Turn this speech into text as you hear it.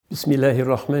Bismillahir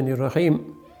Rahmanir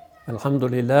Rahim.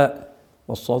 Alhamdulillah.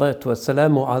 Wassalatu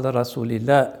wassalamu ala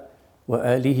Rasulillah wa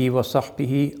alihi wa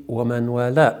sahbihi wa man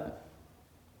wala.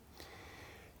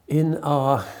 In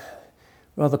our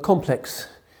rather complex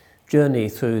journey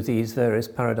through these various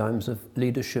paradigms of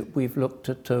leadership, we've looked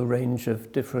at a range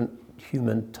of different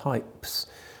human types,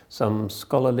 some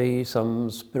scholarly, some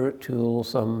spiritual,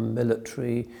 some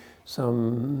military,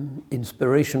 some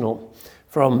inspirational,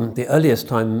 from the earliest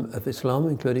time of Islam,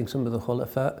 including some of the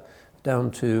Khulafa,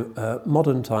 down to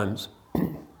modern times.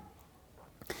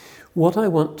 What I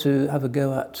want to have a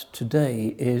go at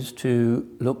today is to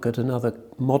look at another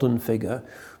modern figure,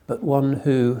 but one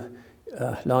who,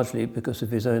 largely because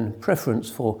of his own preference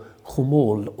for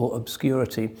khumul or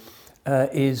obscurity,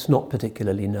 is not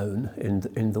particularly known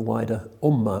in the wider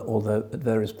ummah, although at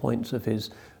various points of his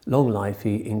long life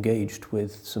he engaged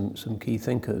with some key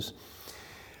thinkers.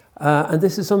 And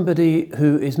this is somebody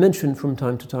who is mentioned from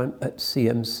time to time at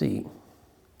CMC.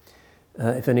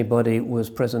 If anybody was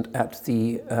present at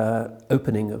the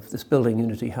opening of this building,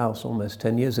 Unity House, almost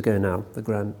 10 years ago now, the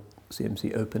grand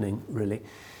CMC opening, really,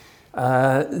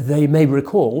 they may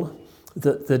recall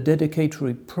that the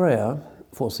dedicatory prayer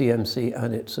for CMC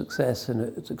and its success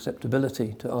and its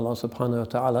acceptability to Allah subhanahu wa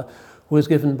ta'ala was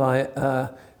given by a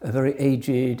very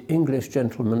aged English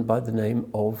gentleman by the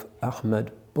name of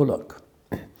Ahmed Bullock.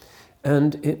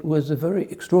 And it was a very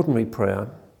extraordinary prayer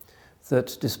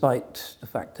that, despite the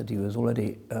fact that he was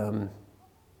already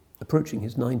approaching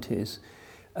his 90s,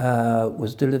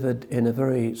 was delivered in a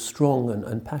very strong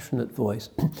and passionate voice,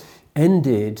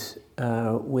 ended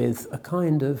with a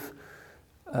kind of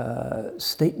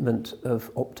statement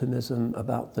of optimism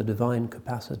about the divine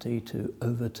capacity to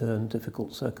overturn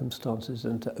difficult circumstances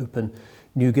and to open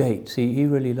new gates. He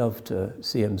really loved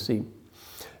CMC.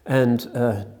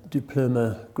 And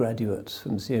diploma graduates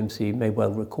from CMC may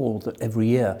well recall that every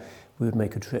year we would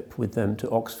make a trip with them to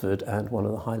Oxford, and one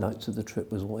of the highlights of the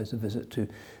trip was always a visit to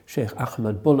Shaykh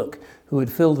Ahmed Bullock, who would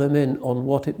fill them in on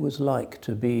what it was like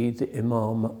to be the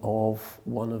Imam of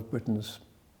one of Britain's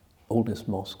oldest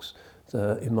mosques,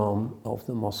 the Imam of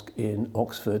the mosque in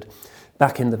Oxford,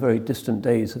 back in the very distant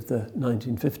days of the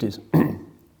 1950s.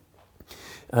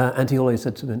 And he always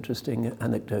had some interesting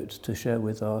anecdotes to share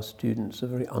with our students, a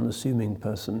very unassuming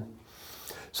person.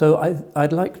 So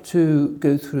I'd like to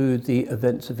go through the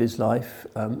events of his life,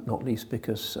 not least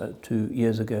because 2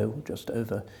 years ago, just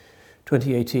over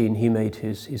 2018, he made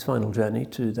his final journey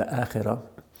to the Akhirah.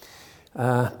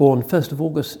 Born 1st of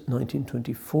August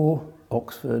 1924,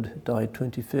 Oxford, died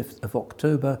 25th of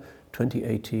October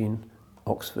 2018,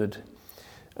 Oxford.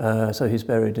 So he's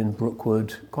buried in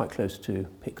Brookwood, quite close to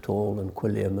Pictall and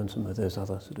Quilliam and some of those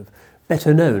other sort of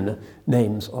better known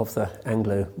names of the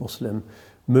Anglo-Muslim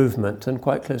movement, and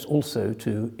quite close also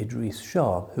to Idris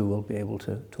Shah, who we'll be able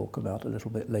to talk about a little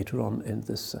bit later on in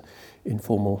this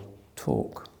informal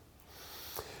talk.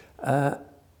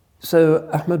 So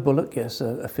Ahmed Bullock, yes,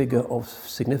 a figure of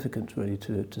significance really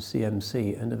to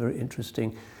CMC, and a very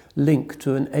interesting link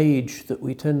to an age that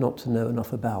we tend not to know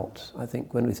enough about. I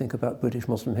think when we think about British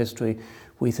Muslim history,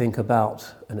 we think about,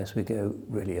 unless we go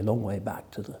really a long way back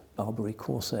to the Barbary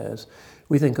Corsairs,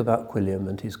 we think about Quilliam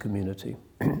and his community,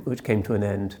 which came to an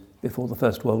end before the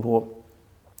First World War.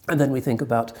 And then we think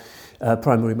about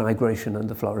primary migration and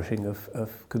the flourishing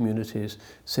of communities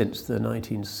since the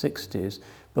 1960s.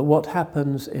 But what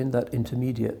happens in that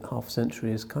intermediate half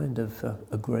century is kind of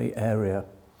a grey area.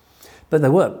 But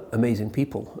there were amazing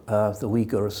people. The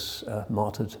Uyghurs,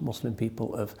 martyred Muslim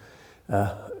people of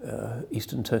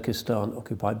eastern Turkestan,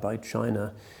 occupied by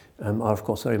China, are of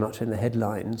course very much in the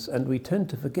headlines. And we tend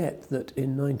to forget that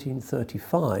in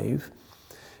 1935,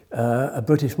 a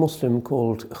British Muslim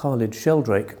called Khalid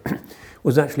Sheldrake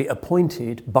was actually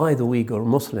appointed by the Uyghur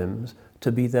Muslims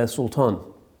to be their sultan,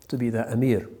 to be their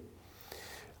emir.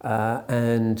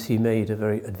 And he made a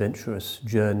very adventurous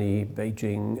journey,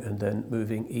 Beijing, and then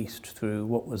moving east through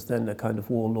what was then a kind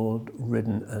of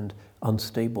warlord-ridden and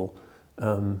unstable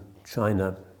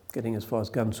China, getting as far as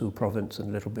Gansu province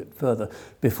and a little bit further,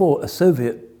 before a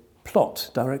Soviet plot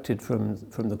directed from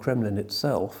the Kremlin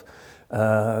itself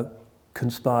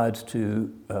conspired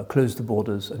to close the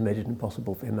borders and made it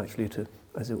impossible for him actually to,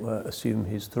 as it were, assume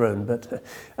his throne. But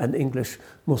an English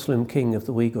Muslim king of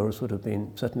the Uyghurs would have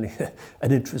been certainly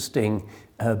an interesting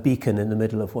beacon in the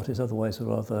middle of what is otherwise a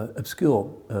rather obscure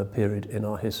period in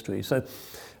our history. So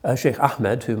Shaykh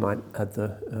Ahmed, whom I had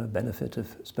the benefit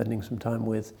of spending some time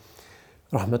with,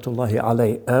 rahmatullahi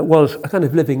alayh, was a kind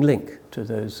of living link to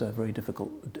those very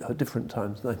different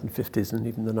times, the 1950s and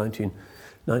even the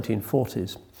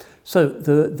 1940s. So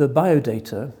the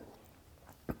biodata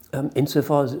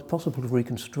insofar as it's possible to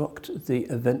reconstruct the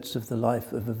events of the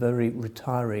life of a very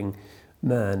retiring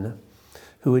man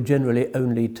who would generally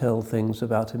only tell things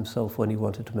about himself when he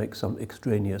wanted to make some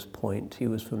extraneous point. He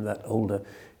was from that older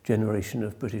generation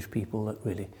of British people that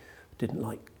really didn't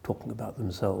like talking about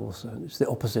themselves. And it's the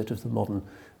opposite of the modern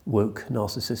woke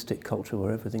narcissistic culture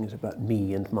where everything is about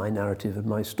me and my narrative and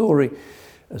my story.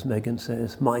 As Megan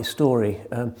says, my story.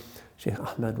 Shaykh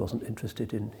Ahmed wasn't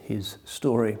interested in his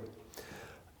story.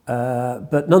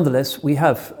 But nonetheless, we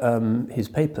have his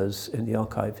papers in the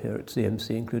archive here at CMC,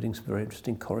 including some very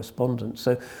interesting correspondence.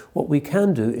 So what we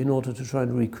can do in order to try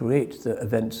and recreate the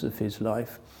events of his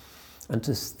life and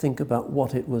to think about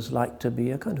what it was like to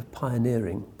be a kind of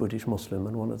pioneering British Muslim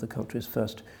and one of the country's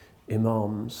first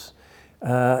imams,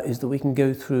 is that we can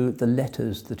go through the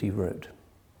letters that he wrote.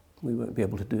 We won't be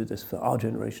able to do this for our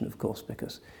generation, of course,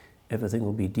 because everything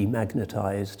will be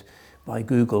demagnetized by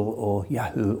Google or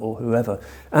Yahoo or whoever,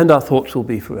 and our thoughts will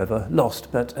be forever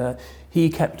lost. But he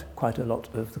kept quite a lot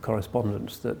of the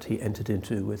correspondence that he entered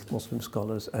into with Muslim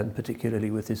scholars and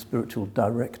particularly with his spiritual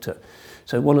director.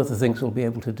 So one of the things we'll be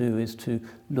able to do is to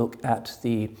look at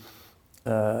the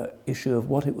issue of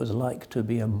what it was like to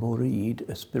be a murid,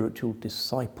 a spiritual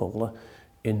disciple,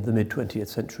 in the mid-20th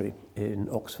century in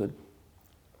Oxford.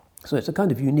 So it's a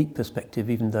kind of unique perspective,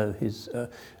 even though his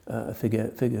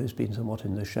figure has been somewhat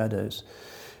in the shadows.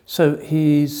 So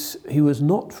he was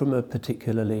not from a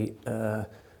particularly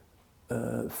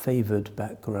favoured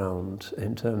background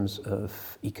in terms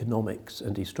of economics,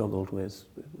 and he struggled with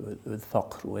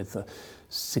faqr, with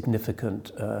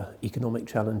significant economic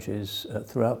challenges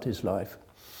throughout his life.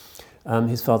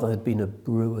 His father had been a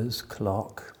brewer's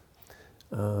clerk.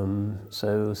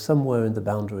 So somewhere in the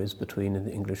boundaries between in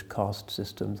the English caste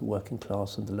system, the working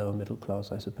class and the lower middle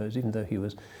class, I suppose, even though he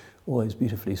was always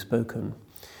beautifully spoken.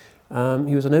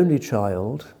 He was an only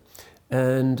child,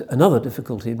 and another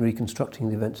difficulty in reconstructing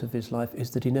the events of his life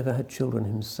is that he never had children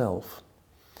himself.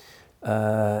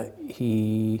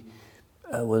 He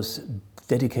was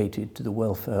dedicated to the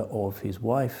welfare of his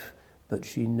wife, but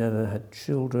she never had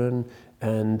children,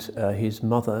 and his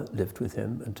mother lived with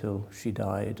him until she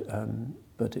died,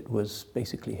 but it was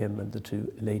basically him and the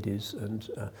two ladies and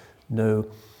no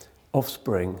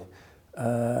offspring.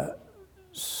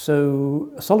 So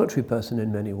a solitary person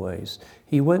in many ways.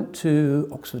 He went to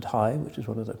Oxford High, which is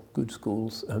one of the good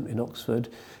schools in Oxford,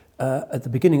 at the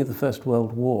beginning of the First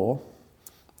World War,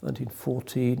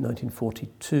 1940,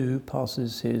 1942,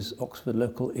 passes his Oxford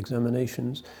local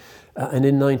examinations, and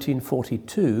in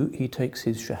 1942 he takes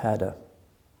his Shahada.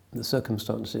 The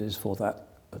circumstances for that,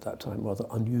 at that time, rather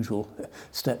unusual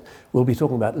step, we'll be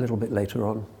talking about a little bit later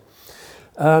on.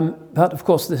 But of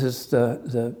course this is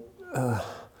the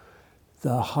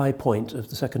high point of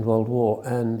the Second World War,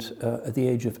 and at the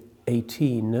age of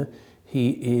 18 he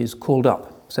is called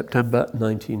up, September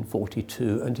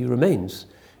 1942, and he remains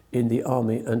in the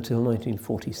army until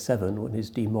 1947 when he's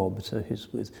demobbed. So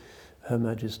he's with Her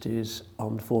Majesty's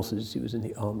Armed Forces. He was in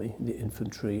the army, the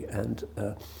infantry and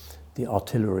the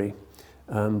artillery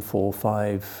for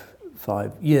five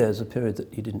years, a period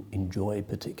that he didn't enjoy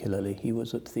particularly. He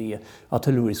was at the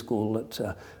artillery school at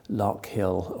Lark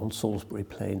Hill on Salisbury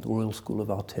Plain, the Royal School of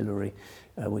Artillery,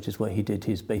 which is where he did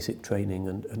his basic training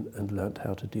and learnt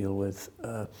how to deal with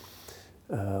the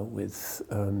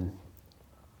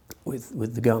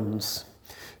guns.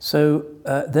 So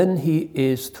then he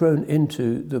is thrown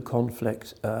into the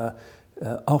conflict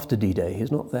after D-Day.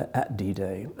 He's not there at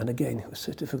D-Day. And again, it was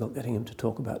so difficult getting him to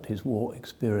talk about his war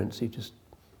experience. He just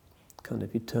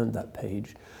he turned that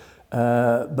page.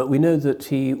 But we know that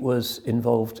he was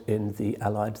involved in the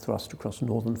Allied thrust across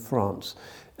northern France.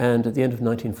 And at the end of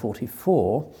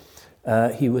 1944,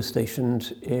 he was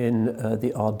stationed in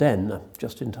the Ardennes,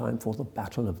 just in time for the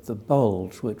Battle of the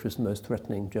Bulge, which was the most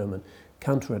threatening German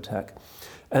counterattack.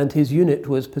 And his unit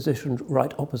was positioned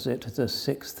right opposite the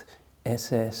 6th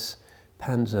SS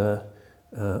Panzer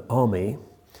Army,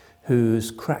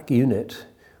 whose crack unit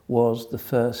was the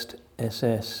 1st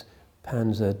SS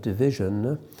Panzer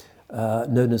Division,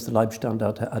 known as the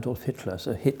Leibstandarte Adolf Hitler.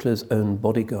 So Hitler's own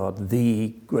bodyguard,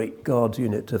 the great guards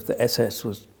unit of the SS,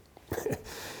 was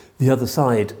the other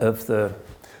side of the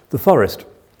forest.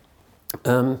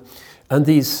 And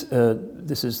these are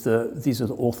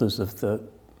the authors of the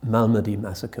Malmedy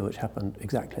massacre, which happened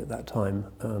exactly at that time,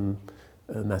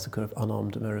 a massacre of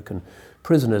unarmed American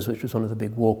prisoners, which was one of the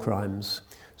big war crimes.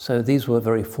 So these were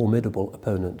very formidable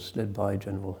opponents, led by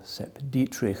General Sepp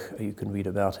Dietrich. You can read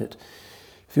about it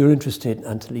if you're interested in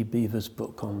Anthony Beevor's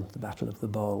book on the Battle of the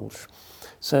Bulge.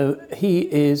 So he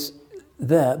is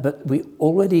there, but we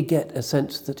already get a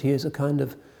sense that he is a kind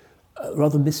of a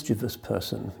rather mischievous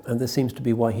person, and this seems to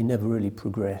be why he never really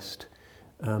progressed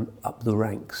up the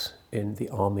ranks in the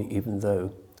army, even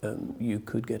though you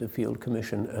could get a field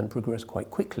commission and progress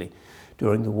quite quickly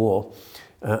during the war.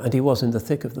 And he was in the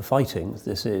thick of the fighting.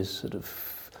 This is sort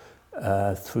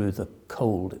of through the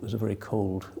cold. It was a very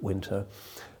cold winter.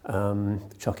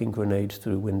 Chucking grenades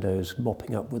through windows,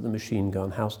 mopping up with a machine gun,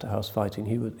 house-to-house fighting.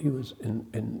 He was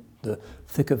in the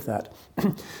thick of that.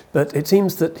 But it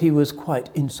seems that he was quite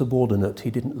insubordinate.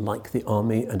 He didn't like the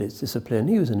army and its discipline.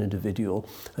 He was an individual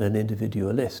and an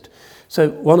individualist. So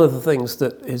one of the things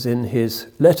that is in his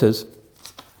letters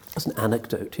is an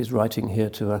anecdote. He's writing here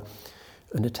to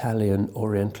an Italian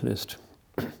Orientalist.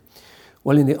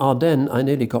 Well, in the Ardennes, I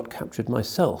nearly got captured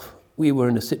myself. We were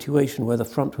in a situation where the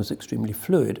front was extremely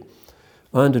fluid.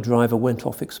 I and a driver went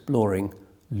off exploring,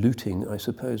 looting, I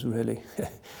suppose, really.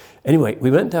 Anyway,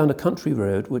 we went down a country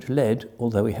road which led,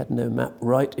 although we had no map,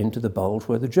 right into the bulge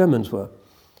where the Germans were.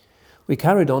 We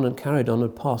carried on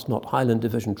and passed not Highland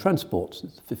Division transports,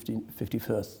 the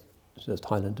 51st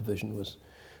Highland Division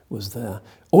was there,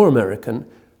 or American.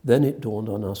 Then it dawned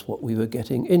on us what we were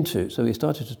getting into. So we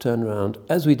started to turn around.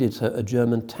 As we did so, a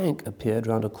German tank appeared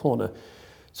round a corner.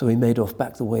 So we made off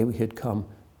back the way we had come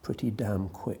pretty damn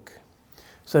quick.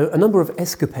 So a number of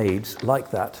escapades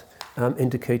like that,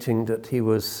 indicating that he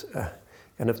was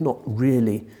kind of not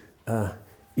really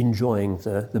enjoying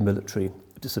the military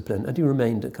discipline, and he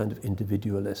remained a kind of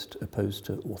individualist opposed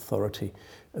to authority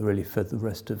really for the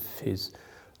rest of his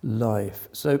life.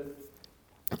 So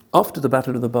after the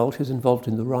Battle of the Bulge, he's involved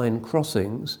in the Rhine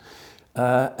crossings,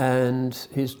 and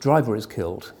his driver is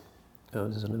killed.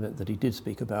 This is an event that he did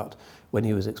speak about when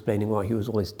he was explaining why he was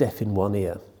always deaf in one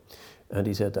ear. And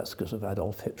he said, that's because of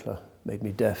Adolf Hitler, made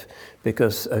me deaf,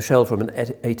 because a shell from an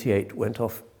 88 went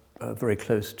off very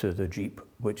close to the Jeep,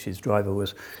 which his driver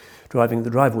was driving. The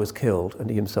driver was killed, and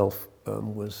he himself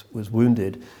was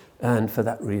wounded. And for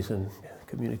that reason,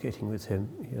 communicating with him,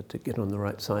 he had to get on the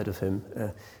right side of him,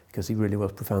 because he really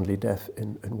was profoundly deaf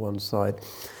in one side.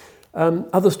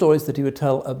 Other stories that he would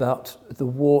tell about the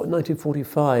war. In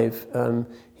 1945,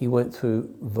 he went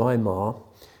through Weimar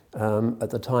at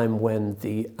the time when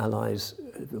the Allies,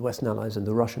 the Western Allies and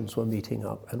the Russians were meeting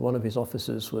up, and one of his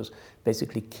officers was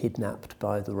basically kidnapped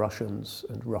by the Russians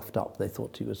and roughed up. They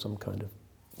thought he was some kind of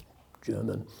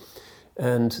German.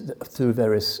 And through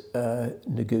various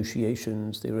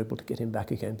negotiations, they were able to get him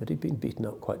back again, but he'd been beaten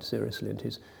up quite seriously, and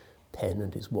his pen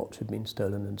and his watch had been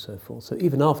stolen and so forth. So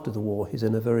even after the war, he's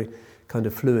in a very kind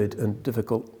of fluid and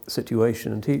difficult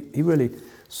situation. And he really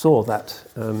saw that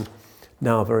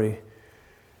now very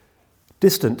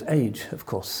distant age, of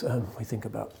course. We think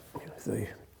about the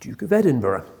Duke of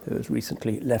Edinburgh, who has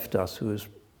recently left us, who was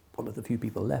one of the few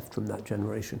people left from that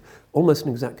generation, almost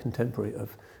an exact contemporary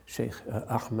of Shaykh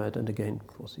Ahmed. And again, of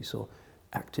course, he saw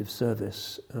active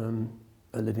service,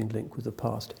 a living link with the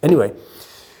past. Anyway,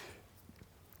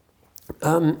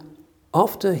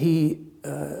 after he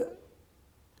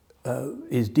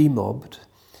is demobbed,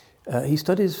 he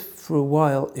studies for a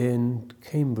while in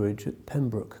Cambridge at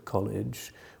Pembroke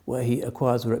College, where he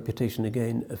acquires a reputation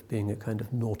again of being a kind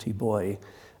of naughty boy.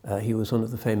 He was one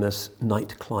of the famous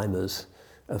night climbers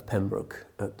of Pembroke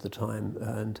at the time,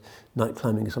 and night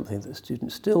climbing is something that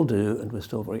students still do, and we're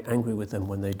still very angry with them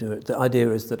when they do it. The idea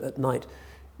is that at night,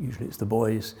 usually it's the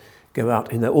boys, go out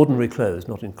in their ordinary clothes,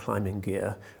 not in climbing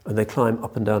gear, and they climb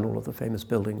up and down all of the famous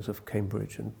buildings of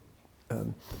Cambridge. And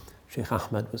Shaykh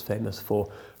Ahmed was famous for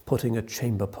putting a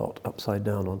chamber pot upside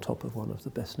down on top of one of the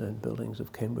best-known buildings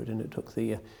of Cambridge, and it took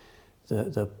the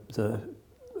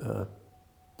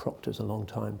proctors a long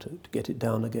time to get it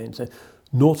down again. So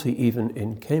naughty even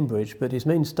in Cambridge, but his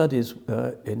main studies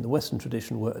in the Western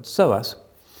tradition were at SOAS.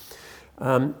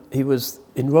 He was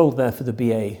enrolled there for the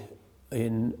BA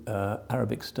in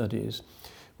Arabic studies,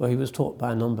 where he was taught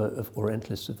by a number of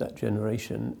Orientalists of that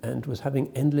generation and was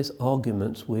having endless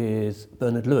arguments with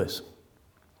Bernard Lewis,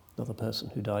 another person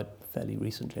who died fairly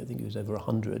recently. I think he was over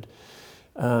 100.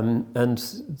 And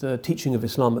the teaching of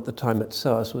Islam at the time at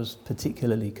SOAS was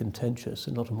particularly contentious,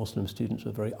 and a lot of Muslim students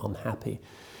were very unhappy.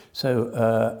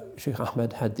 So Shaykh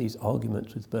Ahmed had these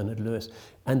arguments with Bernard Lewis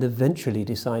and eventually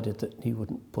decided that he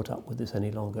wouldn't put up with this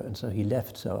any longer, and so he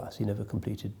left SOAS. He never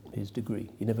completed his degree.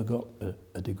 He never got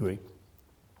a degree.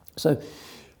 So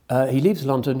he leaves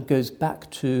London, goes back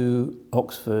to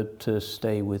Oxford to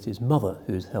stay with his mother,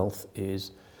 whose health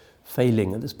is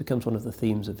failing, and this becomes one of the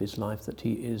themes of his life, that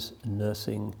he is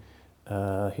nursing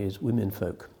his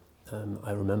womenfolk.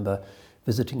 I remember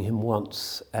visiting him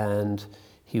once, and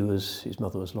his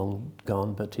mother was long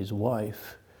gone, but his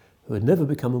wife, who had never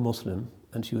become a Muslim,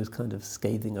 and she was kind of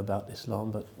scathing about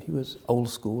Islam, but he was old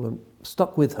school and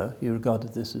stuck with her. He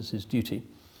regarded this as his duty.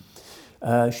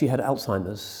 She had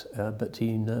Alzheimer's, but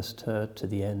he nursed her to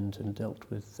the end and dealt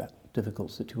with that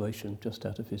difficult situation just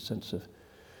out of his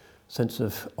sense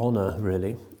of honour,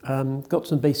 really. Got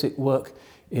some basic work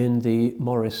in the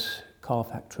Morris car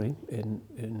factory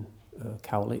in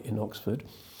Cowley in Oxford.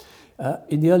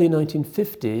 In the early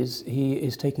 1950s, he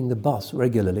is taking the bus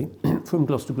regularly from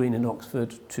Gloucester Green in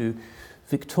Oxford to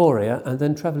Victoria, and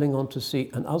then travelling on to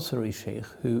see an Azhari sheikh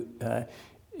who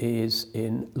is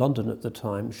in London at the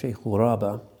time, Shaykh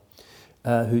Ghuraba,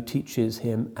 who teaches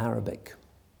him Arabic.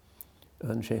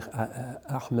 And Shaykh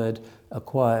Ahmed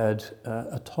acquired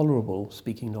a tolerable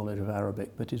speaking knowledge of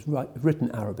Arabic, but his written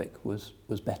Arabic was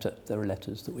better. There are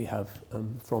letters that we have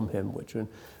from him which are in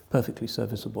perfectly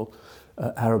serviceable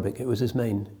Arabic. It was his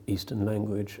main Eastern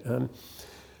language.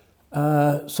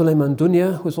 Suleiman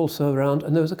Dunya was also around,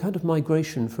 and there was a kind of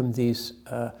migration from these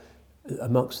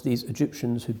amongst these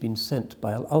Egyptians who'd been sent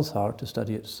by Al-Azhar to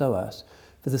study at SOAS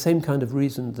for the same kind of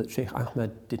reason that Shaykh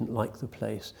Ahmed didn't like the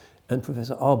place. And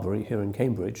Professor Arbery here in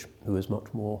Cambridge, who was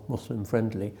much more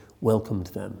Muslim-friendly, welcomed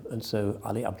them. And so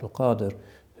Ali Abdul Qadir,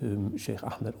 whom Shaykh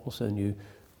Ahmed also knew,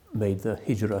 made the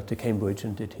hijrah to Cambridge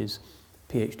and did his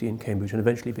PhD in Cambridge and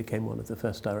eventually became one of the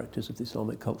first directors of the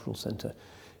Islamic Cultural Centre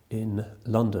in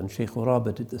London. Shaykh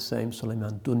Ghuraba did the same,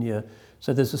 Suleiman Dunya.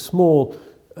 So there's a small,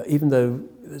 even though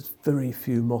there's very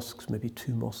few mosques, maybe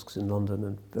 2 mosques in London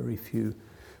and very few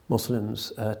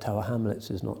Muslims, Tower Hamlets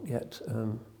is not yet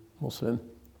Muslim,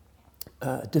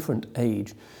 different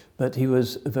age, but he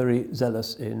was very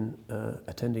zealous in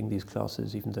attending these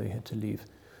classes, even though he had to leave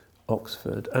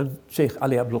Oxford. And Sheikh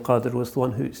Ali Abdul Qadir was the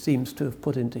one who seems to have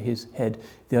put into his head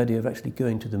the idea of actually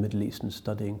going to the Middle East and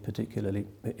studying, particularly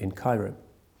in Cairo.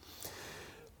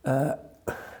 The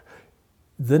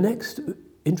next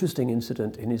interesting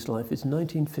incident in his life is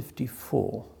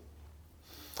 1954.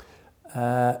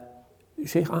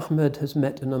 Shaykh Ahmed has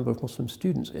met a number of Muslim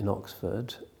students in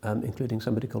Oxford, including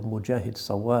somebody called Mujahid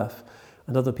Sawaf,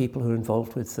 and other people who are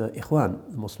involved with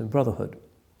Ikhwan, the Muslim Brotherhood,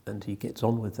 and he gets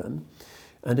on with them.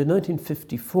 And in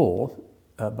 1954,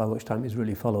 by which time he's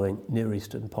really following Near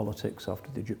Eastern politics after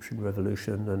the Egyptian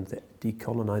Revolution and the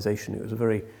decolonization, it was a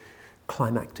very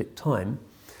climactic time.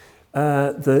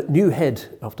 The new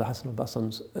head after Hassan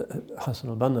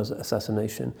al-Banna's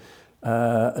assassination,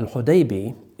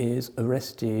 al-Hudaybi, is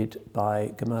arrested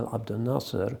by Gamal Abdel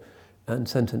Nasser and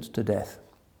sentenced to death.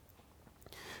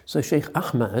 So Shaykh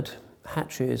Ahmed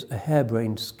hatches a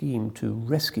harebrained scheme to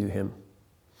rescue him.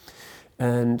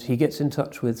 And he gets in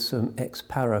touch with some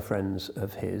ex-para friends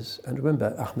of his. And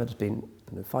remember, Ahmed's been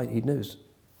in a fight. He knows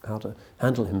how to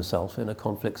handle himself in a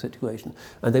conflict situation.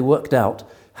 And they worked out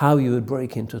how you would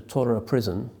break into Tora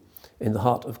prison in the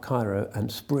heart of Cairo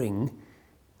and spring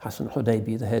Hassan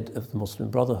al-Hudaybi, the head of the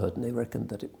Muslim Brotherhood. And they reckoned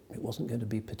that it wasn't going to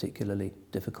be particularly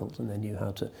difficult, and they knew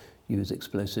how to use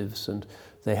explosives, and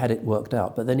they had it worked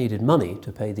out. But they needed money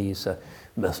to pay these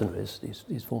mercenaries,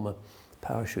 these former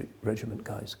parachute regiment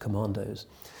guys, commandos.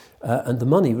 And the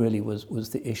money really was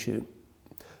the issue.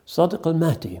 Sadiq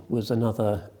al-Mahdi was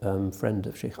another friend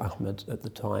of Shaykh Ahmed at the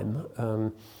time,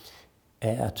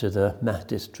 heir to the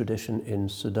Mahdist tradition in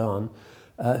Sudan,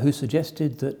 who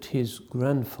suggested that his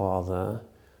grandfather,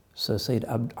 Sir Sayyid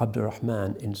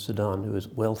Abdurrahman in Sudan, who was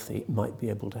wealthy, might be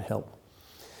able to help.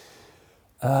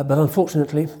 But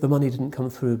unfortunately, the money didn't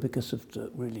come through because of the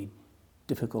really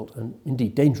difficult and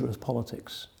indeed dangerous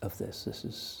politics of this. This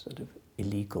is sort of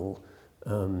illegal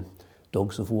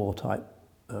dogs of war type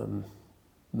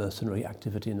mercenary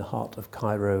activity in the heart of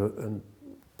Cairo and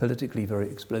politically very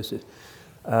explosive.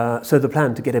 So the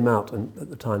plan to get him out, and at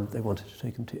the time they wanted to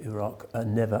take him to Iraq,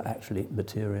 never actually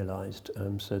materialized,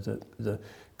 so that the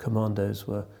commandos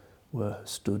were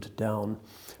stood down.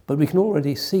 But we can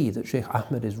already see that Shaykh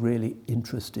Ahmed is really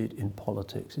interested in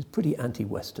politics. He's pretty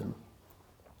anti-Western.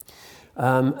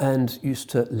 And used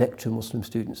to lecture Muslim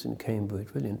students in Cambridge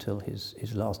really until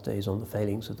his last days on the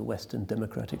failings of the Western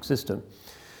democratic system.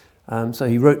 So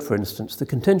he wrote, for instance, "The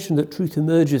contention that truth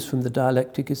emerges from the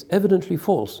dialectic is evidently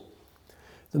false.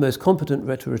 The most competent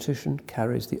rhetorician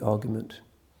carries the argument."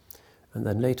 And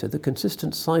then later, "The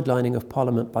consistent sidelining of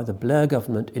Parliament by the Blair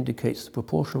government indicates the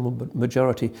proportional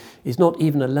majority is not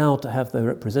even allowed to have their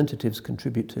representatives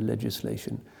contribute to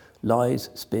legislation. Lies,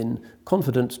 spin,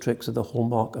 confidence tricks are the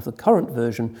hallmark of the current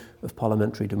version of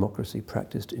parliamentary democracy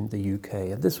practiced in the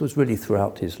UK." And this was really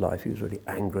throughout his life. He was really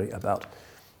angry about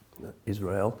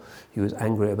Israel. He was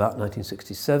angry about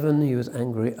 1967. He was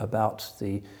angry about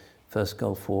the First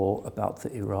Gulf War, about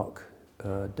the Iraq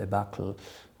debacle.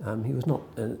 He was not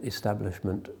an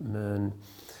establishment man.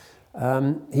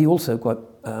 He also quite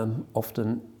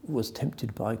often was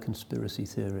tempted by conspiracy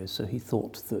theories, so he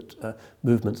thought that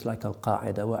movements like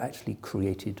Al-Qaeda were actually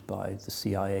created by the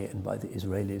CIA and by the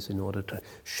Israelis in order to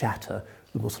shatter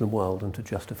the Muslim world and to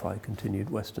justify continued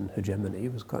Western hegemony. He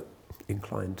was quite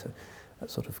inclined to that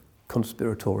sort of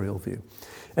conspiratorial view.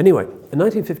 Anyway, in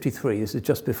 1953, this is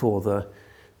just before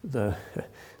the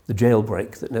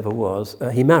jailbreak that never was,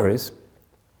 he marries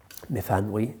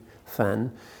Mifanwi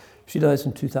Fan. She dies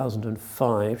in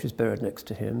 2005. She's buried next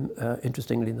to him,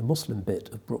 interestingly in the Muslim bit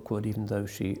of Brookwood, even though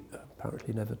she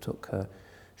apparently never took her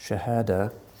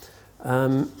Shahada.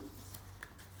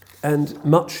 And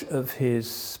much of his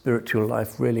spiritual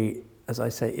life really, as I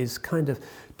say, is kind of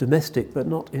domestic, but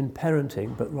not in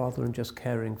parenting, but rather in just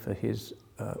caring for his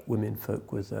women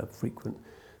folk with frequent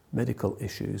medical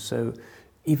issues. So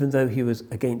even though he was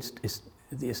against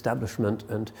the establishment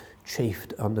and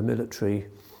chafed under military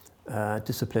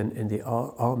discipline in the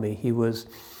army, he was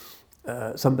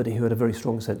somebody who had a very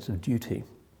strong sense of duty.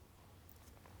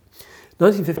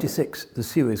 1956, the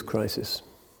Suez Crisis.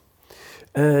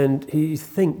 And he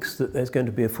thinks that there's going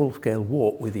to be a full-scale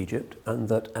war with Egypt, and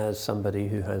that as somebody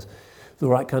who has the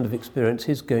right kind of experience,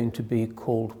 he's going to be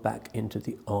called back into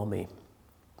the army.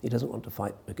 He doesn't want to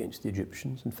fight against the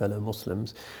Egyptians and fellow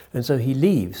Muslims, and so he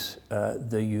leaves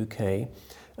the UK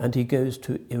and he goes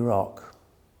to Iraq.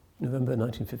 November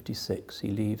 1956, he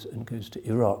leaves and goes to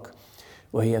Iraq,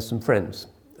 where he has some friends,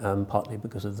 partly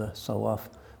because of the Sawaf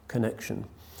connection.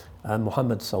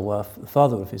 Muhammad Sawaf, the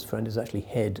father of his friend, is actually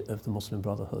head of the Muslim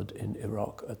Brotherhood in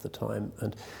Iraq at the time,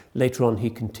 and later on he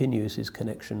continues his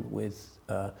connection with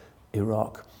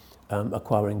Iraq,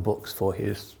 acquiring books for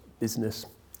his business,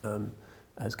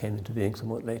 as came into being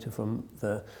somewhat later from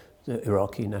the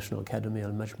Iraqi National Academy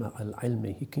al-Majma'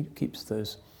 al-Ilmi. He keeps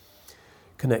those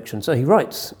connections. So he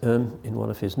writes in one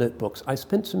of his notebooks, I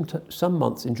spent some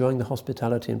months enjoying the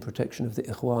hospitality and protection of the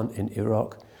Ikhwan in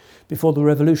Iraq before the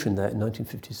revolution there in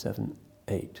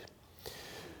 1957-8.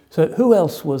 So who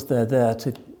else was there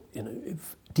to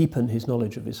deepen his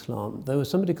knowledge of Islam? There was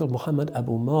somebody called Muhammad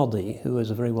Abu Mahdi, who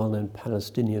was a very well-known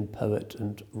Palestinian poet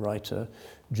and writer,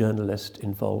 journalist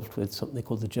involved with something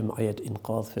called the Jam'iyat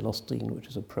Inqadh Filastin, which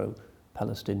is a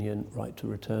pro-Palestinian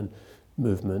right-to-return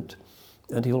movement.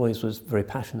 And he always was very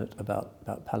passionate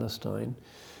about Palestine.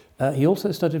 He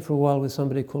also studied for a while with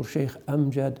somebody called Sheikh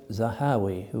Amjad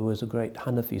Zahawi, who was a great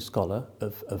Hanafi scholar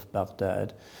of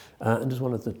Baghdad, and is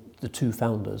one of the two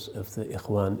founders of the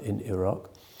Ikhwan in Iraq.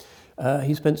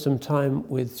 He spent some time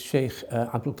with Shaykh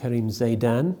Abdal Karim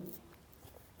Zaidan,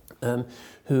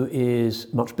 who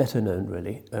is much better known,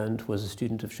 really, and was a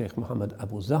student of Sheikh Muhammad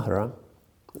Abu Zahra,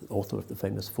 author of the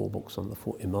famous 4 books on the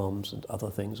 4 Imams and other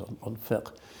things on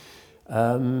fiqh.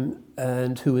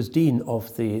 And who was dean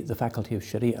of the faculty of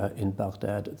Sharia in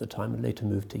Baghdad at the time and later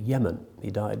moved to Yemen. He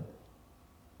died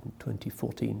in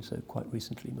 2014, so quite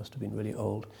recently, must have been really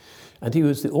old. And he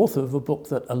was the author of a book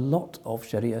that a lot of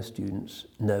Sharia students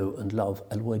know and love,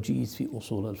 Al-Wajiz fi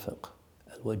Usul al-Fiqh.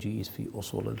 Al-Wajiz fi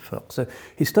Usul al-Fiqh. So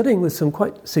he's studying with some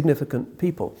quite significant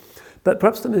people. But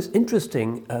perhaps the most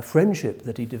interesting friendship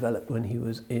that he developed when he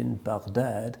was in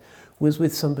Baghdad was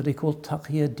with somebody called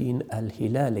Taqiyuddin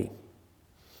al-Hilali.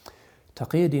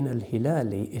 Taqiyuddin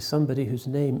al-Hilali is somebody whose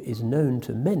name is known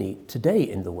to many today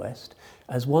in the West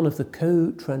as one of the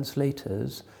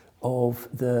co-translators of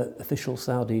the official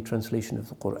Saudi translation of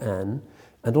the Quran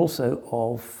and also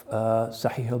of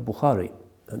Sahih al-Bukhari.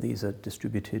 And these are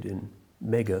distributed in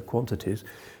mega quantities.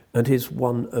 And he's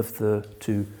one of the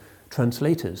 2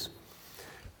 translators.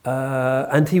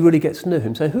 And he really gets to know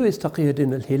him. So who is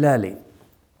Taqiyuddin al-Hilali?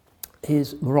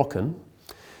 He's Moroccan,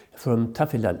 from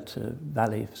Tafilalt, a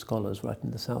valley of scholars right in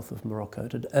the south of Morocco.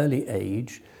 At an early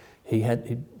age, he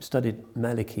studied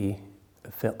Maliki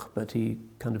fiqh, but he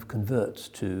kind of converts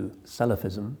to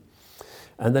Salafism.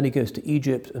 And then he goes to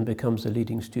Egypt and becomes a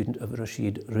leading student of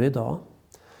Rashid Rida.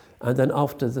 And then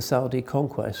after the Saudi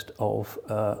conquest of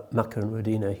Makkah and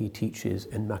Medina, he teaches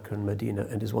in Makkah and Medina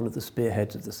and is one of the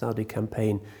spearheads of the Saudi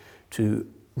campaign to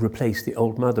replace the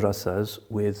old madrasas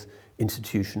with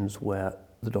institutions where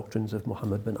the doctrines of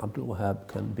Muhammad bin Abdul Wahhab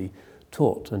can be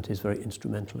taught, and he's very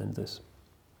instrumental in this.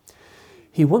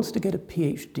 He wants to get a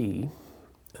PhD,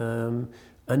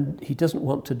 and he doesn't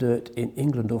want to do it in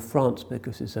England or France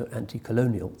because he's so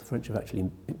anti-colonial. The French have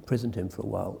actually imprisoned him for a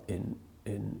while in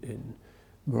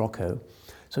Morocco.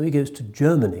 So he goes to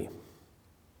Germany.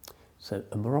 So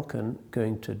a Moroccan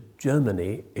going to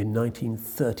Germany in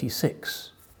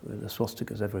 1936, with the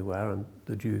swastikas everywhere and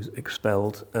the Jews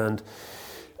expelled, and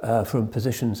from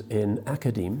positions in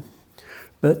academe,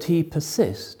 but he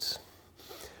persists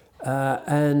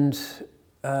and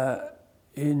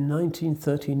in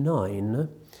 1939,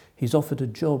 he's offered a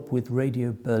job with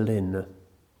Radio Berlin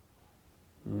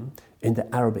in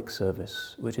the Arabic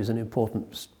service, which is an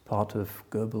important part of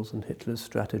Goebbels and Hitler's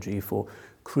strategy for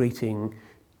creating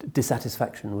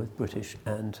dissatisfaction with British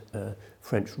and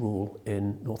French rule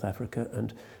in North Africa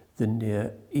and the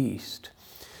Near East.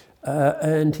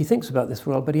 And he thinks about this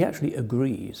for a while, but he actually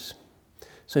agrees.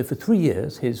 So for 3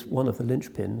 years, he's one of the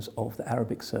linchpins of the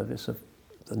Arabic service of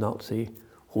the Nazi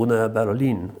Huna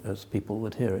Berlin, as people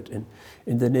would hear it,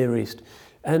 in the Near East.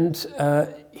 And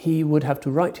he would have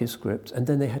to write his scripts, and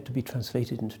then they had to be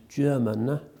translated into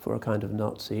German for a kind of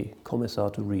Nazi commissar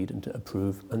to read and to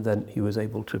approve, and then he was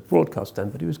able to broadcast them.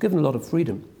 But he was given a lot of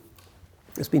freedom.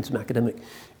 There's been some academic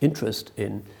interest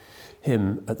in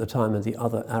him at the time and the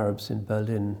other Arabs in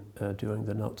Berlin during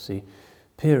the Nazi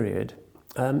period.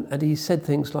 And he said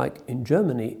things like, in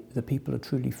Germany, the people are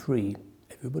truly free.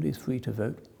 Everybody's free to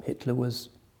vote. Hitler was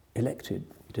elected.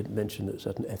 He didn't mention that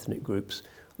certain ethnic groups,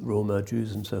 Roma,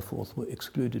 Jews and so forth, were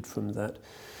excluded from that.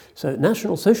 So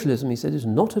National Socialism, he said, is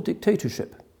not a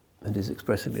dictatorship, and is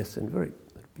expressing this in very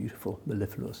beautiful,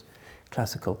 mellifluous,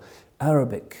 classical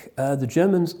Arabic. The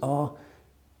Germans are,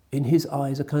 in his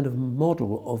eyes, a kind of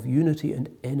model of unity and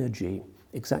energy,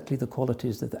 exactly the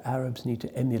qualities that the Arabs need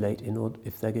to emulate in order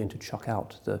if they're going to chuck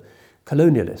out the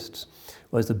colonialists,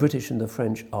 whereas the British and the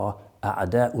French are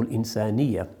a'da'ul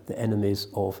insaniya, the enemies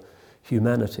of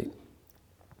humanity.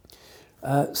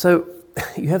 So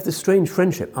you have this strange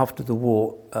friendship after the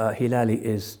war. Hilali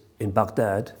is in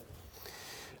Baghdad,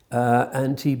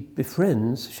 and he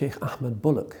befriends Shaykh Ahmed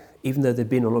Bullock, even though they'd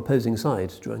been on opposing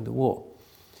sides during the war.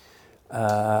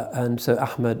 And so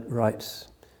Ahmed writes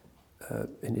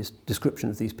in his description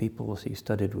of these people he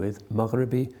studied with,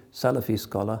 Maghribi, Salafi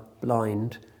scholar,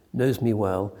 blind, knows me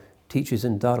well, teaches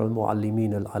in Dar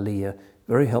al-Muallimin al-Aliyah,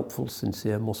 very helpful,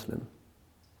 sincere Muslim.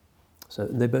 So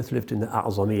they both lived in the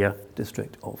A'zamiyah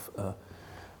district of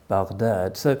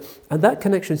Baghdad. So, and that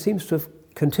connection seems to have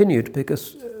continued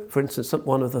because, for instance,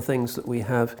 one of the things that we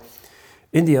have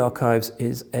in the archives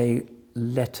is a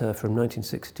letter from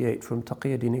 1968 from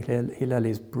Taqiyuddin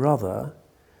Hilali's brother,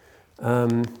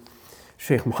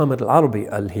 Sheikh Muhammad al-Arabi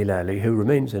al-Hilali, who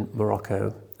remains in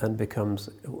Morocco and becomes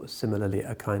similarly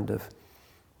a kind of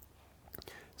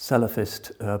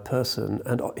Salafist person,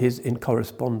 and is in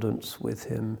correspondence with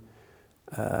him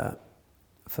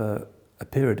for a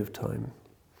period of time.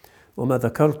 وما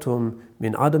ذكرتم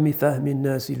من عدم فهم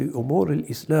الناس لأمور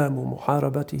الإسلام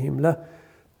ومحاربتهم له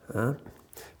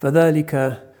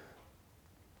فذلك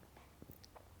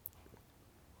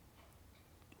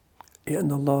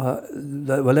لأن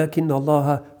الله ولكن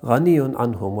الله غني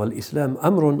عنهم والإسلام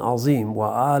أمر عظيم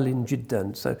وعال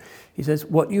جدا. So he says,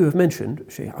 what you have mentioned,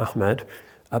 Shaykh Ahmed,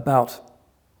 about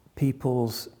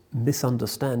people's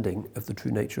misunderstanding of the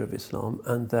true nature of Islam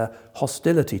and their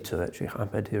hostility to it. Shaykh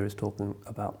Ahmed here is talking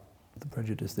about the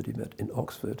prejudice that he met in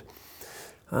Oxford.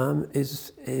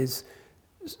 Is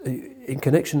in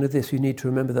connection with this, you need to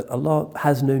remember that Allah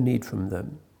has no need from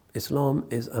them. Islam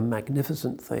is a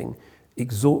magnificent thing,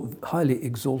 highly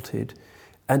exalted,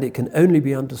 and it can only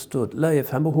be understood. لا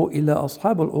يفهمه إلا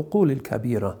أصحاب العقول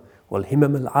الكبيرة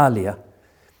والهمم العالية,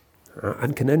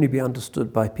 and can only be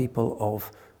understood by people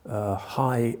of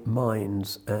high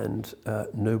minds and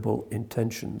noble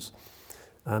intentions.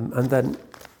 And then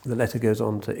the letter goes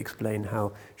on to explain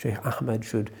how Shaykh Ahmed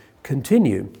should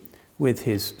continue with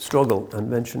his struggle, and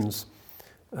mentions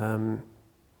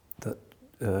that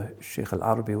Shaykh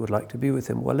al-Arabi would like to be with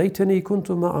him. وَلَيْتَنِي كُنْتُ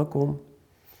مَعَكُمْ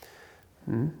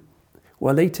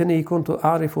وَلَيْتَنِي كُنْتُ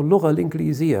أَعْرِفُ اللُّغَةَ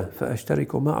الْإِنْجْلِيزِيَّةَ فَأَشْتَرِكُ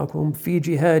مَعَكُمْ فِي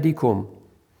جِهَادِكُمْ.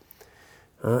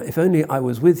 If only I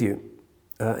was with you,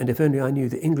 and if only I knew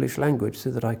the English language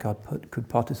so that I could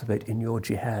participate in your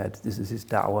jihad. This is his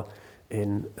da'wah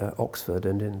in Oxford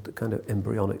and in the kind of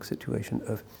embryonic situation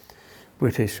of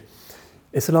British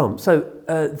Islam. So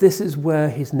this is where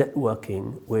his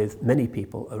networking with many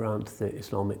people around the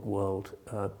Islamic world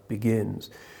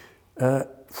begins.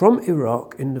 From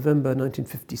Iraq in November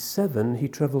 1957, he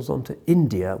travels on to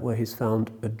India, where he's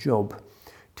found a job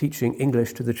teaching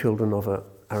English to the children of an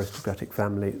aristocratic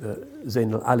family, the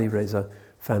Zain al-Ali Reza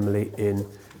family in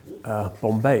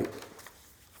Bombay.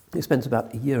 He spends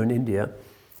about a year in India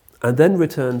and then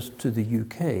returns to the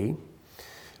UK,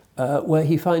 where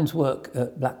he finds work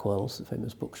at Blackwell's, the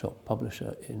famous bookshop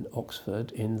publisher in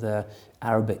Oxford, in their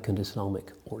Arabic and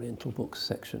Islamic Oriental books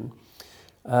section.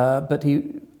 But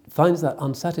he finds that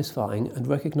unsatisfying, and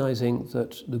recognizing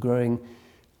that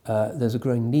there's a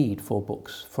growing need for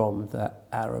books from the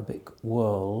Arabic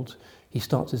world, he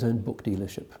starts his own book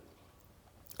dealership.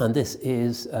 And this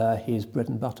is his bread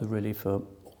and butter really for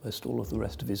almost all of the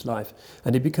rest of his life.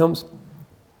 And he becomes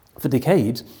For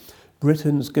decades,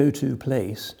 Britain's go-to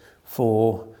place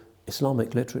for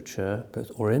Islamic literature,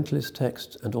 both Orientalist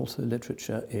texts and also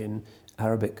literature in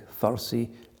Arabic,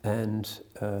 Farsi, and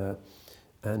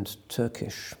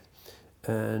Turkish.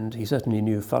 And he certainly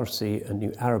knew Farsi and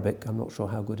knew Arabic. I'm not sure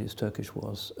how good his Turkish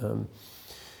was,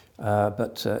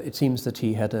 but it seems that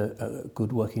he had a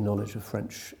good working knowledge of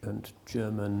French and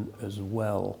German as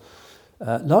well.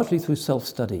 Largely through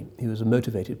self-study. He was a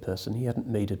motivated person. He hadn't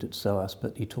made it at SOAS,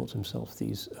 but he taught himself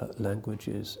these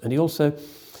languages. And he also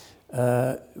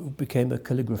became a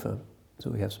calligrapher. So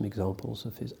we have some examples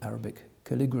of his Arabic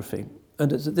calligraphy.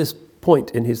 And it's at this point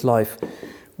in his life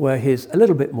where he's a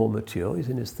little bit more mature. He's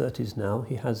in his 30s now.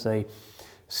 He has a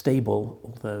stable,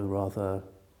 although rather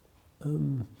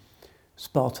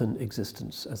Spartan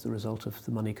existence as the result of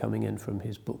the money coming in from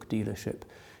his book dealership.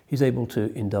 He's able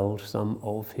to indulge some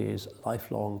of his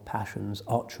lifelong passions,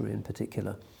 archery in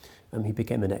particular. He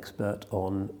became an expert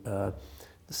on the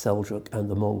Seljuk and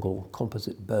the Mongol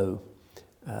composite bow.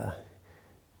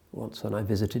 Once when I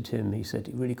visited him, he said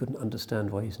he really couldn't understand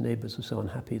why his neighbours were so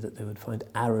unhappy that they would find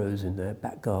arrows in their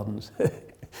back gardens.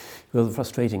 Rather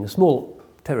frustrating. A small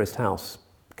terraced house,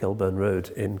 Kelburn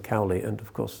Road in Cowley, and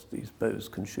of course these bows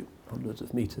can shoot hundreds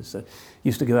of metres. So he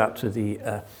used to go out to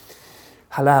the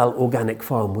halal organic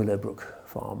farm, Willowbrook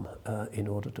Farm, in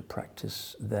order to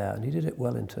practice there. And he did it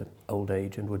well into old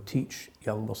age and would teach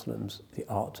young Muslims the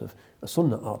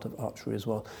Sunnah art of archery as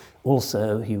well.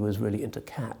 Also, he was really into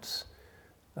cats.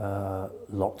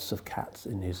 Lots of cats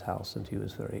in his house, and he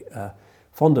was very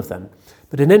fond of them.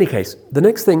 But in any case, the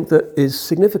next thing that is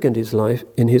significant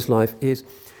in his life is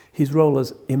his role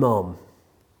as Imam,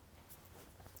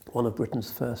 one of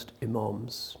Britain's first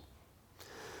Imams.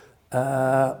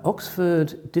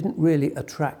 Oxford didn't really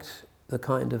attract the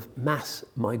kind of mass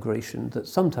migration that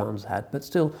some towns had, but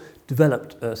still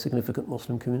developed a significant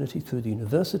Muslim community through the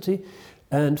university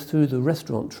and through the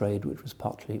restaurant trade, which was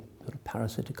partly sort of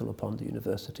parasitical upon the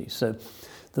university. So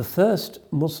the first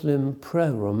Muslim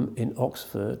prayer room in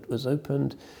Oxford was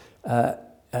opened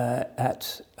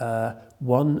at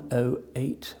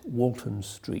 108 Walton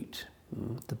Street,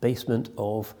 the basement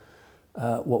of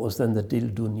what was then the Dil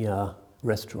Dunya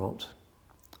restaurant,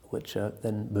 which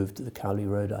then moved to the Cowley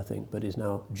Road, I think, but is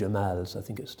now Jamal's. I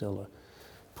think it's still a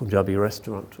Punjabi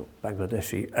restaurant or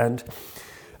Bangladeshi. And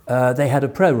they had a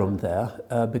prayer room there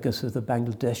because of the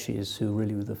Bangladeshis, who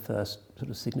really were the first sort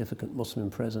of significant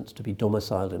Muslim presence to be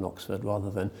domiciled in Oxford,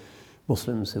 rather than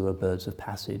Muslims who were birds of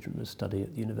passage and would study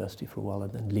at the university for a while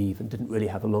and then leave and didn't really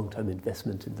have a long-term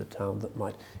investment in the town that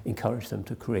might encourage them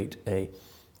to create a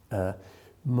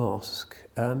mosque.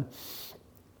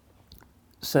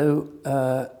 So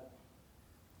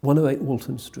 108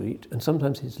 Walton Street, and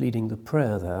sometimes he's leading the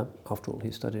prayer there. After all,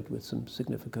 he studied with some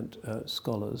significant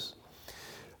scholars.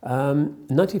 In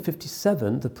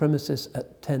 1957, the premises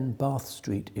at 10 Bath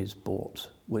Street is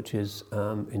bought, which is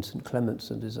in St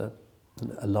Clement's and is a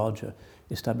larger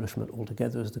establishment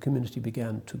altogether as the community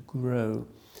began to grow.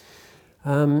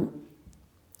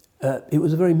 It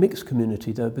was a very mixed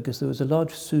community, though, because there was a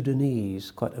large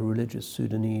Sudanese, quite a religious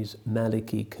Sudanese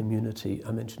Maliki community.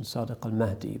 I mentioned Sadiq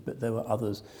al-Mahdi, but there were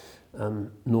others.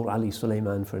 Nur Ali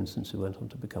Suleiman, for instance, who went on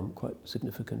to become quite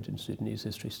significant in Sudanese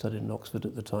history, studied in Oxford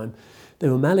at the time. They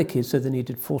were Malikis, so they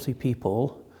needed 40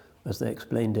 people, as they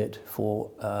explained it,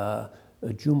 for a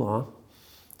Jummah.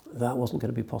 That wasn't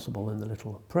going to be possible in the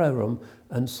little prayer room,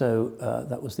 and so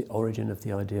that was the origin of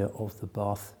the idea of the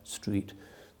Bath Street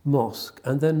Mosque.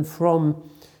 And then from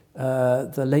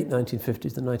the late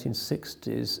 1950s, the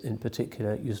 1960s in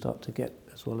particular, you start to get,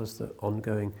 as well as the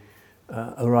ongoing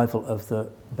arrival of the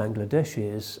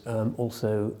Bangladeshis,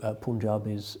 also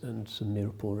Punjabis and some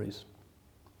Mirapuris.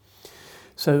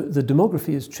 So the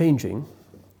demography is changing.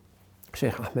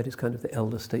 Shaykh Ahmed is kind of the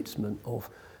elder statesman of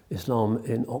Islam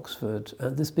in Oxford,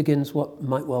 and this begins what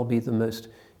might well be the most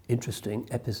interesting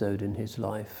episode in his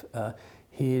life.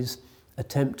 His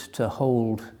attempt to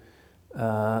hold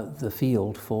the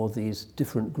field for these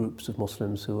different groups of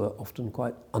Muslims who are often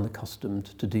quite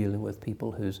unaccustomed to dealing with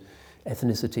people whose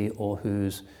ethnicity or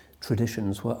whose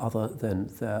traditions were other than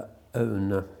their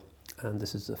own. And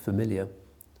this is a familiar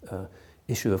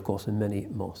issue, of course, in many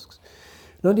mosques.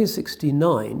 In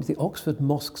 1969, the Oxford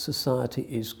Mosque Society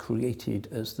is created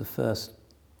as the first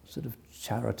sort of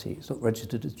charity. It's not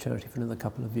registered as charity for another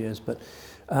couple of years, but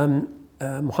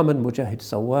Muhammad Mujahid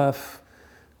Sawaf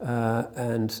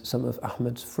and some of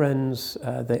Ahmed's friends,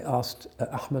 they asked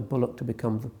Ahmed Bullock to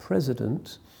become the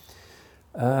president,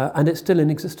 and it's still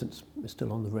in existence. It's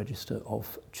still on the register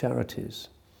of charities.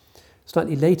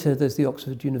 Slightly later, there's the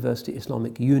Oxford University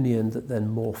Islamic Union that then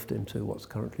morphed into what's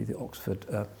currently the Oxford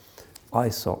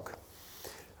ISOC.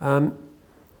 And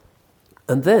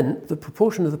then the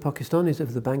proportion of the Pakistanis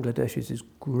over the Bangladeshis is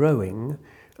growing,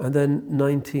 and then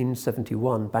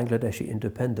 1971, Bangladeshi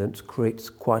independence creates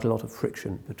quite a lot of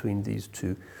friction between these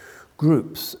two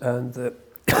groups, and the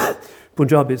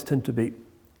Punjabis tend to be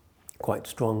quite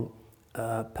strong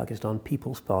Pakistan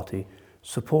People's Party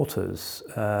supporters.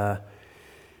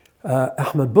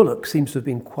 Ahmed Bullock seems to have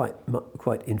been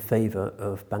quite in favour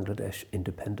of Bangladesh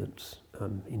independence.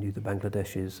 He knew the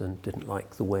Bangladeshis and didn't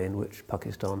like the way in which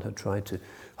Pakistan had tried to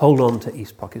hold on to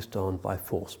East Pakistan by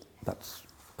force. That's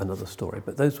another story,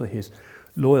 but those were his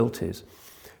loyalties.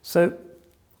 So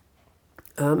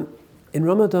in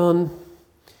Ramadan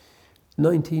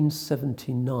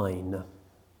 1979,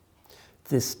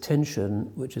 this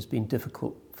tension, which has been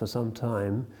difficult for some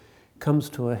time, comes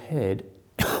to a head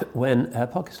when a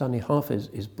Pakistani Hafiz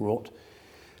is brought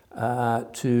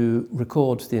to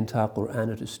record the entire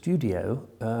Quran at a studio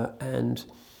and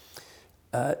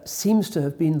seems to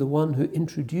have been the one who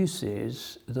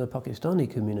introduces the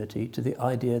Pakistani community to the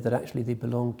idea that actually they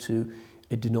belong to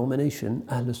a denomination,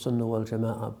 Ahl Sunnah wal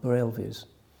Jama'ah, Barelvis.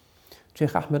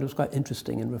 Shaykh Ahmed was quite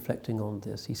interesting in reflecting on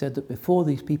this. He said that before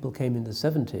these people came in the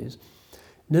 70s,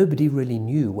 nobody really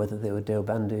knew whether they were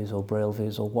Deobandis or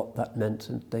Barelvis or what that meant,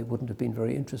 and they wouldn't have been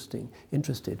very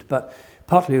interested. But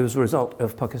partly as a result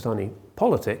of Pakistani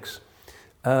politics,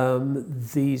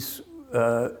 these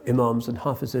imams and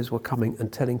hafizes were coming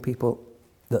and telling people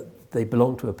that they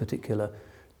belonged to a particular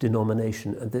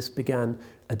denomination, and this began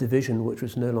a division which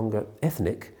was no longer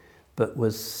ethnic, but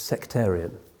was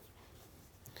sectarian.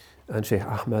 And Shaykh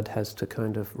Ahmed has to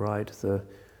kind of ride the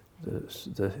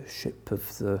ship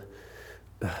of the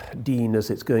Deen as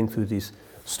it's going through these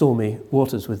stormy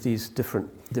waters with these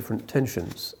different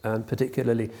tensions, and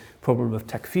particularly problem of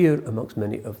takfir amongst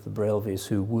many of the Barelvis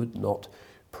who would not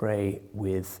pray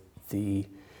with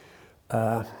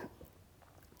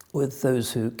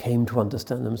those who came to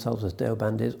understand themselves as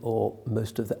Deobandis, or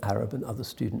most of the Arab and other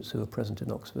students who were present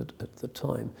in Oxford at the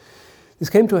time. This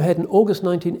came to a head in August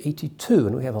 1982,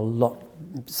 and we have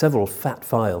several fat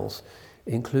files,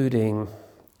 including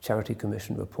Charity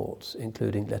Commission reports,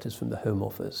 including letters from the Home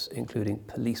Office, including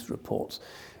police reports,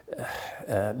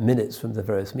 minutes from the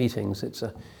various meetings. It's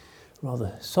a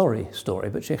rather sorry story,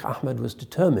 but Shaykh Ahmed was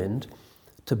determined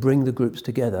to bring the groups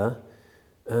together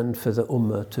and for the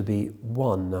Ummah to be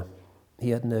one.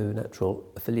 He had no natural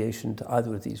affiliation to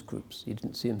either of these groups. He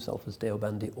didn't see himself as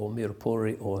Deobandi or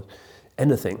Mirpuri or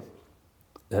anything,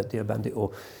 Deobandi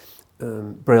or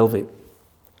Barelvi.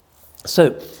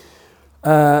 So,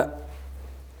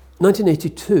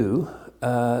 1982,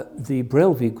 the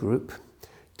Barelvi group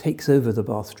takes over the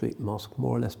Bath Street Mosque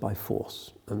more or less by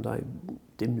force, and I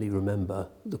dimly remember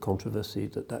the controversy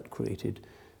that created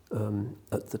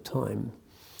at the time.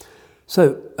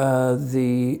 So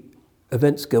the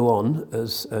events go on,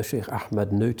 as Shaykh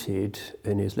Ahmed noted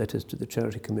in his letters to the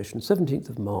Charity Commission. 17th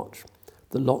of March,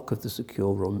 the lock of the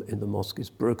secure room in the mosque is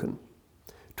broken.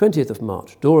 20th of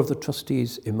March, door of the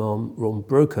trustees' imam room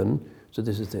broken, so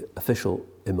this is the official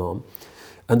imam,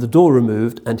 and the door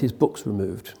removed and his books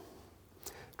removed.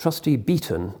 Trustee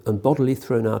beaten and bodily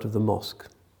thrown out of the mosque.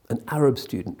 An Arab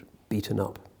student beaten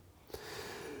up.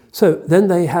 So then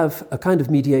they have a kind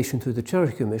of mediation through the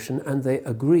Charity Commission, and they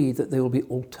agree that there will be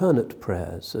alternate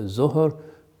prayers. So Zohar,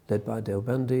 led by a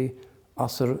Deobandi,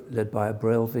 Asr, led by a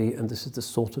Barelvi, and this is the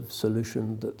sort of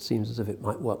solution that seems as if it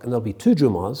might work. And there'll be two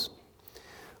Jumu'ahs,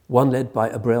 one led by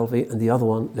a Barelvi and the other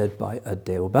one led by a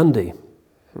Deobandi.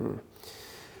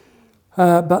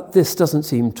 But this doesn't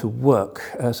seem to work.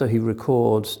 So he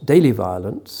records daily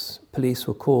violence. Police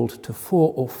were called to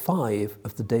 4 or 5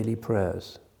 of the daily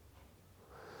prayers.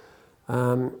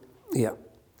 And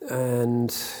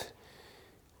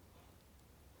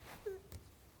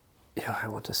I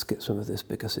want to skip some of this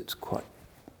because it's quite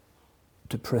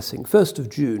depressing. 1st of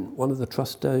June, one of the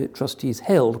trustees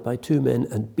held by 2 men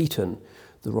and beaten.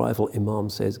 The rival imam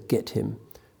says, "Get him."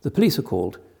 The police are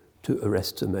called, 2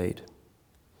 arrests are made.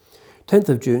 10th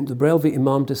of June, the Barelvi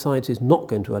imam decides he's not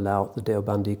going to allow the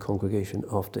Deobandi congregation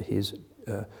after his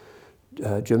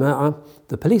Jama'ah.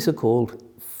 The police are called,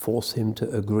 force him to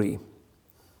agree.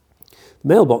 The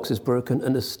mailbox is broken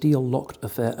and a steel-locked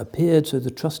affair appeared, so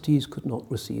the trustees could not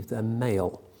receive their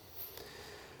mail.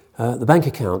 The bank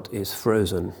account is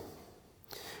frozen.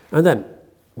 And then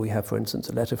we have, for instance,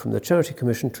 a letter from the Charity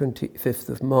Commission, 25th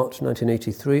of March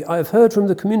 1983. "I have heard from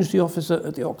the community officer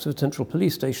at the Oxford Central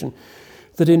Police Station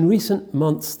that in recent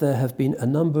months there have been a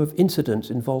number of incidents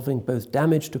involving both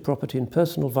damage to property and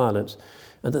personal violence,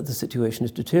 and that the situation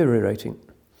is deteriorating.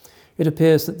 It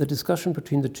appears that the discussion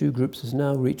between the two groups has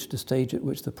now reached a stage at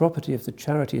which the property of the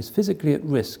charity is physically at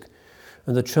risk,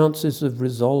 and the chances of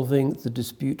resolving the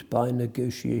dispute by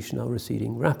negotiation are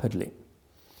receding rapidly.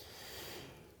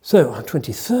 So, on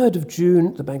 23rd of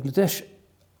June, the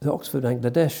Oxford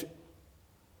Bangladesh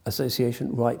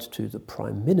Association writes to the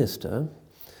Prime Minister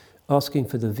asking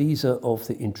for the visa of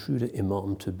the intruder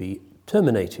imam to be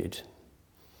terminated.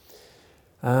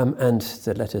 And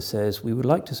the letter says, "We would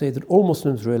like to say that all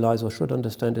Muslims realize or should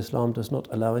understand Islam does not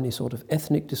allow any sort of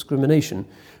ethnic discrimination,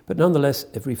 but nonetheless,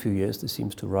 every few years this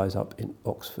seems to rise up in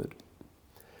Oxford."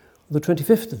 On the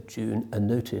 25th of June, a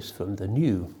notice from the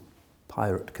new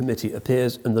Pirate Committee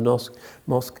appears in the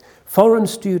mosque. "Foreign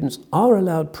students are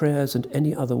allowed prayers and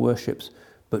any other worships,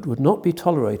 but would not be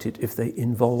tolerated if they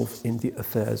involve in the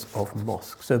affairs of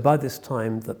mosques." So by this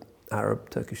time, the Arab,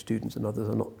 Turkish students and others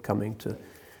are not coming to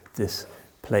this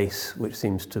place, which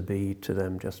seems to be to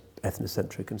them just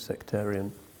ethnocentric and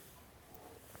sectarian.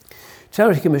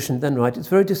 Charity Commission then writes, "It's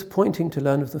very disappointing to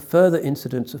learn of the further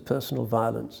incidents of personal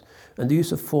violence and the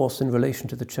use of force in relation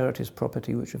to the charity's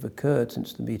property which have occurred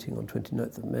since the meeting on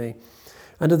 29th of May,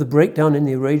 and of the breakdown in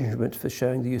the arrangement for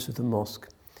sharing the use of the mosque.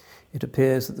 It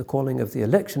appears that the calling of the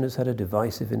election has had a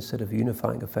divisive instead of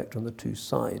unifying effect on the two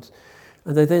sides."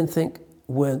 And they then think,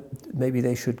 well, maybe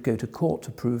they should go to court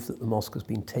to prove that the mosque has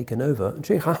been taken over. And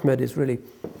Shaykh Ahmed is really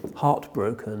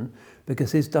heartbroken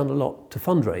because he's done a lot to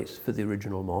fundraise for the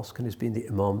original mosque and has been the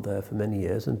imam there for many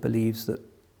years and believes that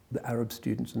the Arab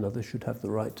students and others should have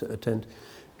the right to attend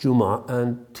Jummah,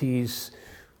 and he's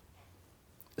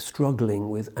struggling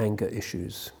with anger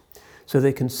issues. So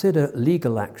they consider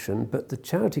legal action, but the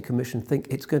Charity Commission think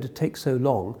it's going to take so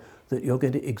long that you're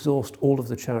going to exhaust all of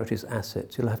the charity's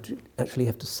assets. You'll actually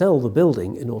have to sell the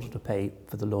building in order to pay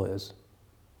for the lawyers.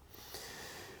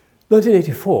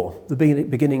 1984, the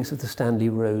beginnings of the Stanley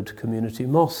Road Community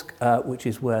Mosque, which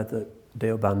is where the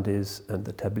Deobandis and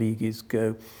the Tabligis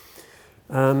go.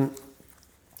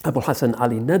 Abul Hassan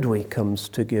Ali Nadwi comes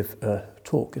to give a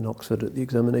talk in Oxford at the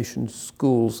examination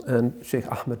schools, and Shaykh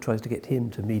Ahmed tries to get him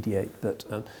to mediate, but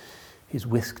he's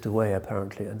whisked away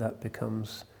apparently, and that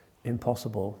becomes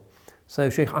impossible. So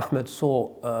Shaykh Ahmed saw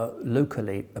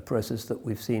locally a process that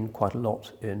we've seen quite a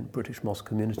lot in British mosque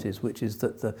communities, which is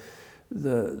that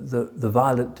the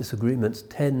violent disagreements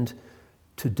tend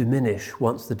to diminish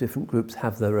once the different groups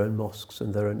have their own mosques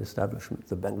and their own establishment.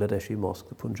 The Bangladeshi mosque,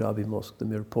 the Punjabi mosque, the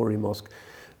Mirpuri mosque,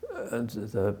 and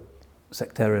the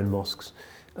sectarian mosques.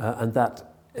 And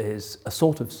that is a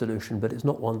sort of solution, but it's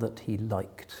not one that he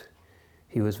liked.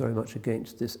 He was very much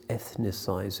against this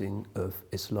ethnicizing of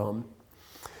Islam.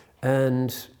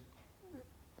 And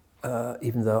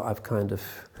even though I've kind of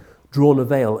drawn a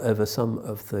veil over some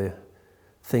of the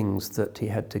things that he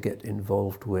had to get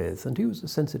involved with, and he was a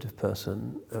sensitive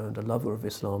person and a lover of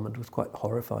Islam and was quite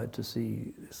horrified to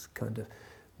see this kind of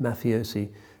mafiosi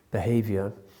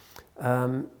behavior,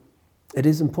 it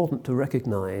is important to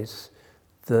recognize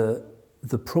the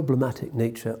problematic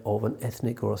nature of an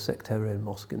ethnic or a sectarian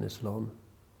mosque in Islam.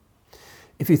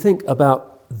 If you think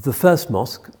about the first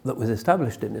mosque that was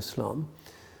established in Islam,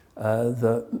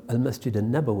 the Al-Masjid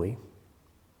al-Nabawi,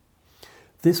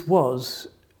 this was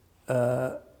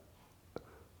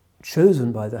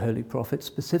chosen by the Holy Prophet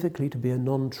specifically to be a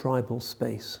non-tribal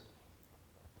space.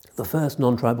 The first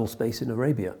non-tribal space in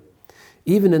Arabia.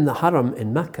 Even in the Haram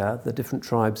in Mecca, the different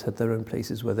tribes had their own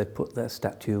places where they'd put their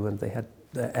statue and they had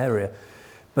their area.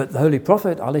 But the Holy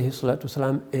Prophet,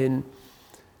 ﷺ, in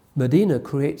Medina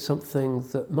creates something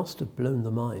that must have blown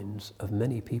the minds of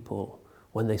many people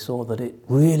when they saw that it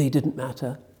really didn't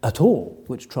matter at all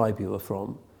which tribe you were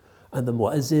from. And the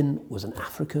Muezzin was an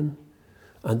African,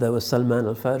 and there was Salman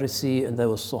al-Farisi, and there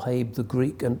was Suhaib the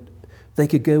Greek, and they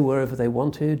could go wherever they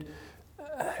wanted.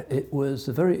 It was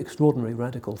a very extraordinary,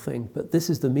 radical thing, but this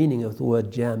is the meaning of the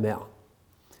word jami'.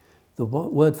 The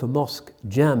word for mosque,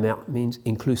 jami', means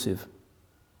inclusive.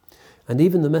 And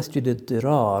even the Masjid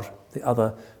al-Dirar, the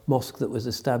other mosque that was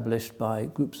established by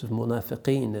groups of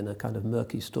munafiqeen in a kind of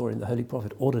murky story, and the Holy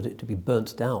Prophet ordered it to be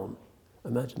burnt down.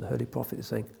 Imagine the Holy Prophet is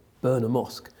saying, burn a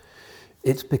mosque.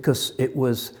 It's because it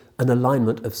was an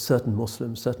alignment of certain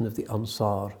Muslims, certain of the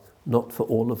Ansar, not for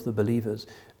all of the believers.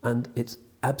 And it's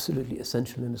absolutely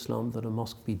essential in Islam that a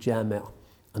mosque be jami'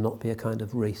 and not be a kind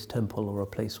of race temple or a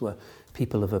place where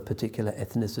people of a particular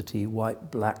ethnicity,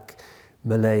 white, black,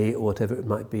 Malay, or whatever it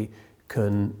might be,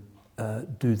 can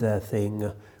do their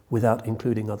thing without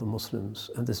including other Muslims.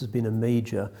 And this has been a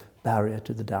major barrier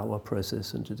to the da'wah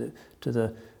process and to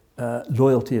the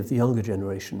loyalty of the younger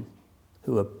generation,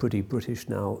 who are pretty British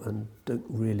now and don't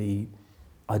really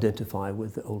identify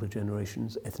with the older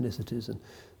generation's ethnicities and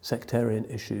sectarian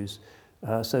issues.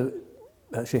 So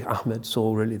Shaykh Ahmed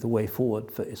saw really the way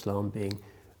forward for Islam being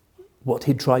what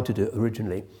he'd tried to do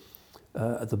originally,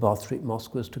 at the Bath Street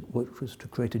Mosque was to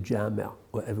create a jamia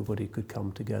where everybody could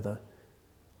come together.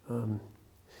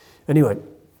 Anyway,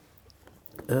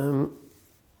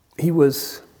 he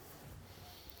was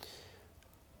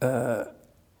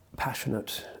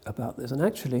passionate about this, and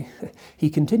actually he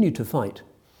continued to fight.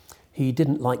 He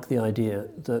didn't like the idea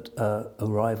that a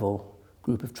rival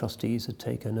group of trustees had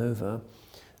taken over,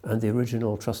 and the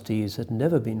original trustees had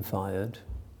never been fired.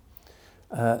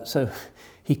 So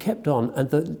he kept on, and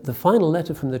the final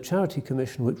letter from the Charity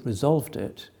Commission which resolved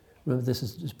it, remember this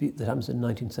is a dispute that happens in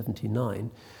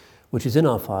 1979, which is in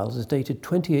our files, is dated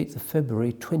 28th of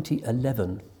February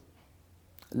 2011.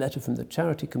 A letter from the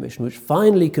Charity Commission which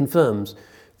finally confirms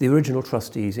the original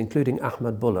trustees, including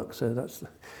Ahmed Bullock. So that's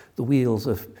the wheels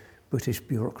of British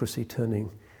bureaucracy turning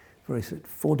very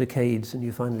 4 decades, and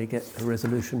you finally get a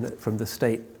resolution from the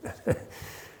state.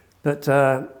 But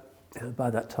by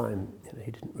that time,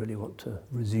 he didn't really want to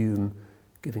resume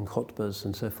giving khutbahs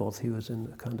and so forth. He was in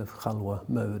a kind of khalwa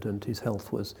mode, and his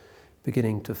health was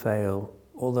beginning to fail.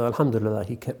 Although, alhamdulillah,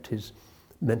 he kept his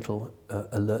mental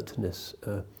alertness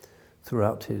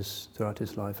throughout his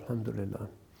life, alhamdulillah.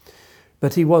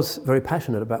 But he was very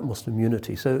passionate about Muslim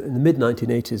unity. So in the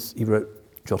mid-1980s, he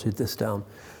jotted this down.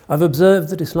 I've observed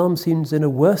that Islam seems in a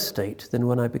worse state than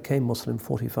when I became Muslim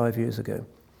 45 years ago.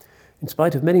 In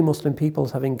spite of many Muslim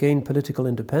peoples having gained political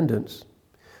independence,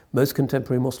 most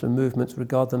contemporary Muslim movements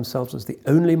regard themselves as the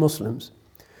only Muslims,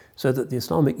 so that the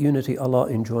Islamic unity Allah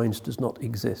enjoins does not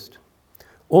exist.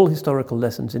 All historical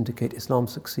lessons indicate Islam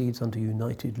succeeds under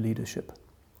united leadership.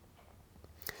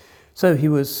 So he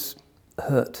was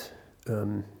hurt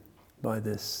by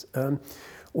this.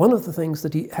 One of the things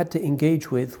that he had to engage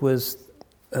with was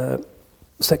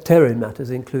sectarian matters,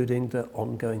 including the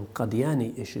ongoing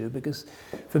Qadiani issue, because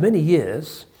for many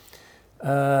years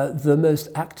the most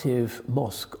active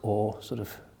mosque, or sort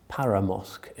of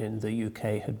para-mosque in the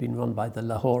UK, had been run by the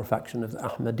Lahore faction of the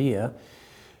Ahmadiyya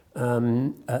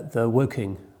at the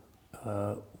Woking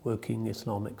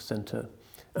Islamic Centre.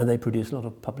 And they produced a lot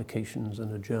of publications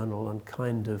and a journal, and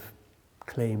kind of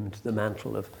claimed the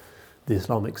mantle of the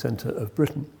Islamic Centre of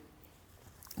Britain.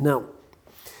 Now,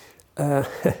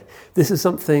 this is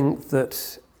something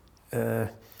that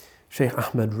Shaykh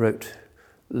Ahmed wrote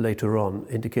later on,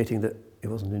 indicating that he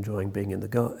wasn't enjoying being in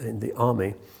the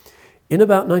army. In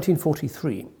about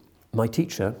 1943, my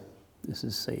teacher, this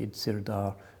is Sayyid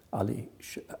Sirdar Ali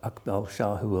Akbal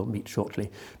Shah, who we'll meet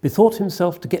shortly, bethought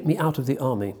himself to get me out of the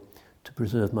army to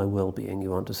preserve my well-being,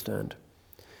 you understand.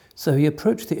 So he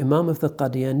approached the Imam of the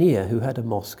Qadianiyya, who had a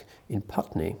mosque in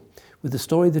Putney, with the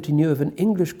story that he knew of an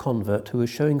English convert who was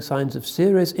showing signs of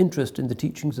serious interest in the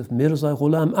teachings of Mirza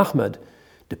Ghulam Ahmad,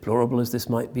 deplorable as this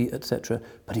might be, etc.,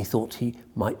 but he thought he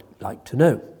might like to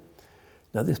know.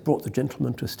 Now this brought the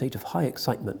gentleman to a state of high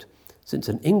excitement, since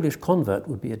an English convert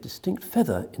would be a distinct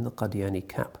feather in the Qadiani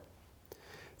cap.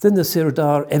 Then the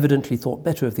Sirdar evidently thought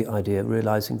better of the idea,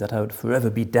 realizing that I would forever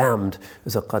be damned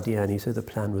as a Qadiani, so the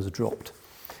plan was dropped.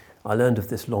 I learned of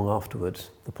this long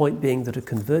afterwards, the point being that a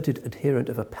converted adherent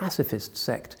of a pacifist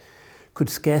sect could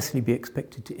scarcely be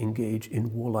expected to engage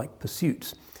in warlike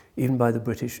pursuits, even by the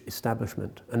British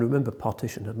establishment. And remember,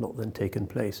 partition had not then taken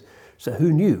place, so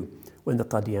who knew when the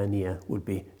Qadianiyya would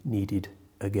be needed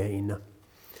again.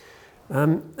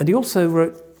 And he also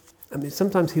wrote,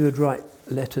 sometimes he would write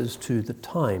letters to the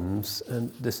Times,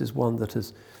 and this is one that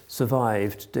has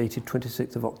survived, dated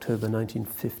 26th of October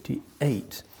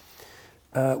 1958,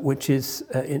 which is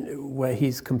where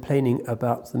he's complaining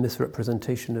about the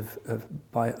misrepresentation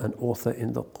by an author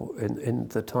in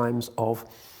the Times of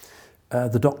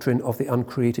the doctrine of the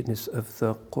uncreatedness of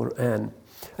the Qur'an.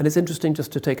 And it's interesting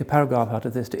just to take a paragraph out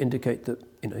of this to indicate that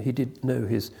he did know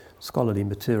his scholarly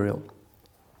material.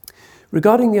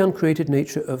 Regarding the uncreated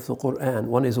nature of the Qur'an,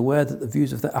 one is aware that the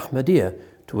views of the Ahmadiyya,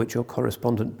 to which your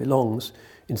correspondent belongs,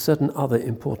 in certain other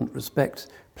important respects,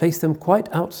 place them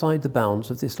quite outside the bounds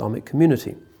of the Islamic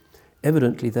community.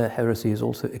 Evidently, their heresy is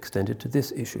also extended to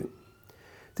this issue.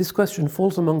 This question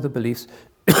falls among the beliefs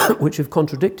which, if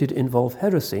contradicted, involve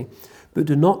heresy, but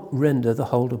do not render the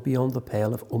holder beyond the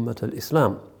pale of Ummat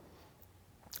al-Islam.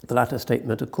 The latter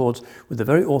statement accords with the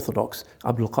very orthodox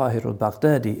Abdul Qahir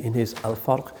al-Baghdadi in his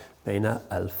Al-Farq Bayna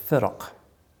al-Firaq.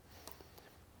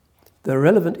 There are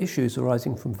relevant issues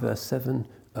arising from verse 7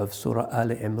 of Surah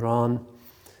Ali Imran.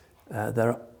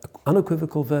 There are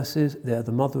unequivocal verses, they are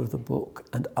the mother of the book,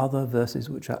 and other verses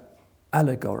which are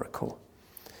allegorical,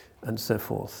 and so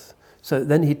forth. So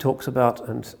then he talks about,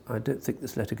 and I don't think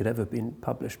this letter could ever have been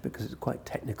published because it's quite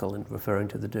technical in referring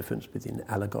to the difference between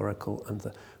the allegorical and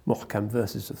the muhkam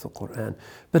verses of the Qur'an,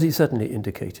 but he's certainly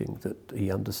indicating that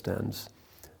he understands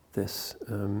this.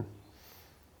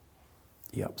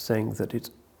 saying that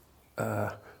its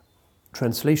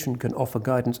translation can offer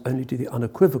guidance only to the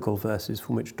unequivocal verses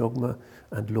from which dogma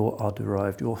and law are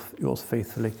derived. Yours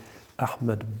faithfully,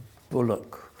 Ahmed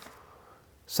Bullock.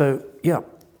 So,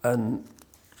 an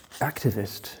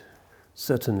activist,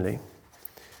 certainly.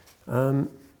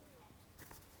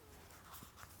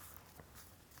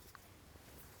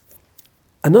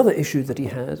 Another issue that he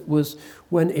had was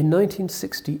when in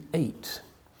 1968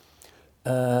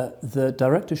 the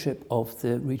directorship of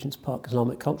the Regent's Park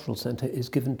Islamic Cultural Centre is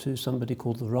given to somebody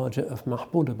called the Raja of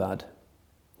Mahmoudabad,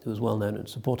 who was well known and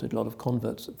supported a lot of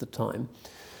converts at the time.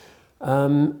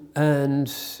 And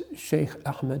Shaykh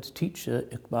Ahmed's teacher,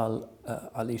 Iqbal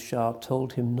Ali Shah,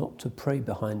 told him not to pray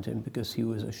behind him because he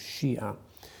was a Shia.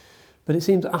 But it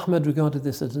seems Ahmed regarded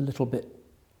this as a little bit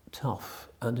tough,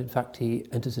 and in fact he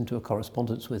enters into a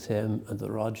correspondence with him, and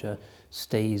the Raja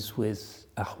stays with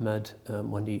Ahmed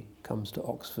when he comes to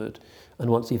Oxford, and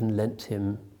once even lent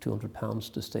him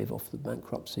 £200 to stave off the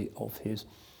bankruptcy of his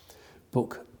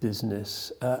book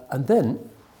business. And then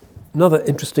another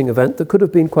interesting event that could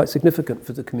have been quite significant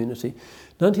for the community.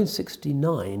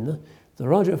 1969, the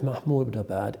Raja of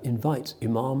Mahmoudabad invites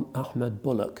Imam Ahmed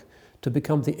Bullock to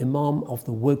become the Imam of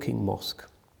the Woking Mosque.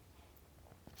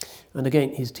 And again,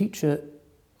 his teacher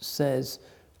says,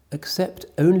 accept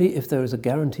only if there is a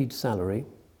guaranteed salary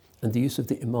and the use of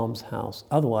the Imam's house.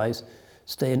 Otherwise,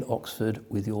 stay in Oxford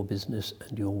with your business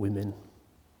and your women.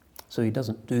 So he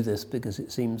doesn't do this because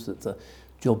it seems that the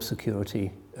job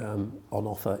security on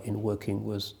offer in Woking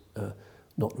was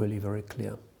not really very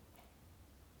clear.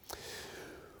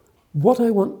 What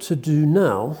I want to do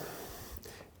now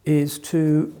is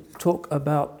to talk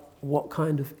about what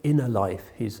kind of inner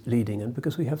life he's leading, and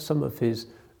because we have some of his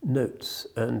notes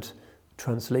and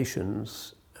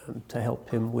translations to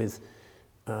help him with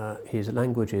his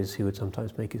languages, he would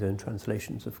sometimes make his own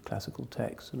translations of classical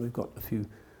texts, and we've got a few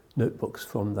notebooks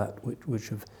from that which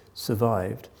have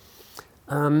survived.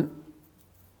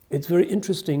 It's very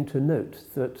interesting to note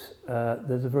that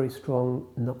there's a very strong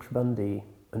Naqshbandi,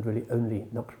 and really only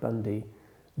Naqshbandi,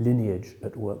 lineage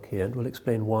at work here, and we'll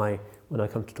explain why when I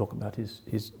come to talk about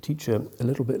his teacher a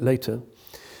little bit later.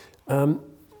 And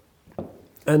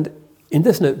in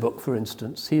this notebook, for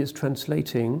instance, he is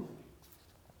translating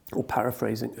or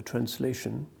paraphrasing a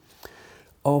translation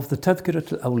of the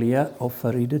Tadhkirat al-Awliya of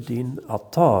Fariduddin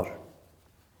Attar.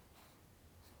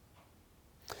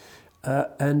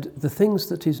 And the things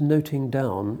that he's noting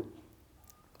down,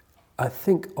 I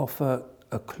think, offer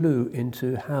a clue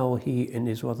into how he, in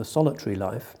his rather solitary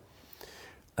life,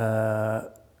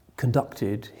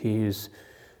 conducted his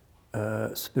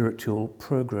spiritual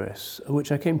progress,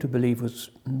 which I came to believe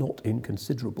was not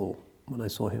inconsiderable. When I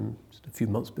saw him just a few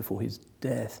months before his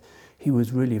death, he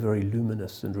was really very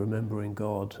luminous and remembering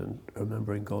God and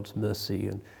remembering God's mercy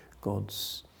and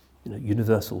God's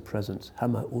universal presence.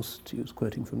 Hama ust, he was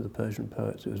quoting from the Persian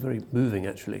poets. It was very moving,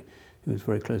 actually. He was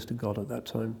very close to God at that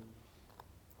time.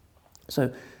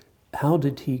 So how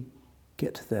did he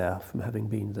get there from having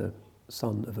been the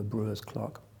son of a brewer's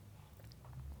clerk?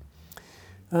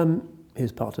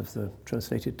 Here's part of the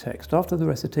translated text. After the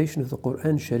recitation of the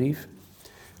Quran Sharif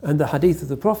and the hadith of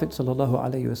the Prophet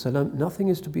ﷺ, nothing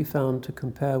is to be found to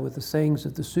compare with the sayings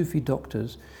of the Sufi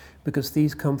doctors, because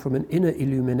these come from an inner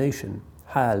illumination,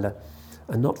 hal,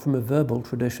 and not from a verbal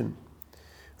tradition,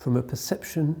 from a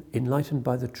perception enlightened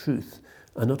by the truth,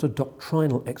 and not a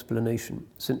doctrinal explanation,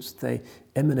 since they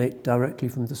emanate directly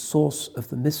from the source of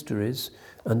the mysteries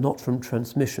and not from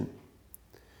transmission.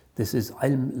 This is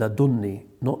ilm ladunni,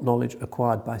 not knowledge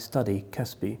acquired by study,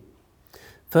 kasbi.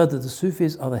 Further, the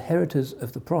Sufis are the heritors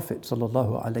of the Prophet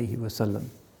ﷺ.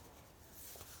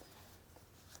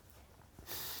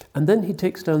 And then he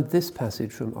takes down this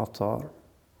passage from Attar,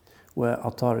 where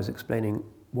Attar is explaining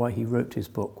why he wrote his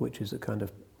book, which is a kind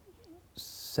of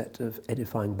set of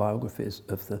edifying biographies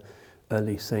of the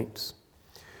early saints.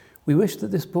 We wish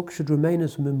that this book should remain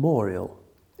as a memorial,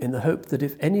 in the hope that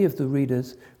if any of the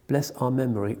readers bless our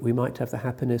memory, we might have the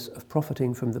happiness of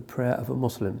profiting from the prayer of a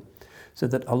Muslim, so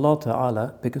that Allah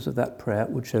Ta'ala, because of that prayer,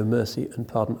 would show mercy and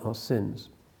pardon our sins.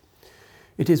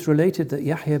 It is related that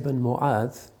Yahya bin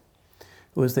Mu'adh,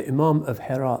 who was the Imam of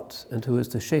Herat and who was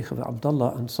the Shaykh of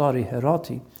Abdullah Ansari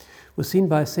Herati, was seen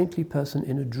by a saintly person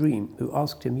in a dream, who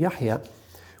asked him, Yahya,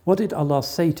 what did Allah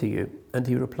say to you? And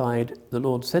he replied, the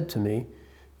Lord said to me,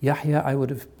 Yahya, I would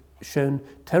have shown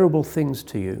terrible things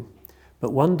to you,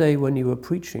 but one day when you were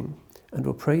preaching and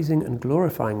were praising and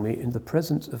glorifying me in the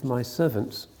presence of my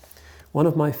servants, one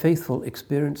of my faithful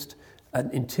experienced an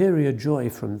interior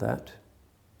joy from that,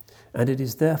 and it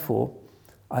is therefore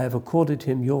I have accorded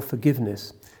him your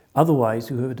forgiveness,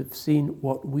 otherwise you would have seen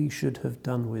what we should have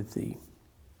done with thee.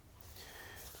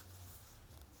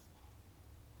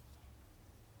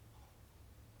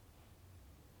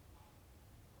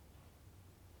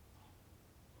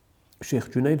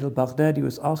 Sheikh Junaid al-Baghdadi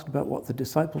was asked about what the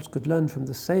disciples could learn from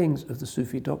the sayings of the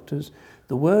Sufi doctors,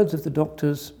 the words of the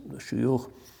doctors, the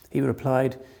shuyukh, he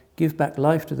replied, "Give back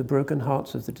life to the broken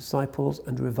hearts of the disciples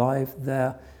and revive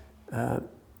their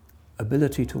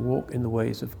ability to walk in the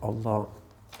ways of Allah."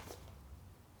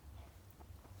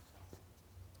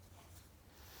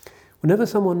 Whenever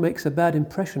someone makes a bad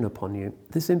impression upon you,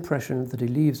 this impression that he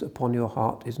leaves upon your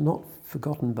heart is not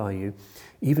forgotten by you,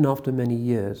 even after many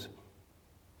years.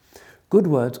 Good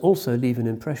words also leave an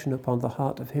impression upon the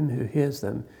heart of him who hears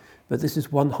them, but this is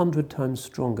 100 times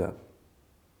stronger.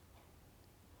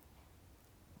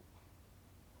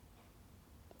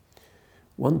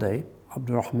 One day,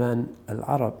 Abdurrahman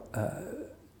al-Arab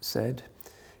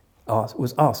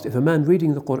was asked, if a man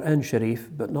reading the Quran Sharif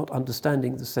but not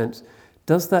understanding the sense,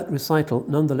 does that recital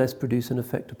nonetheless produce an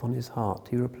effect upon his heart?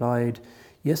 He replied,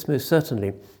 yes, most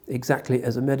certainly, exactly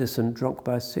as a medicine drunk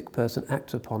by a sick person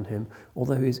acts upon him,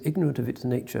 although he is ignorant of its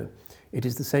nature. It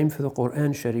is the same for the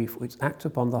Quran Sharif, which acts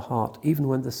upon the heart even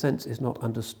when the sense is not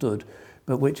understood,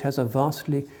 but which has a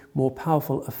vastly more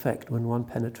powerful effect when one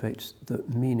penetrates the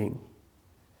meaning.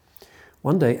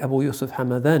 One day, Abu Yusuf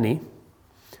Hamadani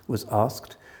was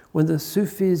asked, when the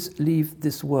Sufis leave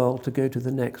this world to go to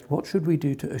the next, what should we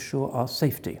do to assure our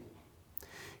safety?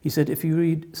 He said, if you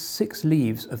read 6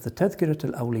 leaves of the Tadhkirat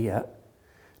al-Awliya,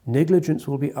 negligence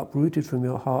will be uprooted from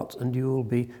your heart and you will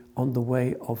be on the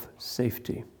way of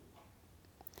safety.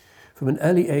 From an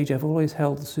early age, I've always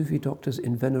held the Sufi doctors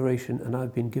in veneration and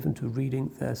I've been given to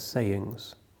reading their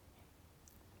sayings.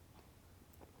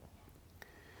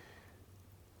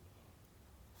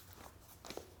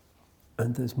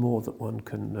 And there's more that one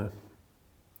can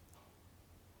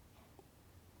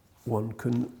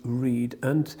read.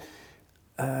 And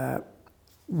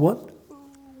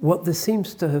what this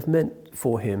seems to have meant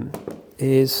for him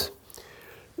is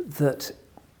that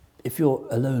if you're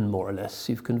alone, more or less,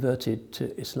 you've converted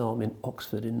to Islam in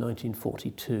Oxford in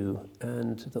 1942,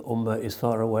 and the Ummah is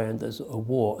far away and there's a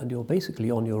war, and you're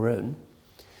basically on your own.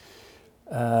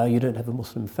 You don't have a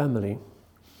Muslim family.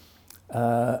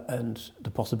 And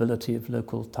the possibility of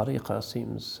local tariqah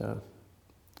seems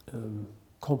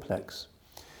complex,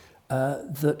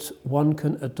 that one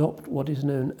can adopt what is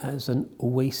known as an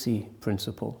Uwaisi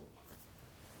principle.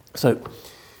 So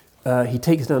he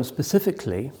takes down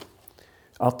specifically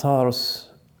Attar's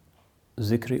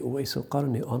ذكر أويس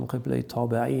القرن عن قبلي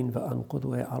طابعين وعن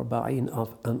قدوة 40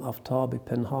 عن أفطار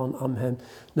بپنهان أمهم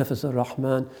نفس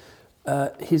الرحمن.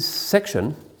 His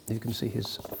section, you can see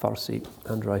his Farsi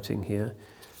handwriting here,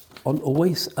 on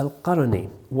Uwais al-Qarni.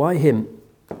 Why him?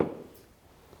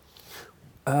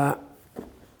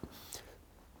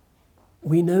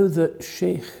 We know that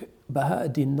Shaykh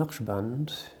Baha'u'ddin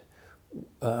Naqshband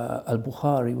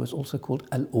al-Bukhari was also called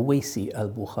al-Uwaisi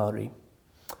al-Bukhari.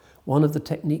 One of the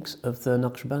techniques of the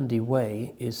Naqshbandi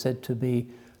way is said to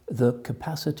be the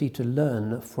capacity to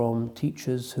learn from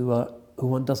teachers who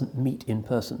one doesn't meet in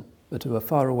person, but who are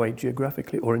far away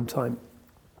geographically or in time.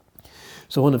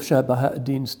 So one of Shah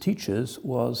Baha'u'ddin's teachers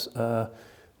was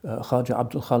Khaja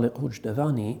Abdul Khalikh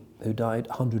who died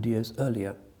 100 years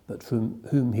earlier, but from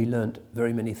whom he learnt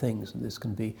very many things, and this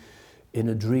can be in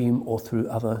a dream or through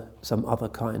some other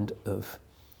kind of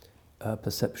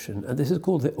perception. And this is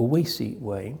called the Uwaisi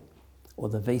way, or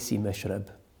the Vaisi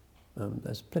Meshrab.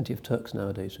 There's plenty of Turks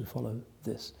nowadays who follow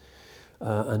this,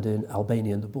 and in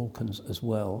Albania and the Balkans as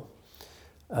well.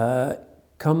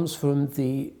 Comes from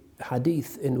the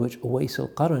hadith in which Uwais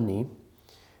al-Qarni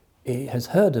has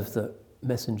heard of the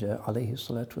Messenger alayhi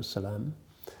salatu wassalam,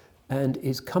 and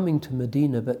is coming to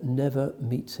Medina but never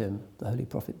meets him. The Holy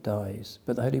Prophet dies.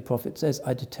 But the Holy Prophet says,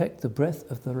 I detect the breath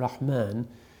of the Rahman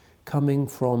coming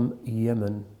from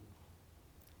Yemen.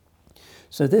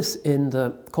 So this, in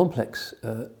the complex,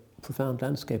 profound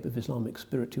landscape of Islamic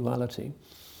spirituality,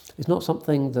 is not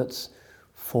something that's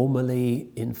formally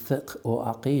in fiqh or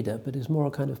aqidah, but is more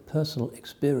a kind of personal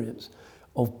experience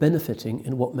of benefiting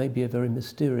in what may be a very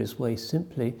mysterious way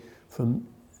simply from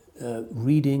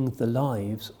reading the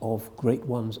lives of great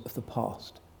ones of the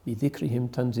past. بِذِكْرِهِمْ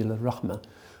تَنْزِلَ الرَّحْمَةِ,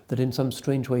 that in some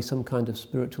strange way some kind of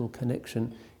spiritual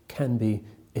connection can be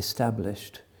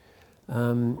established.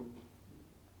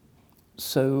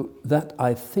 So that,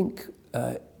 I think,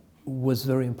 was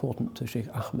very important to Shaykh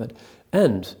Ahmed.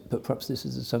 But perhaps this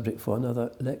is a subject for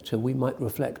another lecture, we might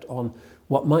reflect on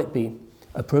what might be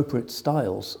appropriate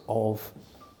styles of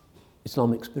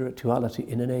Islamic spirituality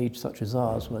in an age such as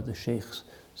ours, where the sheikhs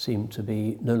seem to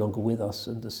be no longer with us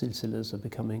and the silsilas are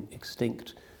becoming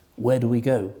extinct. Where do we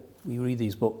go? We read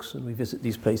these books and we visit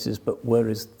these places, but where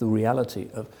is the reality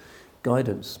of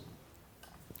guidance?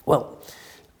 Well,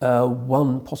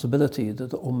 one possibility that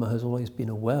the Ummah has always been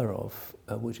aware of,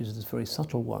 which is this very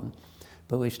subtle one,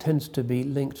 but which tends to be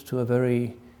linked to a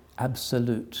very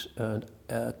absolute and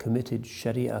committed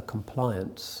Sharia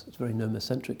compliance. It's very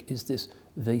nomocentric, is this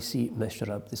Vaisi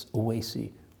Meshrab, this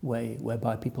Owaisi way,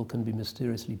 whereby people can be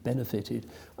mysteriously benefited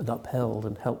and upheld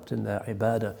and helped in their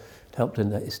ibadah, helped in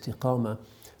their istiqamah,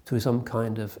 through some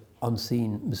kind of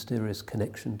unseen, mysterious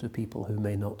connection to people who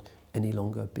may not any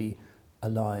longer be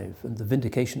alive. And the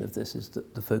vindication of this is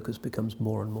that the focus becomes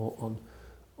more and more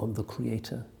on the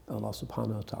Creator, Allah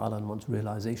subhanahu wa ta'ala, and one's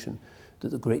realization that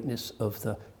the greatness of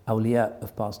the awliya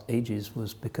of past ages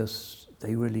was because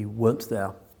they really weren't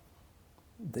there.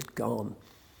 They'd gone.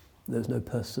 There was no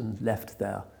person left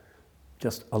there.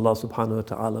 Just Allah subhanahu wa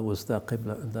ta'ala was their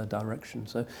qibla and their direction.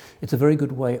 So it's a very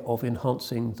good way of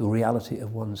enhancing the reality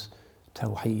of one's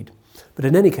tawheed. But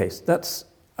in any case, that's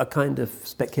a kind of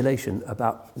speculation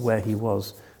about where he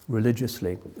was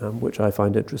religiously, which I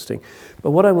find interesting.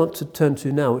 But what I want to turn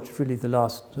to now, which is really the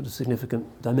last sort of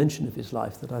significant dimension of his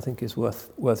life that I think is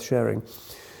worth sharing,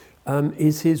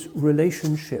 is his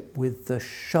relationship with the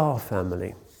Shah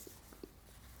family.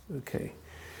 Okay.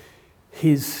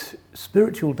 His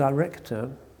spiritual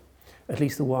director, at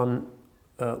least the one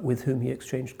with whom he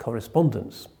exchanged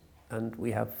correspondence, and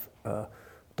we have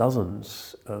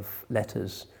dozens of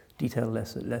letters, detailed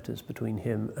letters between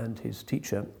him and his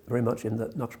teacher, very much in the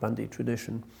Naqshbandi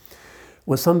tradition,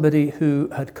 was somebody who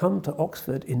had come to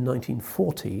Oxford in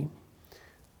 1940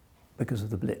 because of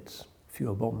the Blitz,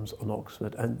 fewer bombs on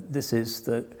Oxford. And this is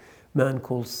the man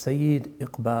called Sayyid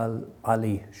Iqbal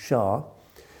Ali Shah,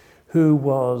 who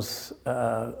was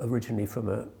originally from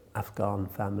an Afghan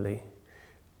family,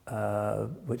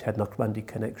 which had Naqshbandi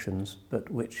connections, but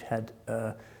which had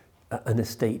an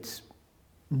estate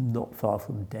not far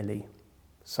from Delhi,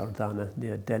 Sardana,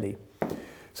 near Delhi.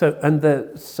 So,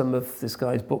 and some of this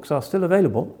guy's books are still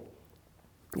available.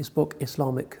 His book,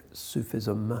 Islamic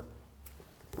Sufism.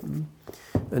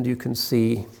 And you can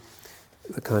see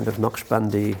the kind of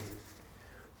Naqshbandi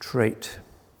trait.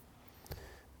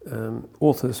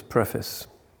 Author's preface.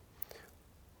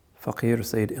 Faqir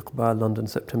Sayyid Iqbal, London,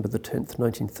 September the 10th,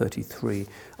 1933.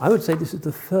 I would say this is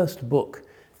the first book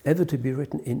ever to be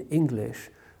written in English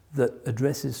that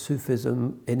addresses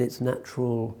Sufism in its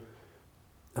natural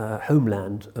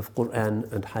homeland of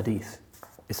Quran and Hadith,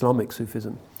 Islamic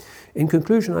Sufism. In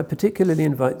conclusion, I particularly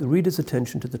invite the reader's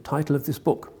attention to the title of this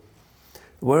book,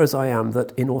 whereas I am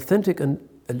that in authentic and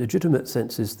legitimate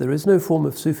senses there is no form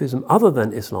of Sufism other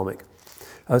than Islamic.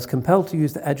 I was compelled to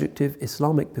use the adjective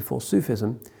Islamic before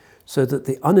Sufism so that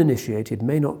the uninitiated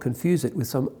may not confuse it with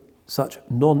some such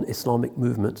non-Islamic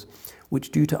movements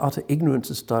which due to utter ignorance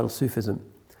of style Sufism.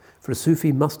 For a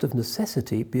Sufi must of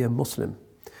necessity be a Muslim,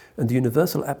 and the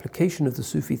universal application of the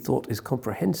Sufi thought is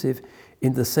comprehensive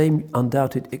in the same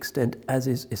undoubted extent as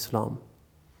is Islam.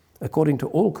 According to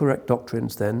all correct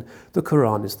doctrines, then, the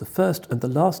Quran is the first and the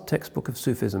last textbook of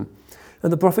Sufism,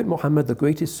 and the Prophet Muhammad the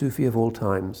greatest Sufi of all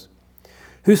times.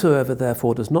 Whosoever,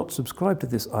 therefore, does not subscribe to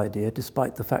this idea,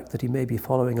 despite the fact that he may be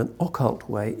following an occult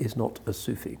way, is not a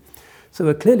Sufi. So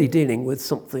we're clearly dealing with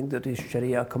something that is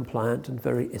Sharia compliant and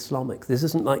very Islamic. This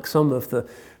isn't like some of the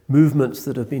movements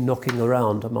that have been knocking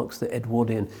around amongst the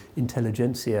Edwardian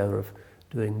intelligentsia of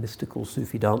doing mystical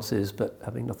Sufi dances, but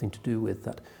having nothing to do with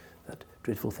that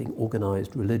dreadful thing,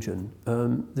 organized religion.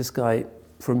 This guy,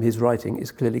 from his writing,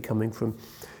 is clearly coming from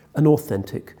an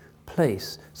authentic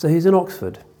place. So he's in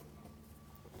Oxford.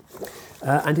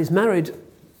 And he's married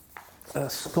a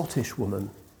Scottish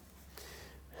woman.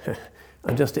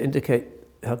 And just to indicate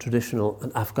how traditional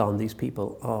and Afghan these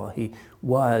people are, he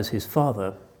wires his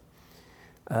father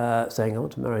saying, I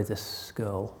want to marry this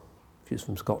girl. She's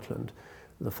from Scotland.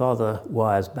 The father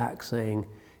wires back saying,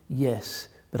 yes,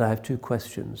 but I have two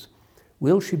questions.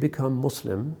 Will she become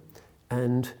Muslim,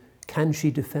 and can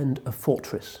she defend a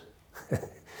fortress?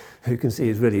 You can see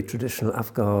he's really a traditional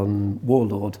Afghan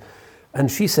warlord. And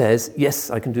she says, yes,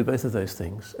 I can do both of those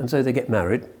things. And so they get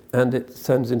married, and it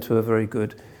turns into a very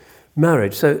good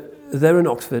marriage. So they're in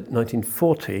Oxford,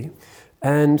 1940,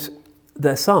 and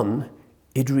their son,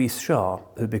 Idris Shah,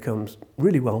 who becomes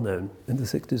really well known in the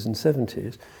 60s and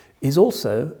 70s, is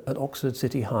also at Oxford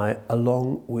City High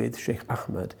along with Sheikh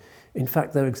Ahmed. In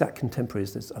fact, they're exact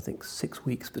contemporaries. There's, I think, 6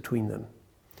 weeks between them.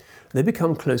 They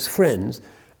become close friends,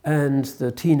 and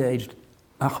the teenaged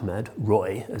Ahmed,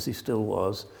 Roy, as he still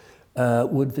was,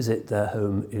 would visit their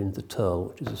home in the Turl,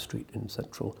 which is a street in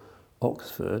central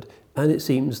Oxford. And it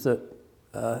seems that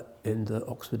in the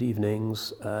Oxford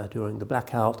evenings, during the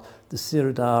blackout, the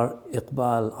Sirdar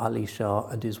Iqbal Ali Shah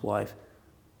and his wife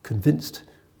convinced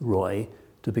Roy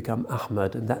to become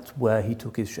Ahmed, and that's where he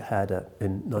took his Shahada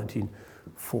in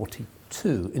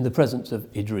 1942, in the presence of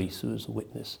Idris, who was a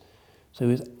witness. So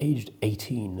he was aged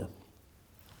 18.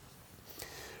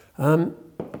 Iqbal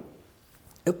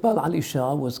Ali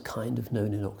Shah was kind of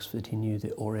known in Oxford. He knew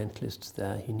the Orientalists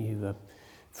there. He knew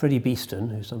Freddie Beeston,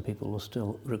 who some people will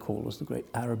still recall as the great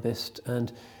Arabist,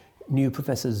 and knew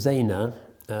Professor Zaina,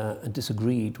 and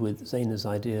disagreed with Zaina's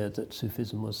idea that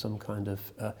Sufism was some kind of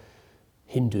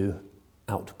Hindu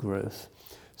outgrowth.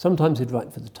 Sometimes he'd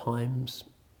write for the Times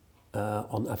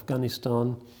on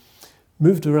Afghanistan,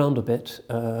 moved around a bit,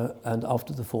 and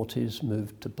after the 40s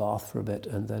moved to Bath for a bit,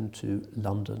 and then to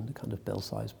London, the kind of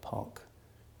Belsize Park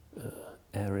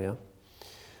area.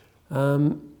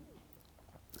 And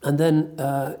then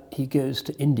he goes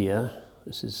to India,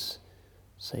 this is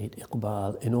Sayyid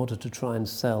Iqbal, in order to try and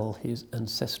sell his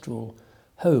ancestral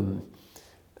home.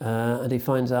 And he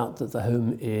finds out that the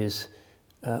home is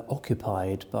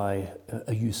occupied by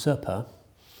a usurper,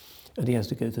 and he has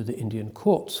to go through the Indian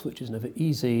courts, which is never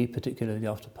easy, particularly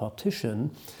after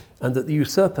partition, and that the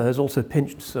usurper has also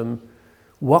pinched some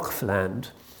waqf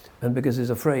land, and because he's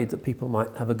afraid that people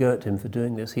might have a go at him for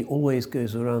doing this, he always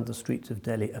goes around the streets of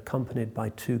Delhi accompanied by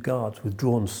 2 guards with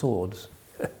drawn swords.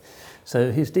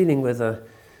 So he's dealing with a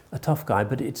tough guy,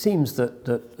 but it seems that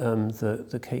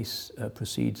the case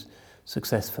proceeds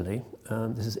successfully.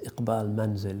 This is Iqbal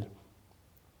Manzil.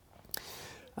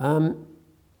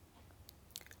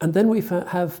 And then we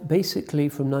have basically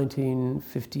from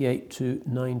 1958 to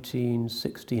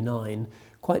 1969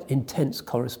 quite intense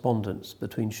correspondence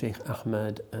between Sheikh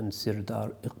Ahmed and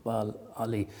Sirdar Iqbal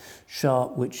Ali Shah,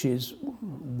 which is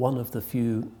one of the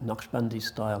few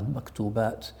Naqshbandi-style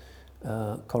maktubat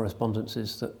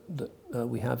correspondences that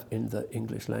we have in the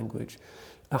English language.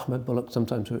 Ahmed Bullock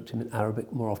sometimes wrote him in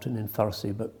Arabic, more often in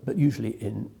Farsi, but usually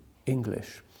in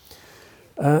English.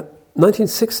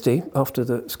 1960, after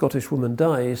the Scottish woman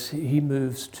dies, he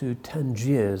moves to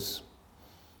Tangiers,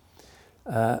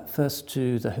 first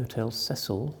to the Hotel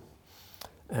Cecil.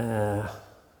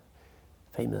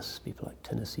 Famous people like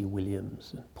Tennessee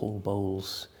Williams and Paul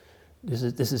Bowles.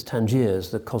 This is Tangiers,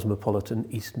 the cosmopolitan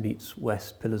East meets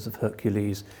West, Pillars of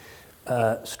Hercules,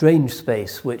 strange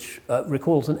space which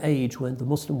recalls an age when the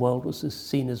Muslim world was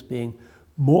seen as being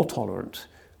more tolerant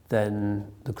than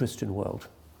the Christian world.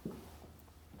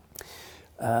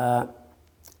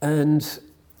 And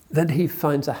then he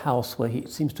finds a house where he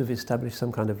seems to have established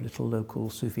some kind of little local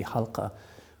Sufi halqa,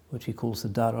 which he calls the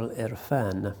Dar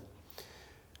al-Irfan.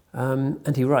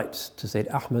 And he writes to Sayyid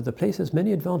Ahmed, the place has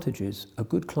many advantages, a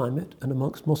good climate and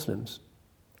amongst Muslims.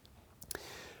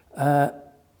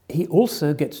 He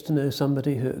also gets to know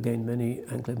somebody who, again, many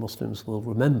Anglo-Muslims will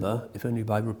remember, if only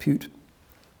by repute,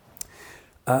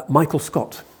 Michael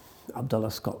Scott,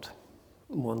 Abdullah Scott.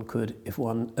 One could, if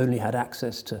one only had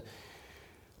access to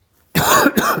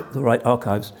the right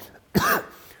archives,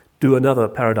 do another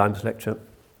Paradigms lecture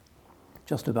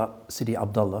just about Sidi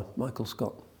Abdullah, Michael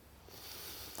Scott.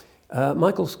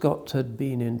 Michael Scott had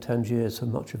been in Tangiers for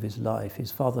much of his life.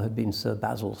 His father had been Sir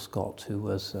Basil Scott, who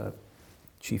was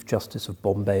Chief Justice of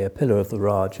Bombay, a pillar of the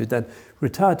Raj, who then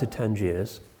retired to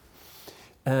Tangiers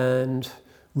and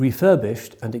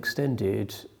refurbished and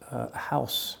extended a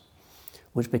house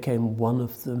which became one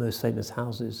of the most famous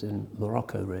houses in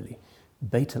Morocco, really,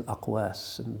 Beit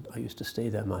al-Aqwas, and I used to stay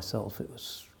there myself. It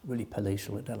was really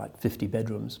palatial. It had like 50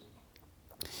 bedrooms.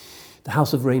 The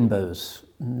House of Rainbows.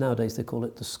 Nowadays they call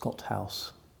it the Scott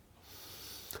House.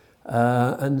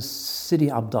 And Sidi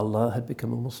Abdullah had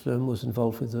become a Muslim, was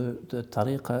involved with the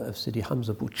tariqah of Sidi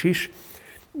Hamza Bouchish.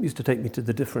 He used to take me to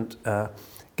the different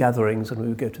gatherings, and we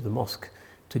would go to the mosque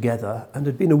together, and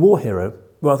had been a war hero,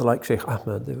 rather like Sheikh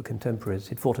Ahmed. They were contemporaries.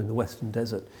 He'd fought in the Western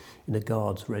Desert in a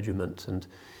Guards regiment and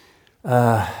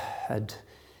had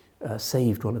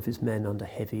saved one of his men under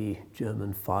heavy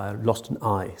German fire, lost an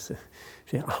eye. So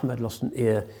Sheikh Ahmed lost an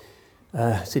ear.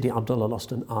 Sidi Abdullah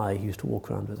lost an eye. He used to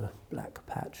walk around with a black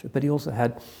patch. But he also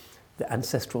had the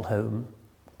ancestral home,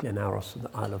 Glen Aros, and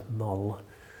the Isle of Mull,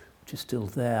 which is still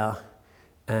there,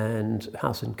 and a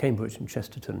house in Cambridge and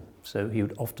Chesterton. So he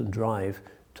would often drive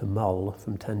to Mull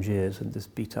from Tangiers in this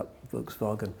beat-up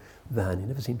Volkswagen van. He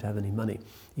never seemed to have any money,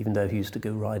 even though he used to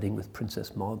go riding with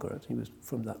Princess Margaret. He was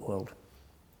from that world.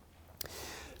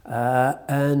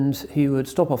 And he would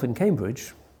stop off in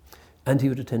Cambridge, and he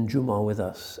would attend Jummah with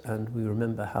us, and we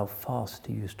remember how fast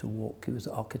he used to walk. He was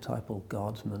the archetypal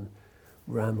guardsman,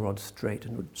 ramrod straight,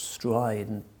 and would stride,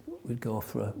 and we'd go off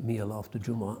for a meal after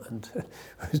Jummah, and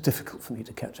it was difficult for me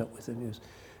to catch up with him. He was an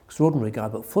extraordinary guy,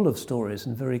 but full of stories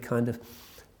and very kind of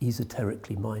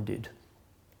esoterically minded.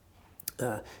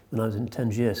 When I was in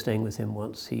Tangier staying with him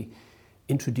once, he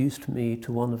introduced me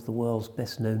to one of the world's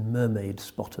best-known mermaid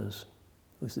spotters.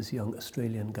 It was this young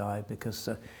Australian guy, because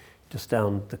just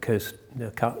down the coast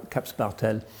near Cap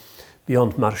Spartel,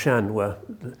 beyond Marchand, where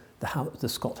the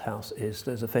Scott House is,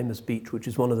 there's a famous beach which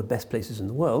is one of the best places in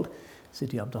the world.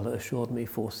 Sidi Abdullah assured me,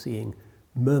 for seeing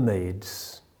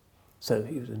mermaids. So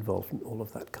he was involved in all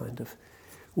of that kind of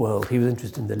world. He was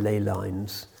interested in the ley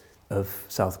lines of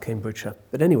South Cambridgeshire.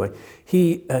 But anyway,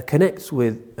 he connects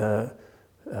with the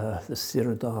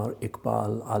Sirdar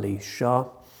Iqbal Ali Shah,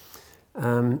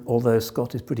 although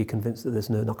Scott is pretty convinced that there's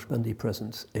no Naqshbandi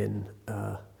presence in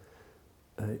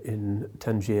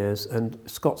Tangiers, and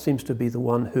Scott seems to be the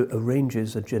one who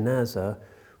arranges a janaza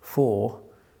for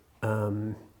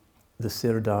the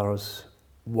Sirdar's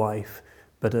wife,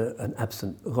 but an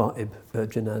absent ghaib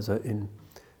janaza in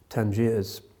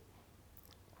Tangiers.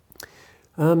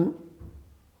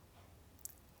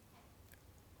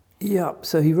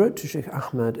 So he wrote to Shaykh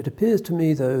Ahmed, "It appears to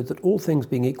me, though, that all things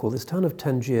being equal, this town of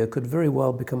Tangier could very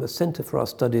well become a centre for our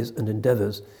studies and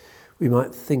endeavours. We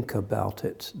might think about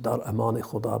it. Dar Amani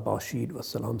Khuda Bashid wa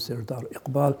Salam Sirdar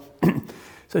Iqbal."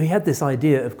 So he had this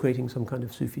idea of creating some kind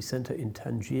of Sufi centre in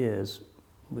Tangiers,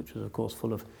 which was, of course,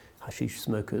 full of hashish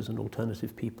smokers and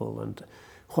alternative people. And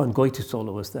Juan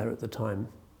Goytisolo was there at the time,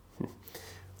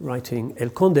 writing El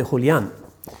Conde Julián,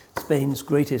 Spain's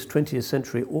greatest 20th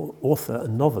century author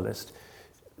and novelist,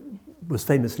 was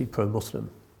famously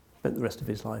pro-Muslim, spent the rest of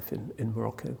his life in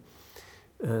Morocco.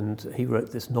 And he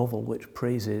wrote this novel which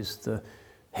praises the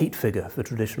hate figure for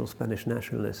traditional Spanish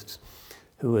nationalists,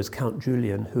 who was Count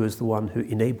Julian, who was the one who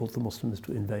enabled the Muslims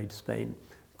to invade Spain.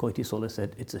 Goytisolo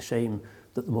said, it's a shame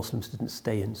that the Muslims didn't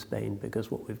stay in Spain,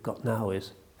 because what we've got now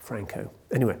is Franco.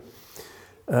 Anyway,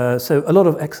 so a lot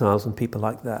of exiles and people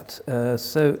like that.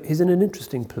 So he's in an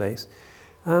interesting place.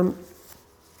 I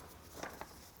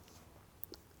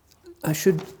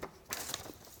should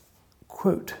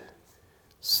quote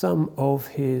some of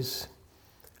his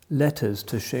letters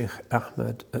to Shaykh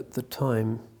Ahmed at the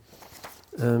time,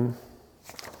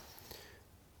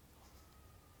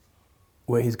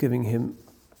 where he's giving him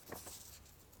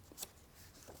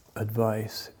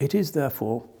advice. "It is,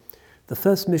 therefore, the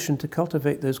first mission to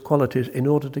cultivate those qualities in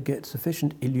order to get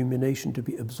sufficient illumination to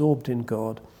be absorbed in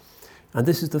God. And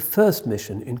this is the first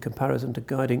mission in comparison to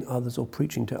guiding others or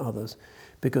preaching to others,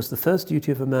 because the first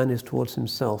duty of a man is towards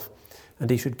himself, and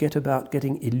he should get about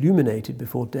getting illuminated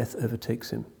before death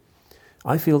overtakes him.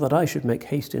 I feel that I should make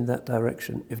haste in that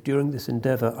direction. If during this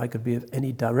endeavour I could be of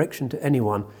any direction to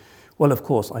anyone, well, of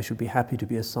course, I should be happy to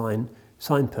be a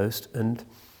signpost and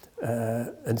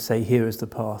say, here is the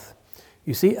path.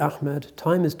 You see, Ahmed,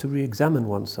 time is to re-examine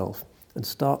oneself and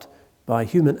start by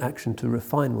human action to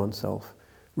refine oneself.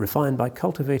 Refine by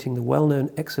cultivating the well-known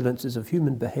excellences of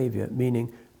human behaviour,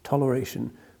 meaning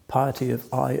toleration, piety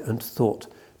of eye and thought,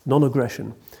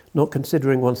 non-aggression, not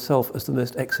considering oneself as the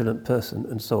most excellent person,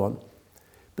 and so on.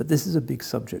 But this is a big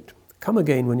subject. Come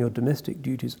again when your domestic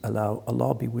duties allow.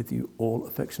 Allah be with you all.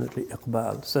 Affectionately,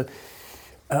 Iqbal." So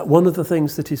one of the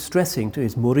things that he's stressing to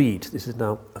his murid, this is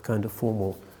now a kind of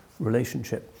formal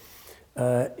relationship,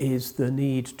 is the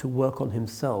need to work on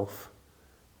himself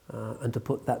and to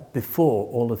put that before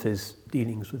all of his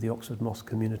dealings with the Oxford Mosque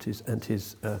communities and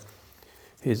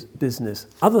his business.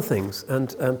 Other things,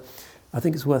 and I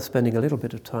think it's worth spending a little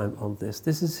bit of time on this.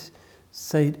 This is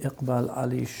Sayyid Iqbal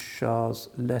Ali Shah's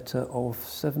letter of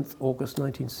 7th August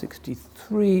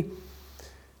 1963,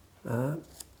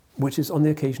 which is on the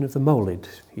occasion of the Mawlid.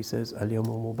 He says, "Al-Yawm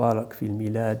al-Mubarak fil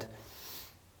Milad."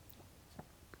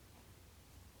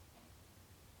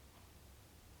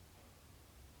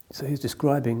 So he's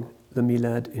describing the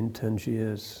Milad in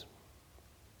Tangiers.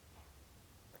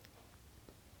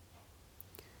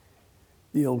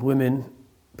 The old women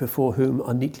before whom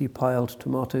are neatly piled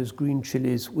tomatoes, green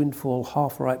chilies, windfall,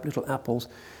 half-ripe little apples,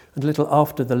 and a little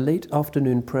after the late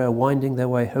afternoon prayer, winding their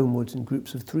way homewards in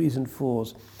groups of 3s and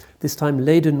 4s, this time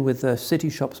laden with their city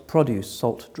shop's produce,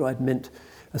 salt, dried mint,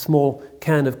 a small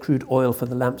can of crude oil for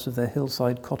the lamps of their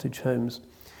hillside cottage homes.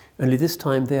 Only this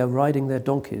time they are riding their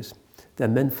donkeys, their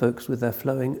menfolks with their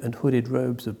flowing and hooded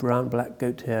robes of brown-black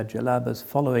goat hair jalabas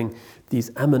following these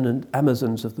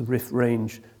Amazons of the Rif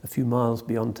Range a few miles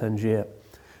beyond Tangier.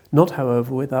 Not,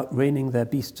 however, without reining their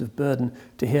beasts of burden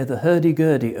to hear the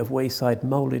hurdy-gurdy of wayside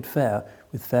Mawlid fair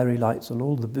with fairy lights on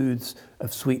all the booths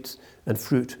of sweets and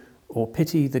fruit, or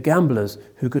pity the gamblers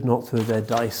who could not throw their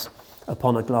dice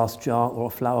upon a glass jar or a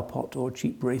flower pot or a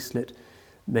cheap bracelet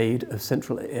made of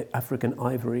Central African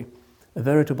ivory. A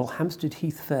veritable Hampstead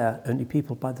Heath fair, only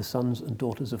peopled by the sons and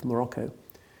daughters of Morocco.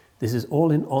 This is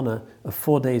all in honour of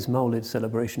 4 days Mawlid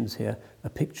celebrations here, a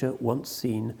picture once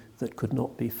seen that could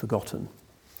not be forgotten.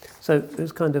 So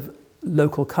there's kind of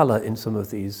local colour in some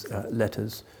of these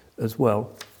letters as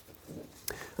well.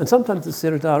 And sometimes the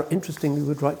Sirdar, interestingly,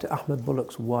 would write to Ahmed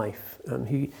Bullock's wife.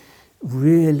 He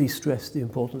really stressed the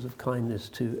importance of kindness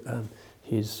to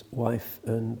his wife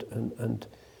and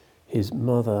his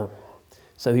mother.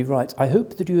 So he writes, I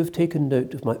hope that you have taken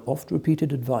note of my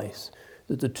oft-repeated advice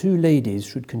that the two ladies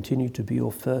should continue to be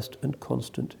your first and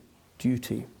constant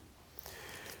duty.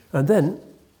 And then,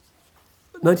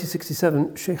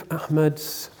 1967, Shaykh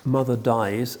Ahmed's mother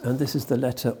dies, and this is the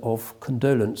letter of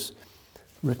condolence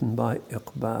written by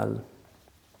Iqbal.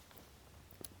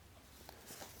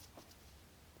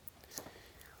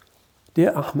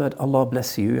 Dear Ahmed, Allah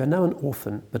bless you. You are now an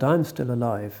orphan, but I am still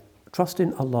alive. Trust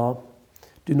in Allah.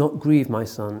 Do not grieve, my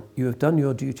son. You have done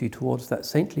your duty towards that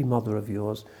saintly mother of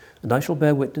yours, and I shall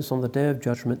bear witness on the day of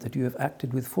judgment that you have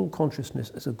acted with full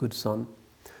consciousness as a good son.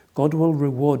 God will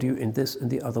reward you in this and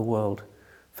the other world.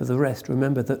 For the rest,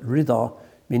 remember that rida,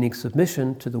 meaning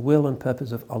submission to the will and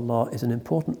purpose of Allah, is an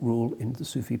important rule in the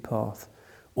Sufi path.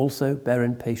 Also, bear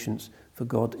in patience, for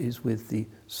God is with the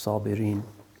sabirin.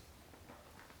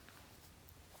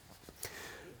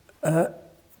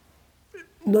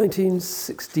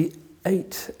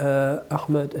 1968,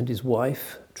 Ahmed and his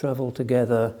wife travel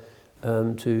together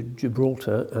to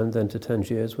Gibraltar and then to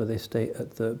Tangiers, where they stay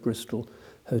at the Bristol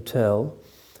Hotel.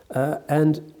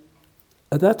 And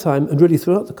at that time, and really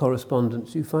throughout the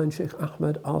correspondence, you find Shaykh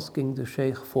Ahmed asking the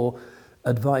Shaykh for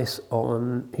advice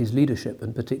on his leadership,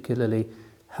 and particularly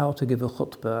how to give a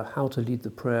khutbah, how to lead the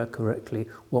prayer correctly,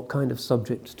 what kind of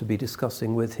subjects to be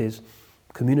discussing with his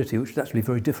community, which is actually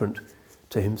very different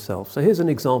to himself. So here's an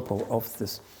example of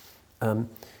this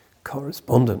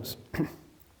correspondence.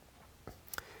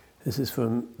 This is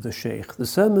from the Shaykh. The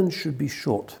sermon should be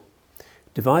short,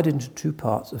 divided into two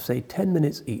parts of, say, 10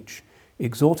 minutes each,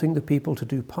 exhorting the people to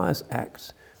do pious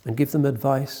acts and give them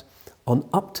advice on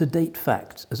up-to-date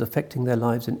facts as affecting their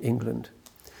lives in England.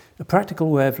 A practical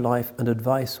way of life and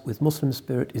advice with Muslim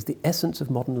spirit is the essence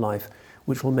of modern life,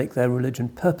 which will make their religion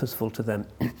purposeful to them,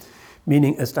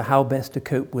 meaning as to how best to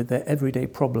cope with their everyday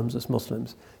problems as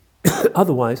Muslims.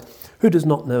 Otherwise, who does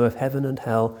not know of heaven and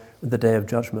hell and the day of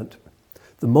judgment?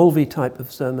 The Molvi type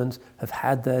of sermons have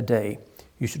had their day.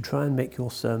 You should try and make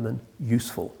your sermon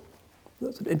useful.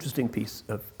 That's an interesting piece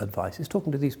of advice. He's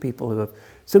talking to these people who have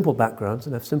simple backgrounds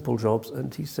and have simple jobs,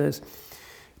 and he says,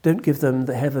 don't give them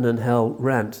the heaven and hell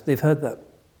rant. They've heard that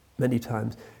many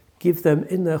times. Give them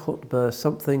in their khutbah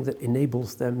something that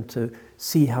enables them to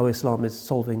see how Islam is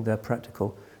solving their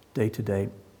practical day-to-day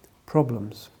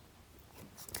problems.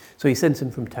 So he sends him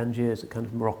from Tangiers a kind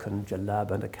of Moroccan jalab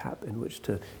and a cap in which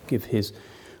to give his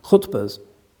khutbahs.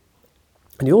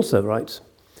 And he also writes,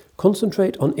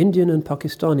 concentrate on Indian and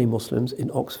Pakistani Muslims in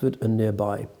Oxford and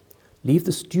nearby. Leave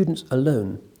the students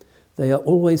alone. They are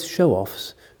always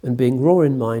show-offs, and being raw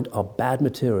in mind are bad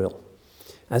material.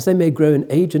 As they may grow in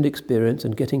age and experience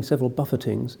and getting several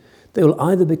buffetings, they will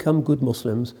either become good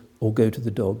Muslims or go to the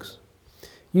dogs.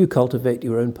 You cultivate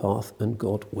your own path and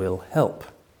God will help.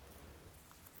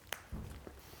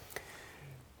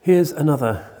 Here's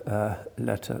another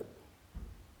letter,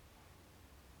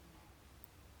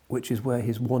 which is where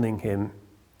he's warning him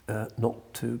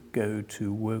not to go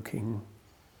to Woking.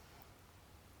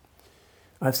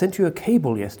 I've sent you a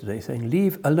cable yesterday saying,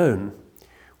 leave alone,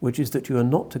 which is that you are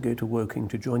not to go to Woking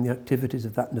to join the activities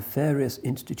of that nefarious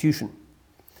institution.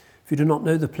 If you do not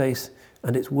know the place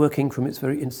and its working from its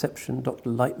very inception, Dr.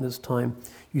 Leitner's time,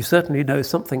 you certainly know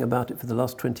something about it for the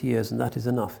last 20 years, and that is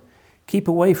enough. Keep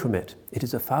away from it. It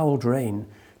is a foul drain.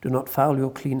 Do not foul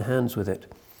your clean hands with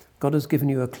it. God has given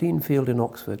you a clean field in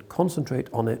Oxford. Concentrate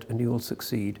on it and you will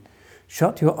succeed.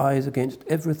 Shut your eyes against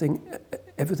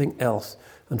everything else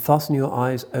and fasten your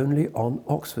eyes only on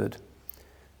Oxford.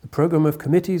 The programme of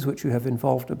committees which you have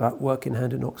involved about work in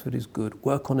hand in Oxford is good.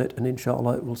 Work on it and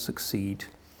inshallah it will succeed.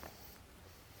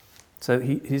 So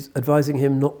he's advising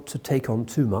him not to take on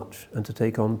too much and to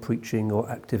take on preaching or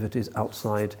activities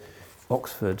outside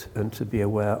Oxford and to be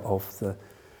aware of the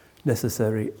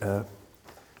necessary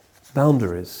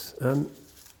boundaries.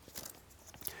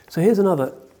 So here's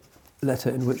another letter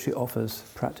in which he offers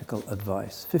practical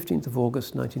advice. 15th of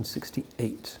August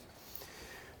 1968.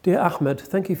 Dear Ahmed,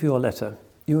 thank you for your letter.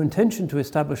 Your intention to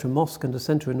establish a mosque and a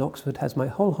centre in Oxford has my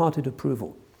wholehearted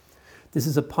approval. This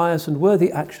is a pious and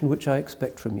worthy action which I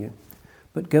expect from you,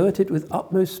 but go at it with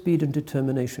utmost speed and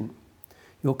determination.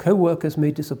 Your co-workers may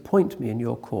disappoint me in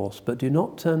your course, but do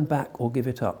not turn back or give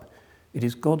it up. It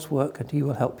is God's work and He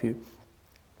will help you.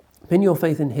 Pin your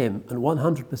faith in Him, and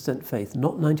 100% faith,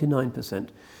 not 99%,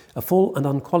 a full and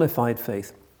unqualified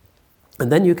faith.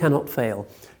 And then you cannot fail.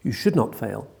 You should not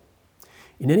fail.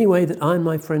 In any way that I and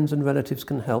my friends and relatives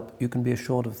can help, you can be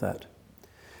assured of that.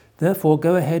 Therefore,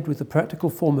 go ahead with the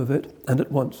practical form of it, and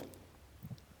at once.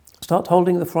 Start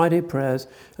holding the Friday prayers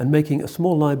and making a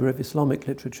small library of Islamic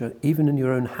literature, even in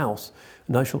your own house,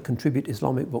 and I shall contribute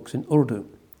Islamic books in Urdu.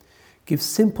 Give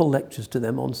simple lectures to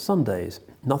them on Sundays,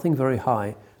 nothing very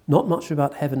high, not much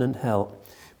about heaven and hell,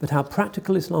 but how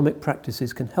practical Islamic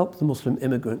practices can help the Muslim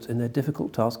immigrants in their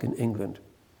difficult task in England.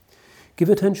 Give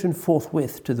attention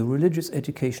forthwith to the religious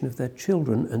education of their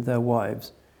children and their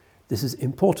wives. This is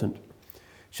important.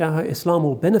 Show how Islam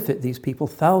will benefit these people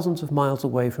thousands of miles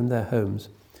away from their homes.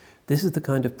 This is the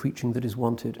kind of preaching that is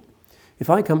wanted. If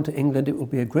I come to England, it will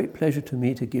be a great pleasure to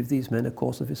me to give these men a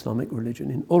course of Islamic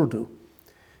religion in Urdu.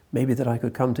 Maybe that I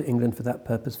could come to England for that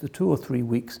purpose for 2 or 3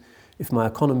 weeks if my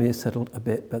economy is settled a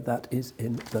bit, but that is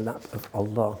in the lap of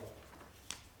Allah.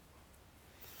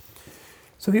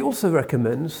 So he also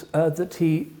recommends that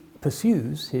he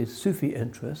pursues his Sufi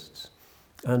interests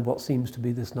and what seems to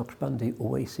be this Naqshbandi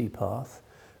Owaisi path,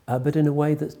 but in a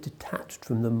way that's detached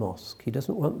from the mosque. He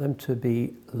doesn't want them to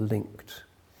be linked.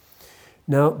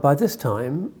 Now, by this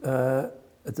time, the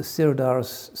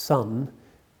Sirdar's son,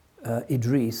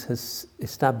 Idris, has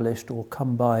established or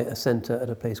come by a centre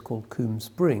at a place called Coombe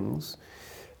Springs,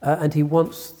 and he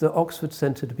wants the Oxford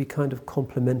Centre to be kind of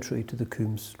complementary to the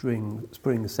Coombe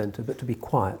Springs Centre, but to be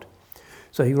quiet.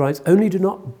 So he writes, "Only do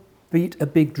not beat a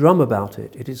big drum about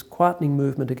it. It is quietening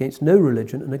movement against no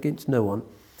religion and against no one.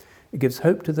 It gives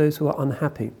hope to those who are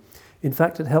unhappy. In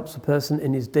fact, it helps a person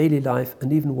in his daily life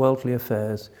and even worldly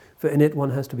affairs, for in it one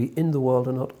has to be in the world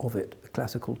and not of it," a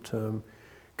classical term.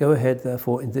 "Go ahead,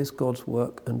 therefore, in this God's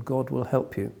work, and God will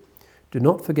help you. Do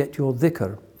not forget your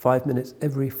dhikr, 5 minutes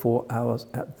every 4 hours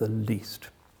at the least."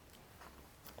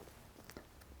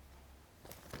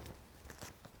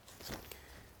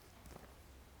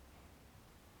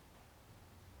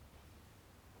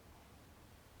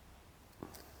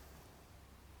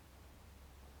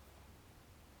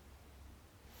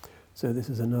 So this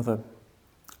is another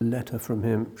letter from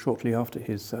him shortly after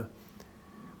his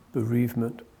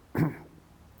bereavement.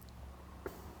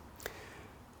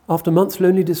 "After months'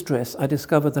 lonely distress, I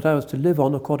discovered that I was to live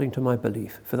on according to my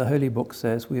belief, for the Holy Book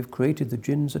says we have created the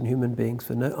jinns and human beings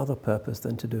for no other purpose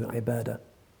than to do ibadah.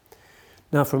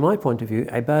 Now, from my point of view,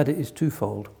 ibadah is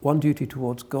twofold, one duty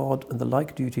towards God and the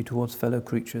like duty towards fellow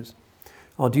creatures.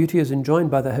 Our duty as enjoined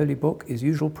by the Holy Book is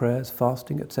usual prayers,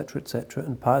 fasting, etc.,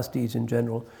 and pious deeds in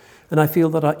general, and I feel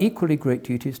that our equally great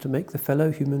duty is to make the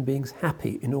fellow human beings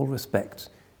happy in all respects,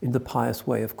 in the pious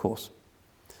way, of course.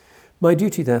 My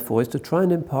duty, therefore, is to try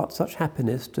and impart such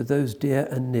happiness to those dear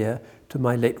and near to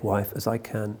my late wife as I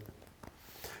can.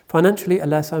 Financially,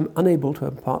 alas, I am unable to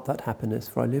impart that happiness,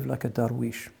 for I live like a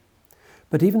darwish.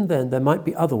 But even then, there might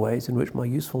be other ways in which my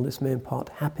usefulness may impart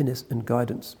happiness and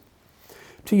guidance.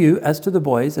 To you, as to the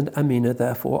boys and Amina,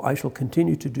 therefore, I shall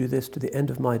continue to do this to the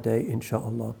end of my day,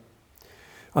 inshaAllah.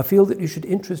 I feel that you should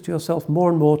interest yourself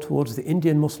more and more towards the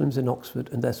Indian Muslims in Oxford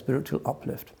and their spiritual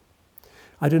uplift.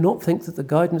 I do not think that the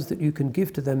guidance that you can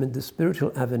give to them in the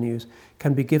spiritual avenues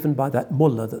can be given by that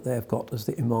mullah that they have got as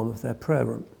the imam of their prayer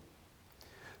room.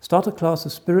 Start a class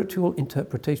of spiritual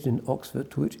interpretation in Oxford,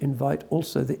 to which invite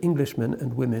also the Englishmen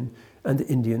and women, and the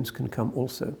Indians can come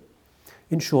also.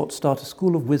 In short, start a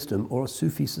school of wisdom or a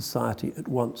Sufi society at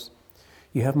once.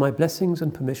 You have my blessings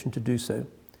and permission to do so.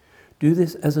 Do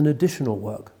this as an additional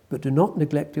work, but do not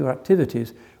neglect your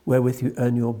activities wherewith you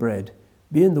earn your bread.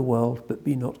 Be in the world, but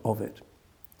be not of it.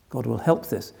 God will help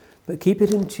this, but keep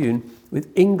it in tune with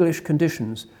English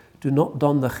conditions. Do not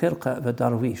don the khirqa of a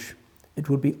darwish. It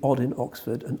would be odd in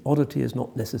Oxford, and oddity is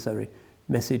not necessary.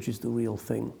 Message is the real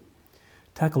thing.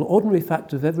 Tackle ordinary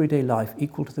facts of everyday life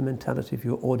equal to the mentality of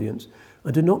your audience,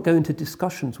 and do not go into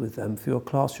discussions with them, for your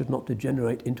class should not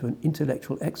degenerate into an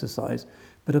intellectual exercise,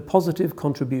 but a positive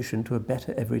contribution to a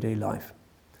better everyday life.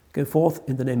 Go forth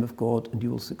in the name of God, and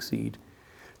you will succeed.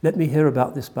 Let me hear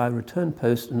about this by return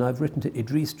post, and I've written to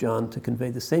Idris Jan to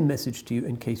convey the same message to you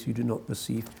in case you do not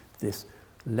receive this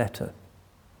letter."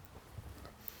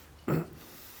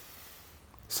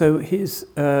 So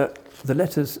the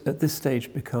letters at this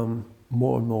stage become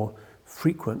more and more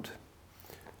frequent,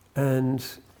 and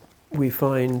we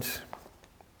find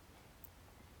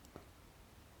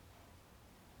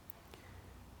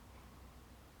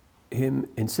him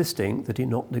insisting that he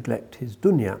not neglect his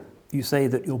dunya. "You say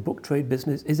that your book trade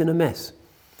business is in a mess.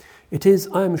 It is,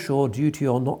 I am sure, due to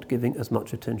your not giving as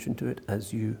much attention to it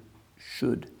as you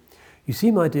should. You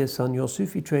see, my dear son, your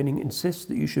Sufi training insists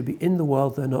that you should be in the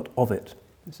world, though not of it."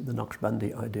 This is the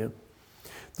Naqshbandi idea.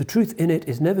 "The truth in it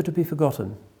is never to be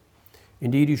forgotten.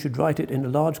 Indeed, you should write it in a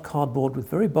large cardboard with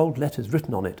very bold letters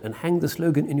written on it and hang the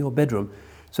slogan in your bedroom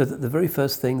so that the very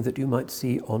first thing that you might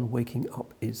see on waking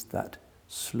up is that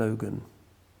slogan.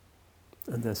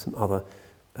 And there's some other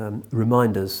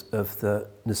reminders of the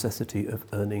necessity of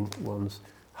earning one's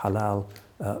halal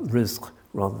rizq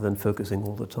rather than focusing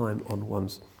all the time on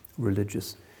one's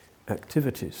religious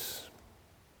activities.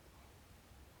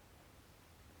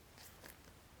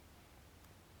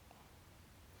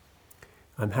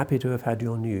 I'm happy to have had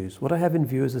your news. What I have in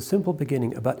view is a simple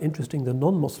beginning about interesting the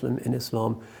non-Muslim in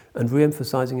Islam and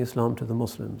re-emphasizing Islam to the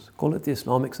Muslims. Call it the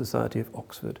Islamic Society of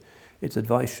Oxford. Its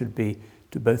advice should be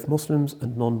to both Muslims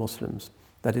and non-Muslims.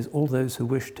 That is, all those who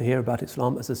wish to hear about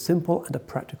Islam as a simple and a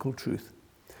practical truth.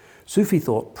 Sufi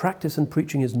thought practice and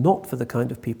preaching is not for the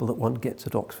kind of people that one gets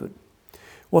at Oxford.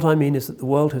 What I mean is that the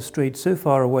world has strayed so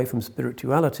far away from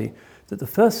spirituality that the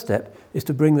first step is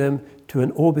to bring them to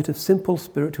an orbit of simple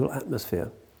spiritual atmosphere.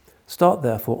 Start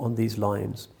therefore on these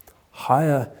lines.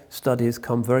 Higher studies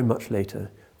come very much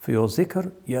later. For your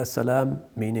zikr, ya salam,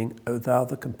 meaning, O thou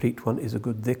the complete one, is a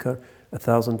good dhikr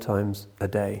 1,000 times a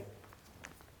day.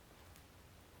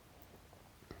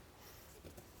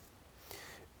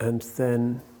 And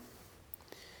then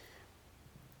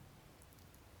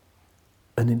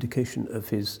an indication of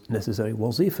his necessary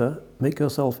wazifa, make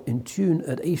yourself in tune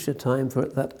at Isha time, for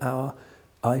at that hour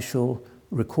I shall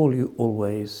recall you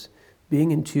always. Being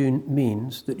in tune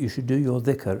means that you should do your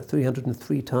dhikr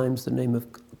 303 times the name of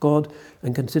God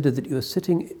and consider that you are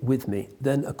sitting with me.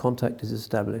 Then a contact is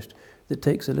established. That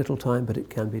takes a little time, but it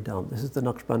can be done. This is the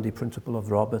Naqshbandi principle of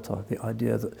rabita, the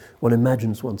idea that one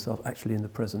imagines oneself actually in the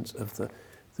presence of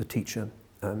the teacher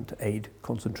to aid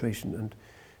concentration and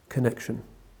connection.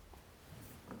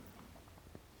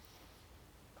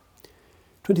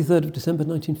 23rd of December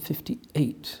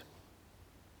 1958.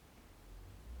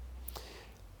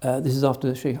 This is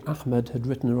after Shaykh Ahmed had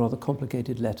written a rather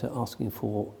complicated letter asking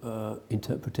for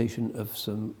interpretation of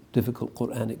some difficult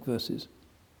Quranic verses.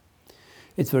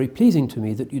 It's very pleasing to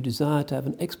me that you desire to have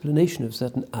an explanation of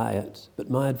certain ayats, but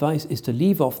my advice is to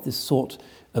leave off this sort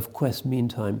of quest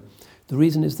meantime. The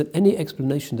reason is that any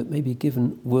explanation that may be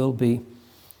given will be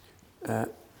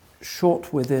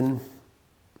short within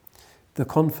the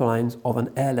confines of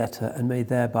an air letter and may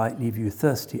thereby leave you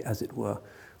thirsty, as it were.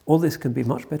 All this can be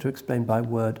much better explained by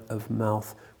word of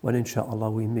mouth when insha'Allah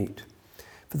we meet.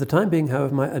 For the time being,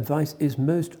 however, my advice is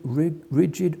most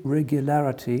rigid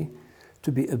regularity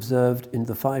to be observed in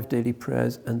the 5 daily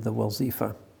prayers and the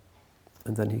wazifa.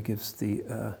 And then he gives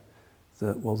the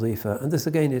wazifa. And this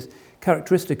again is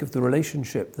characteristic of the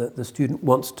relationship that the student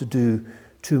wants to do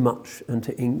too much and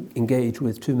to engage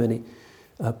with too many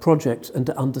projects and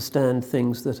to understand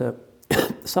things that are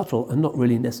subtle and not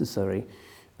really necessary.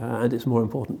 And it's more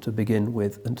important to begin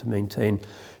with and to maintain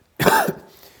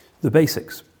the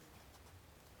basics.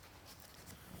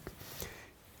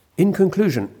 In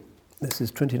conclusion, this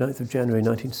is 29th of January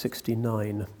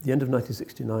 1969. The end of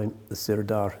 1969, the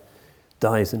Sirdar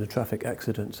dies in a traffic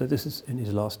accident. So this is in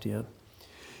his last year.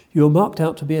 You are marked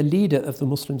out to be a leader of the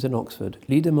Muslims in Oxford.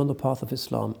 Lead them on the path of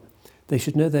Islam. They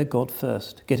should know their God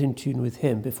first, get in tune with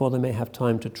him before they may have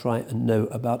time to try and know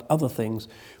about other things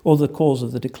or the cause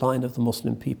of the decline of the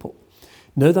Muslim people.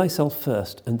 Know thyself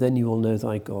first, and then you will know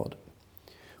thy God.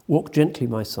 Walk gently,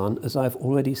 my son, as I have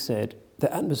already said.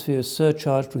 The atmosphere is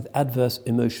surcharged with adverse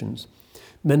emotions.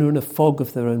 Men are in a fog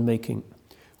of their own making.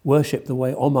 Worship the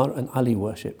way Omar and Ali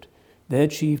worshipped. They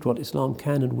achieved what Islam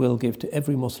can and will give to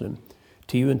every Muslim,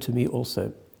 to you and to me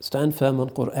also. Stand firm on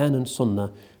Quran and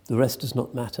Sunnah. The rest does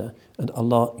not matter, and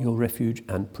Allah your refuge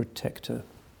and protector.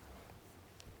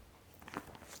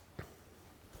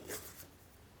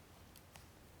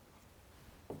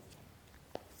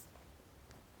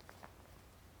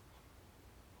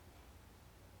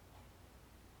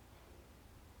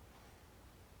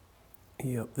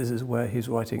 Yeah, this is where he's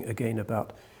writing again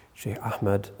about Shaykh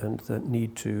Ahmed and the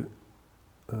need to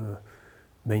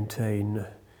maintain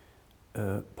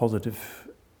positive,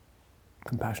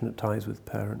 compassionate ties with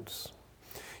parents.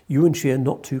 You and she are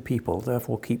not two people,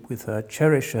 therefore keep with her,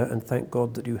 cherish her, and thank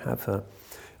God that you have her.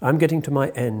 I'm getting to my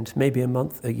end, maybe a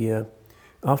month, a year.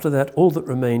 After that, all that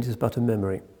remains is but a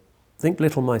memory. Think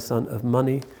little, my son, of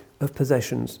money, of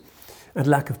possessions, and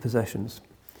lack of possessions.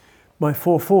 My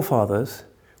 4 forefathers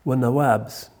were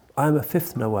Nawabs. I am a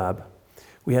 5th Nawab.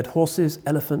 We had horses,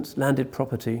 elephants, landed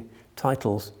property,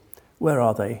 titles. Where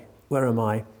are they? Where am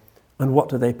I? And what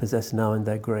do they possess now in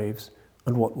their graves?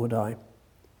 And what would I?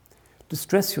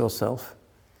 Distress yourself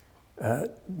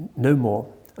no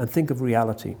more and think of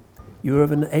reality. You are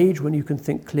of an age when you can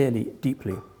think clearly,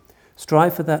 deeply.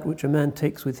 Strive for that which a man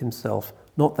takes with himself,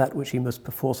 not that which he must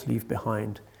perforce leave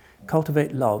behind.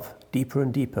 Cultivate love deeper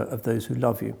and deeper of those who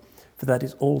love you, for that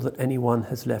is all that anyone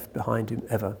has left behind him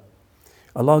ever.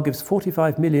 Allah gives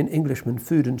 45 million Englishmen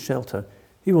food and shelter.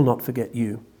 He will not forget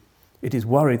you. It is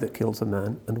worry that kills a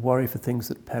man, and worry for things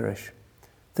that perish.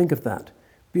 Think of that.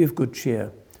 Be of good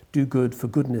cheer. Do good for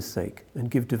goodness' sake,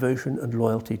 and give devotion and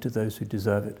loyalty to those who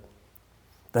deserve it.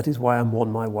 That is why I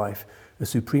mourn my wife, a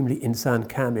supremely insan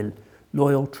kamil,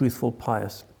 loyal, truthful,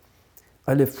 pious.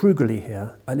 I live frugally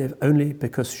here. I live only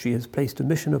because she has placed a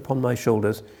mission upon my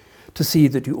shoulders to see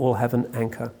that you all have an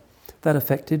anchor. That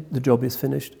effected, the job is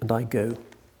finished, and I go.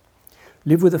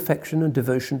 Live with affection and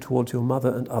devotion towards your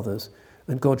mother and others,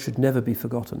 and God should never be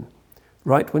forgotten.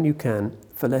 Write when you can,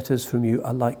 for letters from you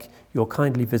are like your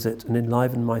kindly visit and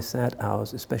enliven my sad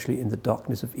hours, especially in the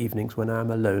darkness of evenings when I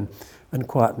am alone and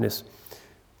quietness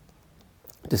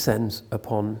descends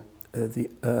upon the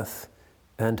earth,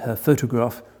 and her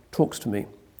photograph talks to me.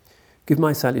 Give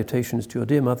my salutations to your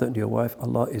dear mother and your wife.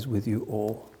 Allah is with you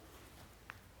all.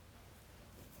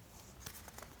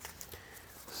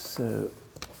 So,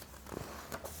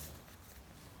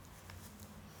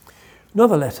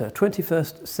 another letter,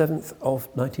 21st 7th of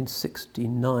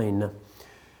 1969.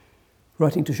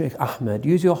 Writing to Shaykh Ahmed,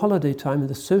 use your holiday time in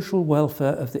the social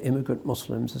welfare of the immigrant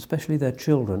Muslims, especially their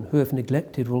children, who if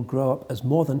neglected will grow up as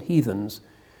more than heathens,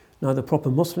 neither proper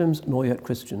Muslims nor yet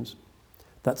Christians.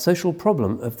 That social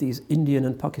problem of these Indian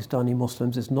and Pakistani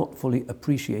Muslims is not fully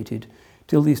appreciated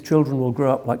till these children will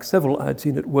grow up like several I had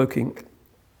seen at Woking,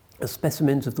 as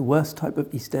specimens of the worst type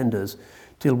of EastEnders,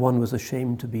 till one was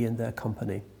ashamed to be in their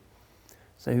company.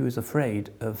 So he was afraid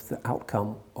of the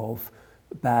outcome of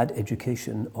bad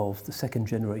education of the second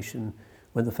generation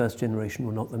when the first generation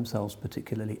were not themselves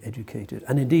particularly educated.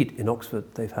 And indeed, in Oxford,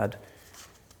 they've had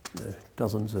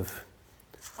dozens of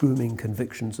grooming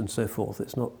convictions and so forth.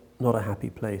 It's not a happy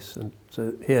place. And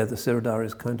so here the Sirdar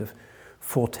is kind of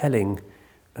foretelling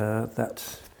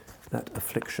that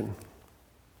affliction.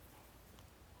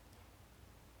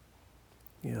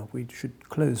 Yeah, we should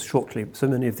close shortly. So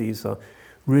many of these are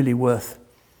really worth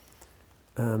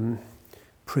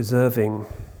preserving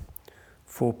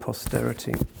for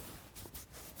posterity.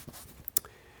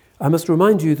 I must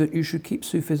remind you that you should keep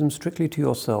Sufism strictly to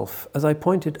yourself. As I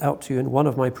pointed out to you in one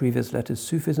of my previous letters,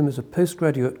 Sufism is a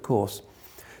postgraduate course,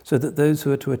 so that those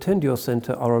who are to attend your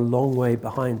centre are a long way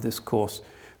behind this course.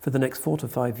 For the next 4 to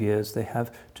 5 years, they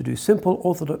have to do be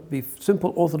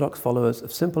simple orthodox followers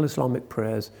of simple Islamic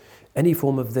prayers. Any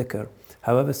form of dhikr,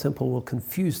 however simple, will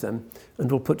confuse them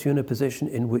and will put you in a position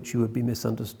in which you would be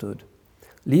misunderstood.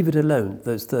 Leave it alone,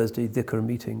 those Thursday dhikr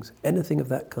meetings. Anything of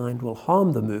that kind will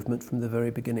harm the movement from the very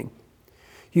beginning.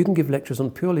 You can give lectures on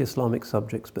purely Islamic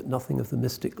subjects, but nothing of the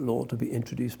mystic law to be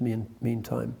introduced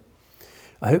meantime.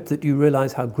 I hope that you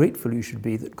realize how grateful you should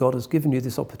be that God has given you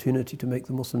this opportunity to make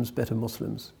the Muslims better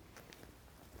Muslims.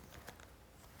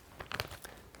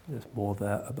 There's more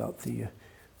there about the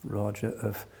Raja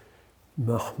of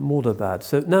Mahmoudabad.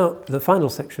 So now the final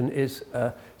section is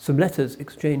some letters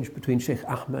exchanged between Shaykh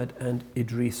Ahmed and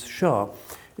Idris Shah.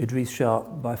 Idris Shah,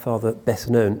 by far the best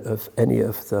known of any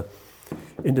of the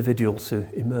individuals who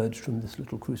emerged from this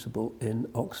little crucible in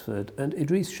Oxford. And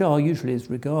Idris Shah usually is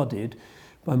regarded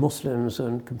by Muslims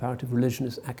and comparative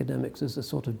religionist academics as a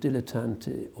sort of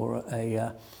dilettante or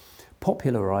a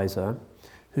popularizer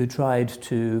who tried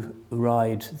to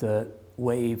ride the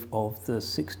wave of the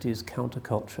 60s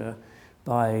counterculture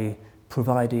by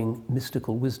providing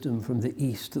mystical wisdom from the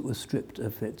East that was stripped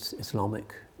of its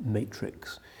Islamic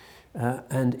matrix.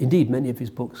 And indeed, many of his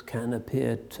books can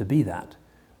appear to be that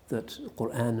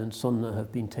Quran and Sunnah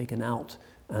have been taken out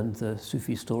and the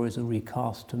Sufi stories are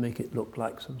recast to make it look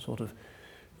like some sort of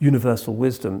universal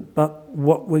wisdom. But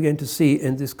what we're going to see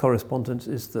in this correspondence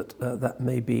is that that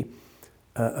may be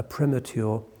a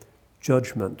premature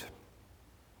judgment.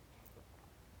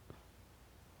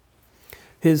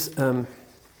 Here's,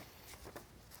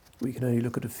 we can only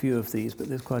look at a few of these, but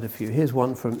there's quite a few. Here's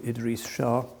one from Idris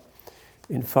Shah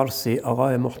in Farsi.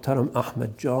 Aghay Muhtaram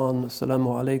Ahmed Jan,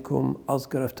 Assalamu alaikum, az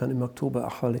garaftani maktuba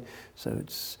ahali. So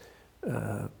it's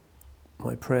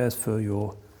my prayers for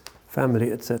your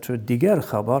family, etc. دیگر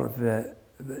خبر و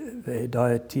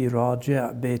هدایتی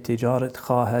راجع به تجارت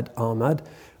خواهد آمد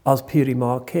از پیری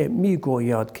ما که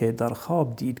میگوید که در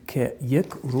خواب دید که یک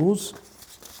روز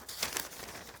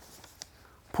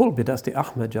پول به دست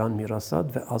احمد جان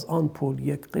میرسد و از آن پول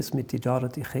یک قسم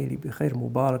تجارتی خیلی بخیر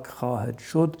مبارک خواهد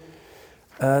شد.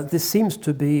 This seems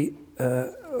to be a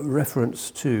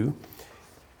reference to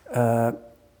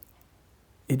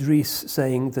Idris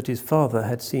saying that his father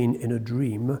had seen in a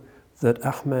dream that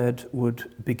Ahmed would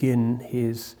begin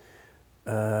his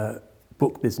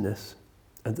book business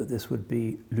and that this would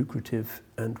be lucrative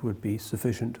and would be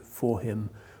sufficient for him.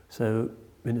 So,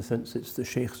 in a sense, it's the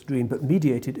Sheikh's dream, but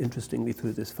mediated, interestingly,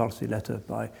 through this Farsi letter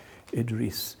by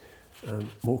Idris.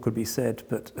 More could be said,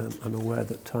 but I'm aware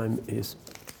that time is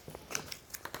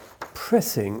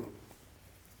pressing.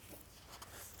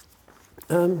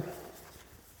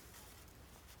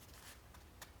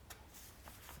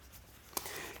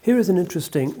 Here is an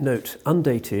interesting note,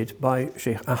 undated, by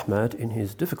Shaykh Ahmad in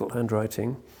his difficult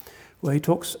handwriting, where he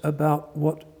talks about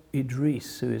what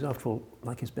Idris, who is, after all,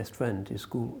 like his best friend, his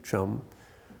school chum,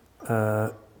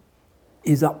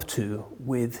 is up to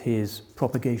with his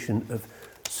propagation of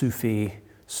Sufi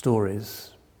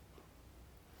stories.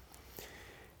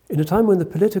 In a time when the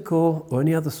political or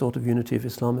any other sort of unity of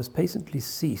Islam has patiently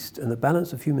ceased and the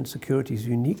balance of human security is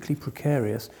uniquely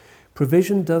precarious,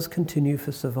 provision does continue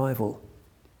for survival.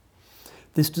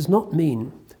 This does not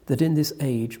mean that in this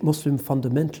age Muslim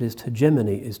fundamentalist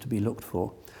hegemony is to be looked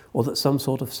for, or that some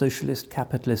sort of socialist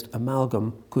capitalist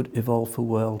amalgam could evolve for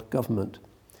world government.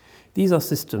 These are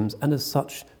systems and as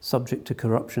such subject to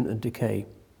corruption and decay.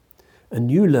 A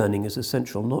new learning is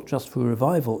essential not just for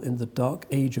revival in the dark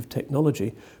age of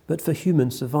technology, but for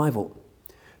human survival.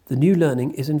 The new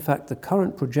learning is in fact the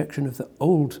current projection of the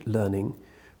old learning,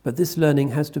 but this learning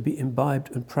has to be imbibed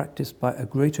and practiced by a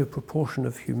greater proportion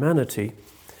of humanity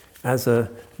as a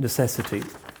necessity.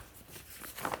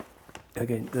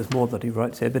 Again, there's more that he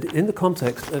writes here, but in the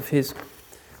context of his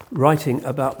writing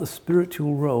about the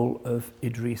spiritual role of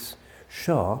Idris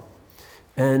Shah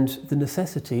and the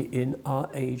necessity in our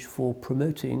age for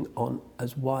promoting on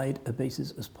as wide a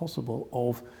basis as possible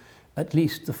of at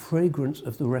least the fragrance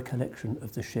of the recollection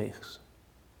of the sheikhs.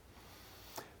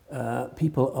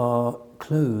 People are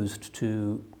closed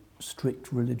to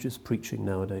strict religious preaching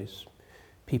nowadays.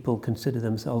 People consider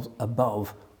themselves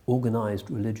above organized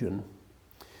religion,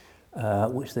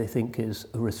 which they think is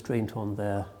a restraint on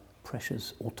their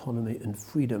precious autonomy and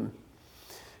freedom.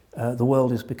 The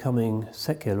world is becoming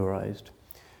secularized.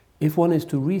 If one is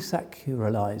to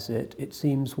re-secularize it, it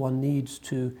seems one needs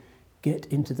to get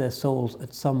into their souls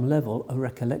at some level a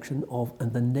recollection of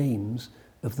and the names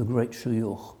of the great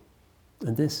shuyukh.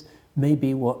 And this may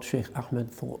be what Shaykh Ahmed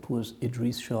thought was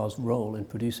Idris Shah's role in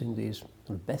producing these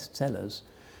bestsellers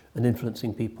and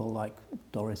influencing people like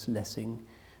Doris Lessing,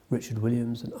 Richard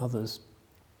Williams and others,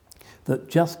 that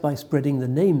just by spreading the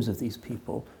names of these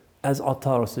people, as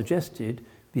Atara suggested,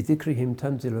 بِذِكْرِهِمْ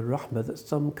تَنْزِلُ الرَّحْمَةِ, that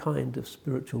some kind of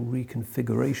spiritual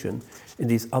reconfiguration in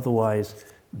these otherwise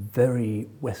very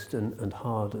Western and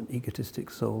hard and egotistic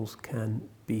souls can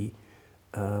be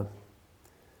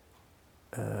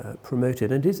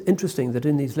promoted. And it is interesting that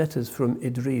in these letters from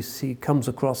Idris, he comes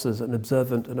across as an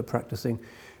observant and a practicing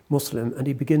Muslim, and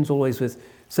he begins always with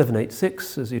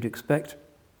 786, as you'd expect,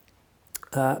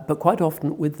 but quite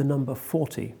often with the number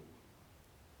 40.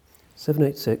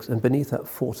 786, and beneath that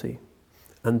 40.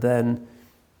 And then,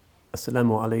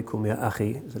 Assalamu alaikum ya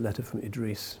akhi, is a letter from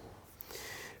Idris.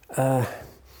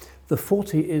 The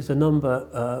 40 is a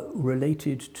number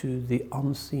related to the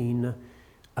unseen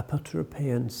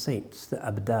Apotropaian saints, the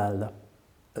Abdal,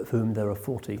 of whom there are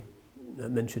 40,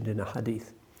 mentioned in a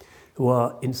hadith, who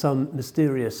are in some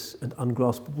mysterious and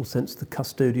ungraspable sense the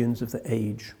custodians of the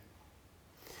age.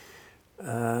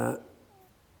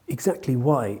 Exactly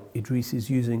why Idris is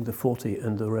using the 40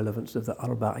 and the relevance of the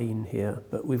Arba'in here,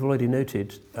 but we've already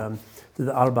noted that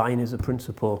the Arba'in is a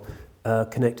principle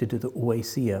connected to the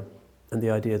Uwaisiyya and the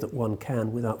idea that one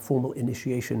can, without formal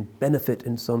initiation, benefit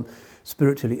in some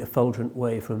spiritually effulgent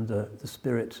way from the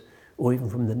spirit or even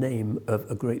from the name of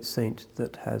a great saint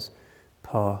that has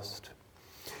passed.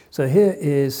 So here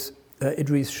is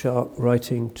Idris Shah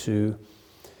writing to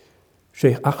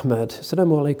Shaykh Ahmad,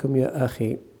 Assalamu alaikum ya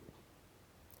akhi.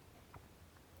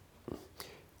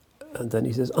 And then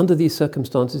he says, under these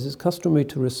circumstances, it's customary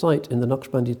to recite in the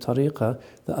Naqshbandi Tariqah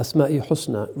the Asma'i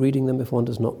Husna, reading them if one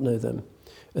does not know them.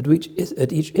 At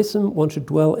each ism, one should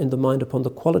dwell in the mind upon the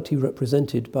quality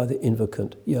represented by the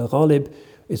invocant. Ya Ghalib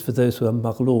is for those who are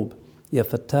maghlub. Ya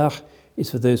Fattah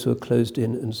is for those who are closed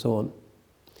in, and so on.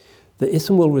 The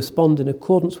ism will respond in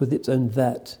accordance with its own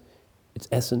that, its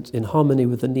essence, in harmony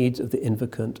with the needs of the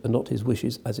invocant and not his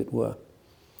wishes, as it were.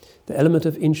 The element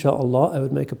of insha'Allah, I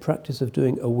would make a practice of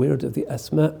doing a wird of the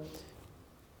Asma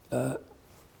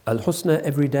al-Husna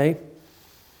every day,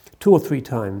 2 or 3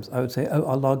 times. I would say, oh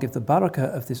Allah, give the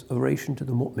barakah of this oration to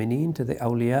the mu'mineen, to the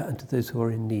awliya, and to those who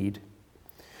are in need.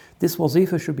 This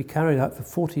wazifa should be carried out for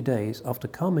 40 days after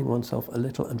calming oneself a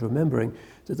little and remembering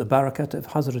that the barakat of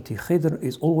Hazrati Khidr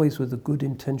is always with the good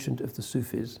intention of the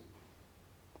Sufis.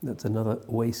 That's another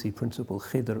Waisi principle,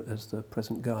 Khidr as the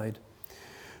present guide.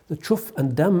 The chuf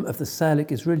and dam of the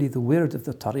salik is really the wird of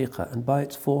the tariqah, and by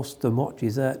its force the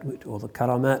mu'jizat or the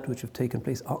karamat which have taken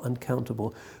place are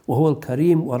uncountable. وَهُوَ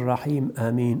الْكَرِيمُ وَالرَّحِيمُ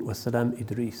آمين وَالسَّلَامُ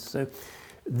Idris. So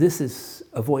this is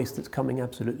a voice that's coming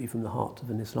absolutely from the heart of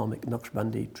an Islamic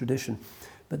Naqshbandi tradition.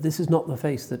 But this is not the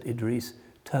face that Idris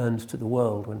turned to the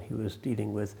world when he was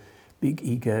dealing with big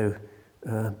ego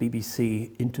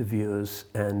BBC interviewers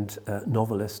and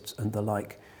novelists and the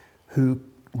like, who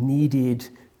needed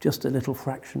just a little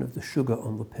fraction of the sugar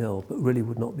on the pill, but really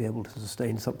would not be able to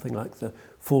sustain something like the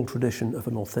full tradition of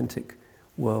an authentic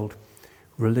world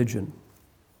religion.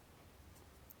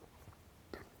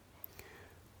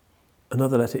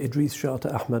 Another letter, Idris Shah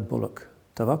to Ahmed Bullock.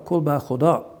 Tawakkul ba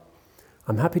khuda.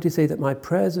 I'm happy to say that my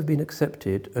prayers have been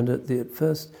accepted and that the at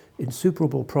first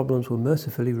insuperable problems were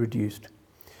mercifully reduced.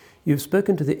 You've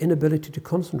spoken to the inability to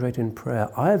concentrate in prayer.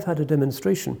 I have had a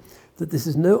demonstration that this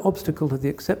is no obstacle to the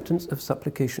acceptance of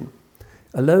supplication.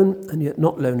 Alone and yet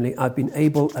not lonely, I've been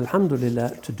able,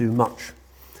 alhamdulillah, to do much.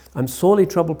 I'm sorely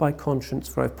troubled by conscience,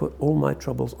 for I've put all my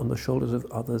troubles on the shoulders of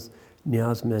others.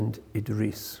 Niazmend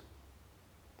Idris.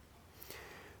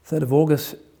 3rd of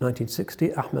August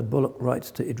 1960, Ahmed Bullock writes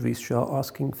to Idris Shah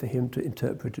asking for him to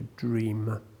interpret a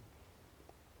dream.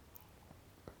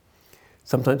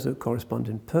 Sometimes they correspond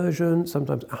in Persian,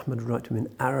 sometimes Ahmed would write to him in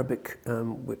Arabic,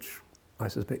 which I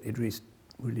suspect Idris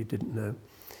really didn't know.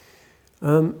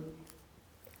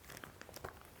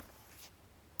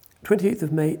 28th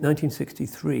of May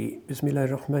 1963,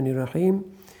 Bismillahir Rahmanir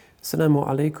Rahim, Assalamu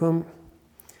alaikum.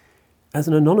 As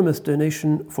an anonymous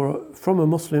donation from a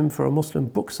Muslim for a Muslim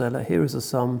bookseller, here is a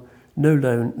sum, no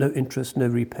loan, no interest, no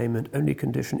repayment, only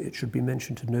condition it should be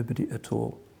mentioned to nobody at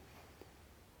all.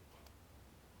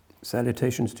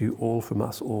 Salutations to you all from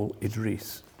us all,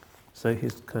 Idris. So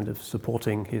he's kind of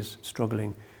supporting his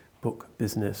struggling book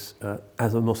business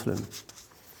as a Muslim.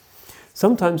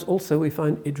 Sometimes also we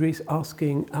find Idris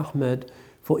asking Ahmed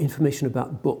for information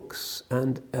about books,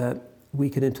 and we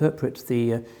can interpret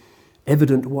the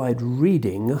evident wide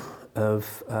reading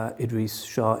of Idris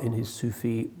Shah in his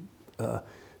Sufi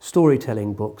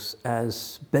storytelling books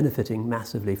as benefiting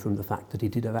massively from the fact that he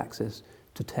did have access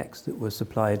to text that was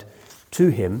supplied to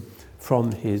him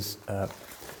from his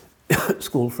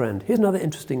school friend. Here's another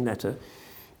interesting letter.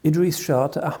 Idris Shah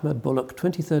to Ahmed Bullock,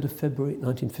 23rd of February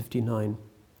 1959.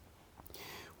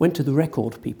 Went to the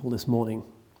record people this morning.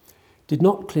 Did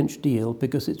not clinch deal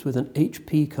because it's with an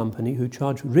HP company who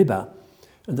charge riba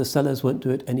and the sellers won't do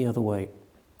it any other way.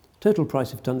 Total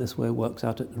price if done this way works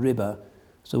out at riba.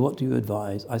 So what do you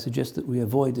advise? I suggest that we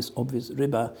avoid this obvious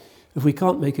riba. If we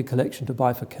can't make a collection to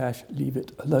buy for cash, leave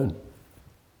it alone.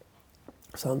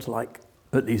 Sounds like,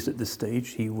 at least at this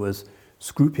stage, he was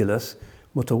scrupulous,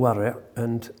 mutawari'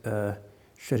 and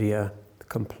Sharia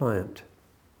compliant.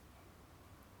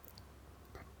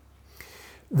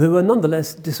 There were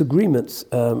nonetheless disagreements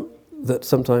that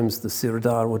sometimes the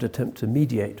Sirdar would attempt to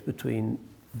mediate between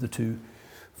the two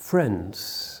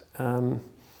friends.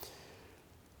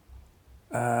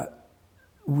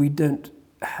 We don't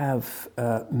have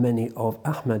many of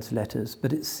Ahmed's letters,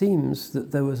 but it seems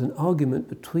that there was an argument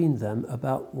between them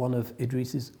about one of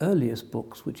Idris's earliest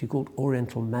books, which he called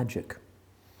Oriental Magic,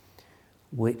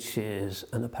 which is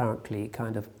an apparently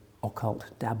kind of occult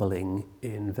dabbling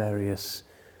in various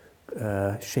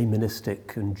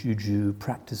shamanistic and juju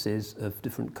practices of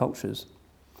different cultures.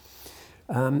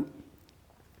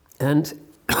 And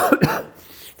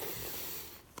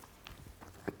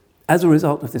as a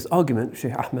result of this argument,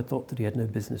 Shaykh Ahmed thought that he had no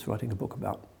business writing a book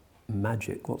about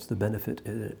magic. What's the benefit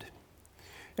in it?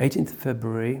 18th of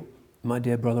February, my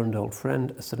dear brother and old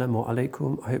friend, Assalamu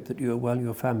alaikum. I hope that you are well,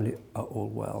 your family are all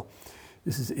well.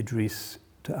 This is Idris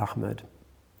to Ahmed.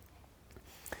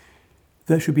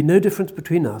 There should be no difference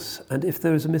between us, and if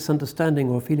there is a misunderstanding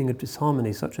or a feeling of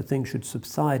disharmony, such a thing should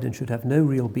subside and should have no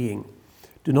real being.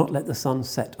 Do not let the sun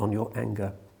set on your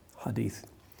anger. Hadith.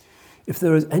 If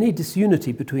there is any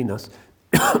disunity between us,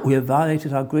 we have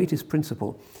violated our greatest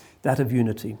principle, that of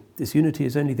unity. This unity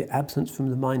is only the absence from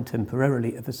the mind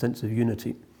temporarily of a sense of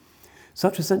unity.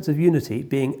 Such a sense of unity,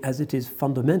 being as it is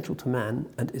fundamental to man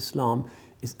and Islam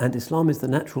is the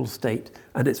natural state,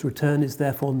 and its return is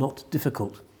therefore not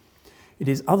difficult. It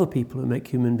is other people who make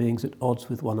human beings at odds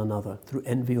with one another through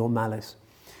envy or malice.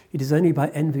 It is only by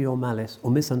envy or malice or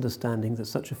misunderstanding that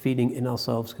such a feeling in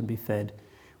ourselves can be fed.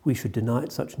 We should deny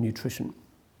it such nutrition.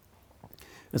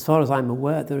 As far as I am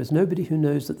aware, there is nobody who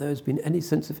knows that there has been any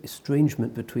sense of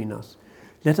estrangement between us.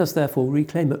 Let us therefore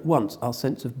reclaim at once our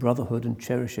sense of brotherhood and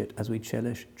cherish it as we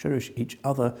cherish each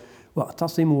other.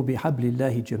 وَاعْتَصِمُوا بِحَبْلِ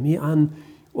اللَّهِ جَمِيعًا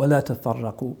وَلَا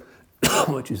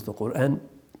تَفَرَّقُوا, which is the Quran.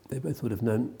 They both would have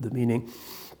known the meaning.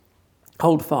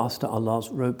 Hold fast to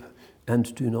Allah's rope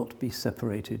and do not be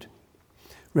separated.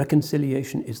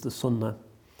 Reconciliation is the sunnah.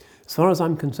 As far as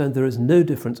I'm concerned, there is no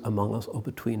difference among us or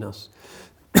between us.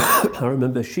 I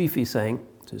remember Shifi saying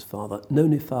to his father, no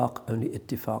nifaq, only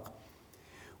ittifaq.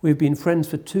 We've been friends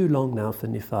for too long now for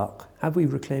nifaq. Have we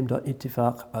reclaimed our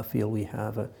ittifaq? I feel we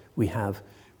have.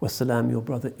 Wassalam, your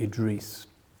brother Idris.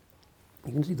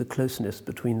 You can see the closeness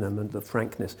between them and the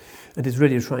frankness. And he's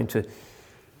really trying to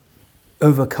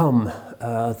overcome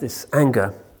this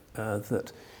anger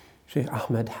that Shaykh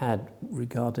Ahmed had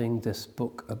regarding this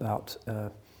book about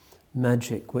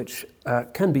magic, which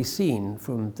can be seen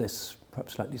from this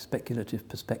perhaps slightly speculative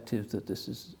perspective that this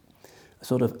is a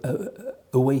sort of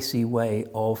oasis way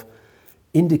of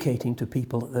indicating to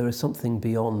people that there is something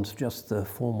beyond just the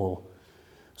formal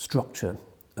structure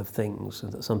of things,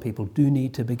 and that some people do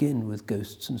need to begin with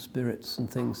ghosts and spirits and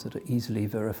things that are easily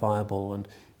verifiable and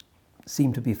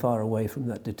seem to be far away from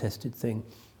that detested thing,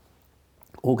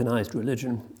 organised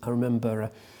religion. I remember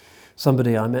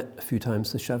somebody I met a few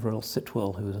times, the Chevrel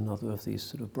Sitwell, who was another of these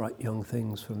sort of bright young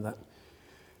things from that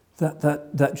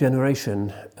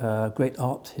generation, great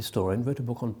art historian, wrote a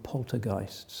book on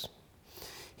poltergeists.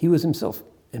 He was himself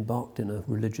embarked in a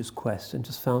religious quest and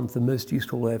just found the most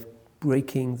useful way of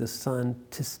breaking the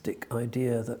scientistic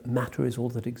idea that matter is all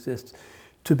that exists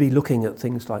to be looking at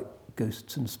things like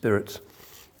ghosts and spirits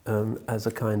as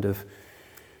a kind of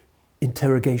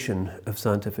interrogation of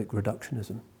scientific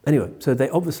reductionism. Anyway, so they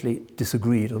obviously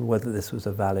disagreed on whether this was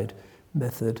a valid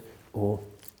method or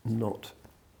not.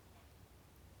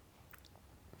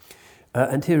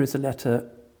 And here is a letter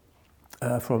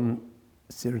from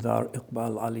Sirdar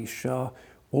Iqbal Ali Shah,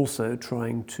 also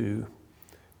trying to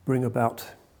bring about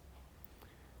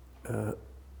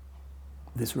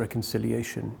this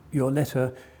reconciliation. Your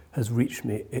letter has reached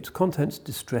me. Its contents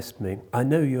distressed me. I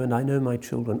know you and I know my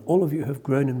children. All of you have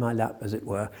grown in my lap, as it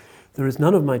were. There is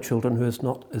none of my children who has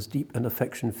not as deep an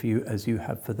affection for you as you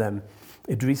have for them.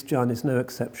 Idris Jan is no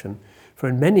exception, for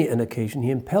in many an occasion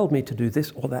he impelled me to do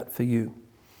this or that for you.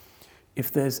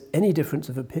 If there's any difference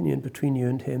of opinion between you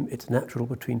and him, it's natural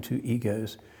between two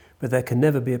egos, but there can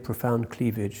never be a profound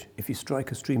cleavage. If you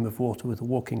strike a stream of water with a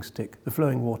walking stick, the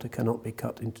flowing water cannot be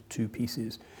cut into two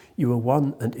pieces. You are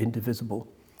one and indivisible.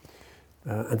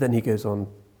 And then he goes on,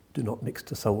 do not mix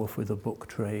tasawwuf with a book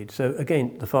trade. So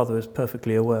again, the father is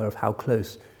perfectly aware of how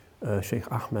close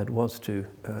Shaykh Ahmed was to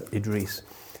Idris,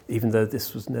 even though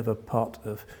this was never part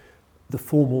of the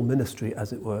formal ministry,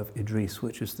 as it were, of Idris,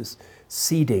 which is this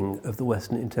seeding of the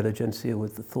Western intelligentsia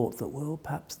with the thought that, well,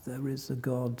 perhaps there is a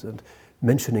God, and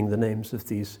mentioning the names of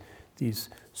these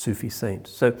Sufi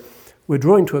saints. So we're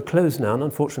drawing to a close now, and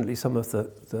unfortunately some of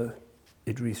the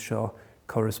Idris Shah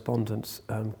correspondence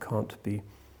can't be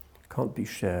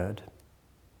shared.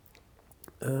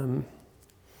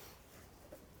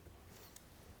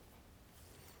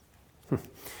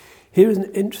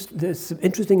 There's some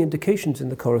interesting indications in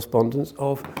the correspondence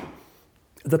of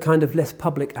the kind of less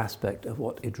public aspect of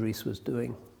what Idris was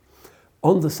doing.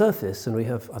 On the surface, and we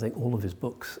have, I think, all of his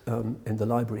books in the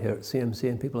library here at CMC,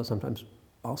 and people are sometimes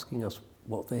asking us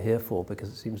what they're here for, because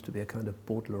it seems to be a kind of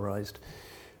bowdlerized,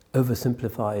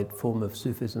 oversimplified form of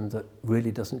Sufism that really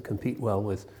doesn't compete well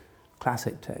with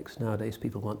classic texts. Nowadays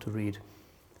people want to read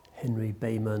Henry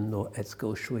Bayman or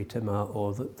Etzko Shuitema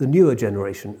or the newer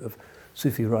generation of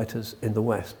Sufi writers in the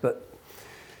West. But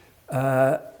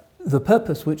the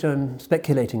purpose which I'm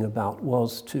speculating about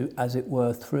was to, as it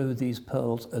were, throw these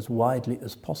pearls as widely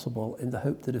as possible in the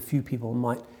hope that a few people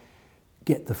might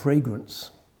get the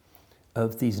fragrance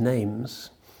of these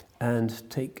names and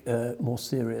take a more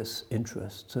serious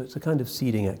interest. So it's a kind of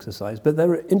seeding exercise. But there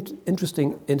are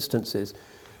interesting instances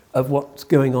of what's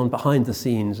going on behind the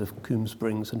scenes of Coombe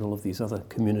Springs and all of these other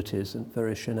communities and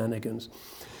various shenanigans.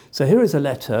 So here is a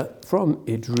letter from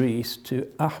Idris to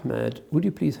Ahmed. Would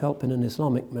you please help in an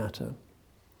Islamic matter?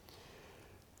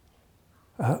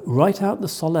 Write out the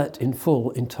Salat in full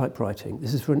in typewriting.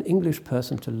 This is for an English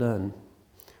person to learn.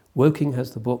 Woking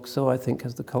has the book, so I think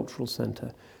has the Cultural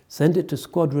Centre. Send it to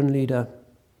squadron leader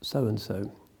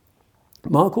so-and-so.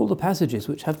 Mark all the passages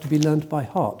which have to be learned by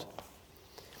heart.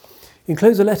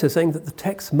 Enclose a letter saying that the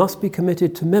text must be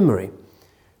committed to memory.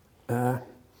 The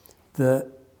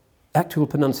actual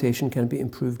pronunciation can be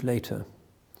improved later.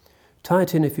 Tie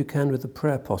it in if you can with the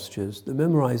prayer postures. The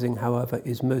memorizing, however,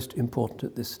 is most important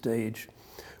at this stage.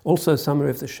 Also, a summary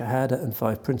of the Shahada and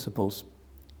 5 principles.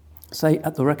 Say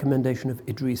at the recommendation of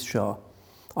Idris Shah.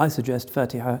 I suggest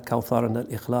Fatiha, Kawthar and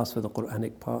Al-Ikhlas for the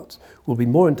Quranic parts. We'll be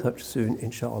more in touch soon,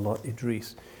 inshallah,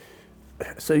 Idris.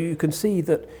 So you can see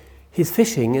that he's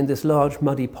fishing in this large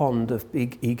muddy pond of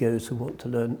big egos who want to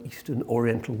learn Eastern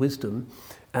Oriental wisdom,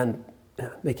 and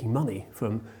making money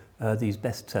from these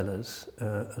bestsellers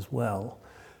as well.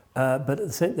 But at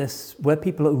the same time, where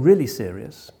people are really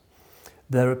serious,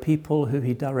 there are people who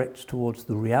he directs towards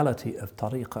the reality of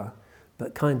tariqah,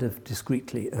 but kind of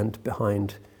discreetly and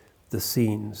behind the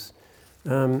scenes.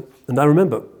 And I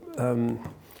remember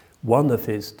one of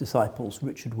his disciples,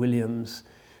 Richard Williams,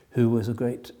 who was a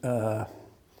great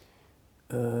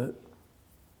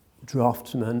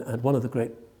draftsman and one of the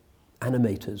great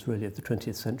animators, really, of the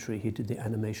 20th century. He did the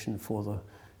animation for the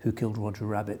Who Killed Roger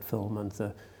Rabbit film and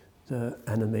the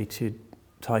animated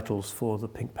titles for the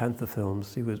Pink Panther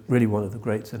films. He was really one of the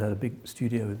greats and had a big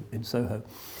studio in Soho.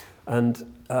 And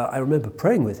I remember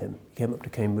praying with him. He came up to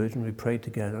Cambridge and we prayed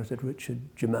together. I said, Richard,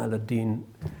 Jamal ad-Din,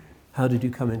 how did you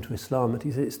come into Islam? And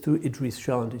he said, it's through Idris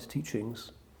Shah and his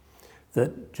teachings.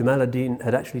 That Jamal ad-Din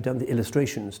had actually done the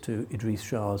illustrations to Idris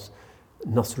Shah's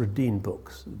Nasruddin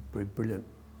books, very brilliant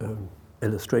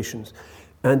illustrations.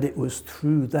 And it was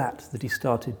through that he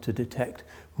started to detect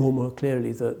more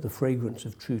clearly the fragrance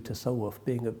of true tasawwuf,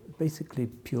 being a basically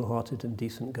pure-hearted and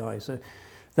decent guy. So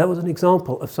that was an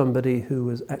example of somebody who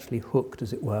was actually hooked,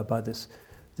 as it were, by this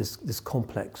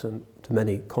complex and to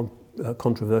many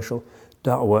controversial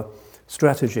da'wah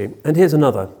strategy. And here's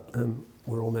another.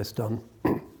 We're almost done.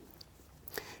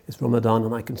 It's Ramadan,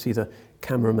 and I can see the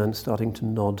cameraman starting to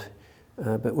nod,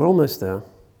 but we're almost there.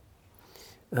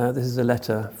 This is a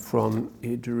letter from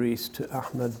Idris to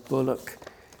Ahmed Bullock,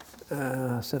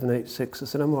 786.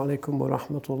 Assalamu alaikum wa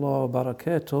rahmatullah wa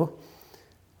barakatuh.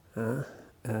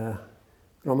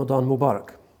 Ramadan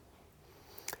Mubarak,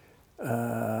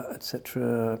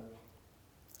 etc.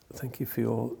 Thank you for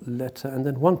your letter. And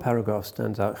then one paragraph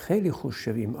stands out. خیلی خوش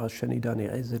شویم از شنیدن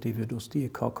عزتی و دوستی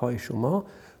کاکای شما.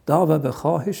 دعوه به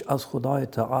خواهش از خدای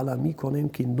تعالی می کنیم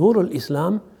که نور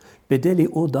الاسلام به دل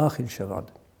او داخل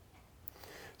شود.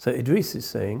 So Idris is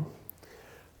saying,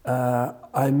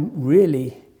 I'm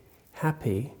really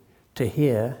happy to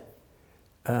hear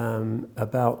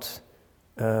about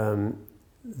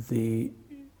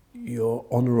your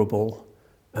honourable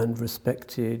and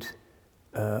respected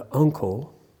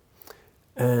uncle,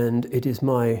 and it is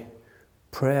my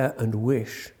prayer and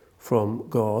wish from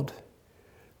God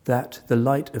that the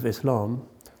light of Islam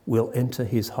will enter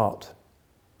his heart.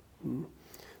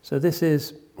 So this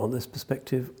is, on this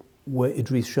perspective, where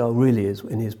Idris Shah really is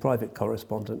in his private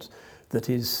correspondence, that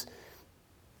is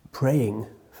praying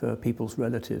for people's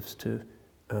relatives to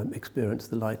experience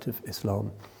the light of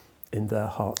Islam in their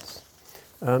hearts.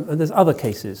 And there's other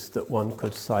cases that one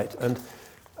could cite, and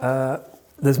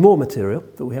there's more material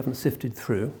that we haven't sifted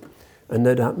through, and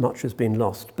no doubt much has been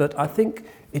lost. But I think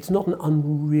it's not an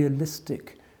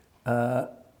unrealistic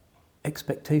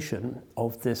expectation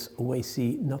of this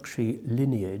Owaisi Naqshi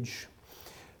lineage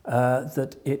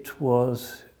that it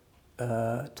was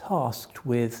tasked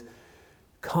with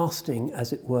casting,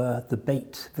 as it were, the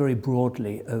bait very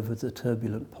broadly over the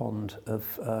turbulent pond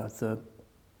of the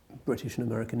British and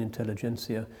American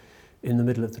intelligentsia in the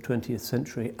middle of the 20th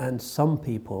century. And some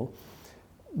people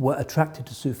were attracted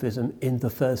to Sufism in the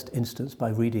first instance by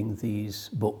reading these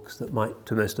books that might,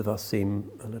 to most of us, seem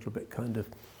a little bit kind of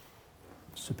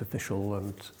superficial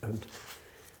and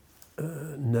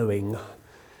knowing.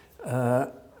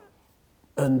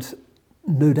 And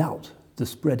no doubt the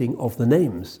spreading of the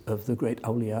names of the great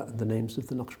awliya and the names of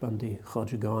the Naqshbandi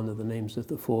Khajagan and the names of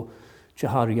the four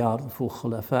Chahariyar, the four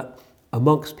Khulafa,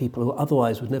 amongst people who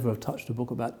otherwise would never have touched a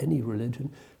book about any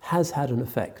religion, has had an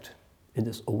effect in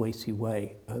this Owaisi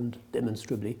way, and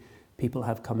demonstrably people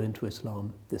have come into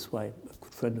Islam this way. A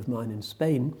good friend of mine in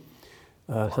Spain,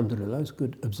 alhamdulillah, is a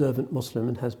good observant Muslim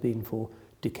and has been for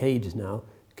decades now,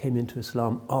 came into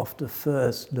Islam after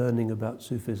first learning about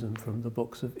Sufism from the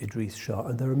books of Idris Shah,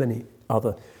 and there are many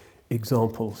other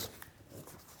examples.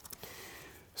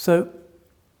 So,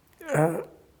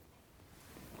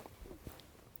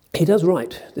 he does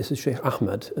write, this is Shaykh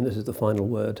Ahmed, and this is the final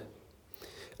word,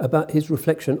 about his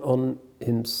reflection on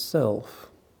himself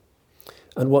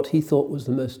and what he thought was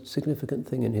the most significant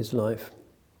thing in his life.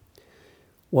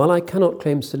 While I cannot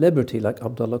claim celebrity like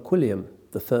Abdullah Quilliam,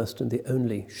 the first and the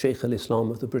only Shaykh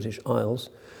al-Islam of the British Isles,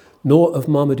 nor of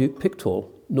Marmaduke Pickthall,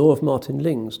 nor of Martin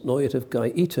Lings, nor yet of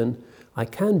Guy Eaton, I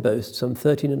can boast some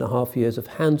 13 and a half years of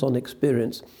hands-on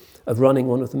experience of running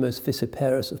one of the most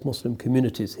vociferous of Muslim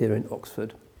communities here in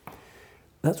Oxford.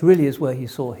 That really is where he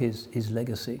saw his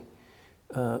legacy,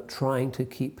 trying to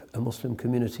keep a Muslim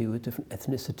community with different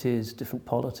ethnicities, different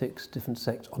politics, different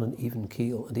sects on an even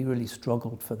keel, and he really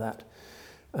struggled for that.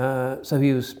 So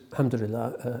he was,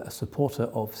 alhamdulillah, a supporter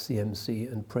of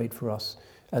CMC and prayed for us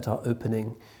at our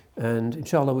opening And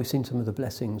inshallah, we've seen some of the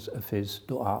blessings of his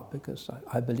dua, because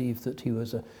I believe that he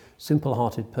was a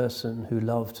simple-hearted person who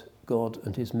loved God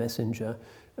and his messenger,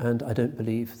 and I don't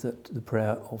believe that the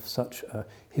prayer of such a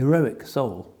heroic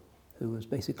soul, who was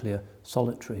basically a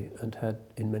solitary and had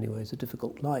in many ways a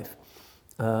difficult life,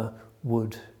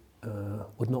 would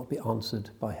not be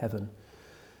answered by heaven.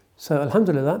 So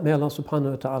alhamdulillah, may Allah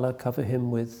subhanahu wa ta'ala cover him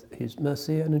with his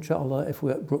mercy, and inshallah if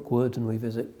we're at Brookwood and we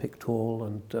visit Pictall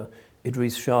and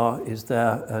Idris Shah is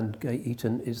there and Gay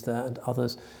Eaton is there and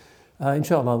others,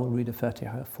 inshallah we'll read a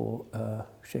Fatiha for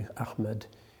Shaykh Ahmed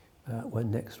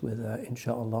when next we're there,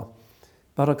 inshallah.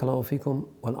 Barakallahu fikum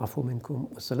wal afu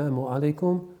minkum wassalamu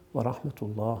alaikum wa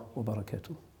rahmatullah wa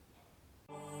barakatuh.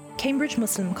 Cambridge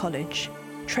Muslim College,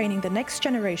 training the next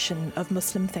generation of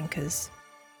Muslim thinkers.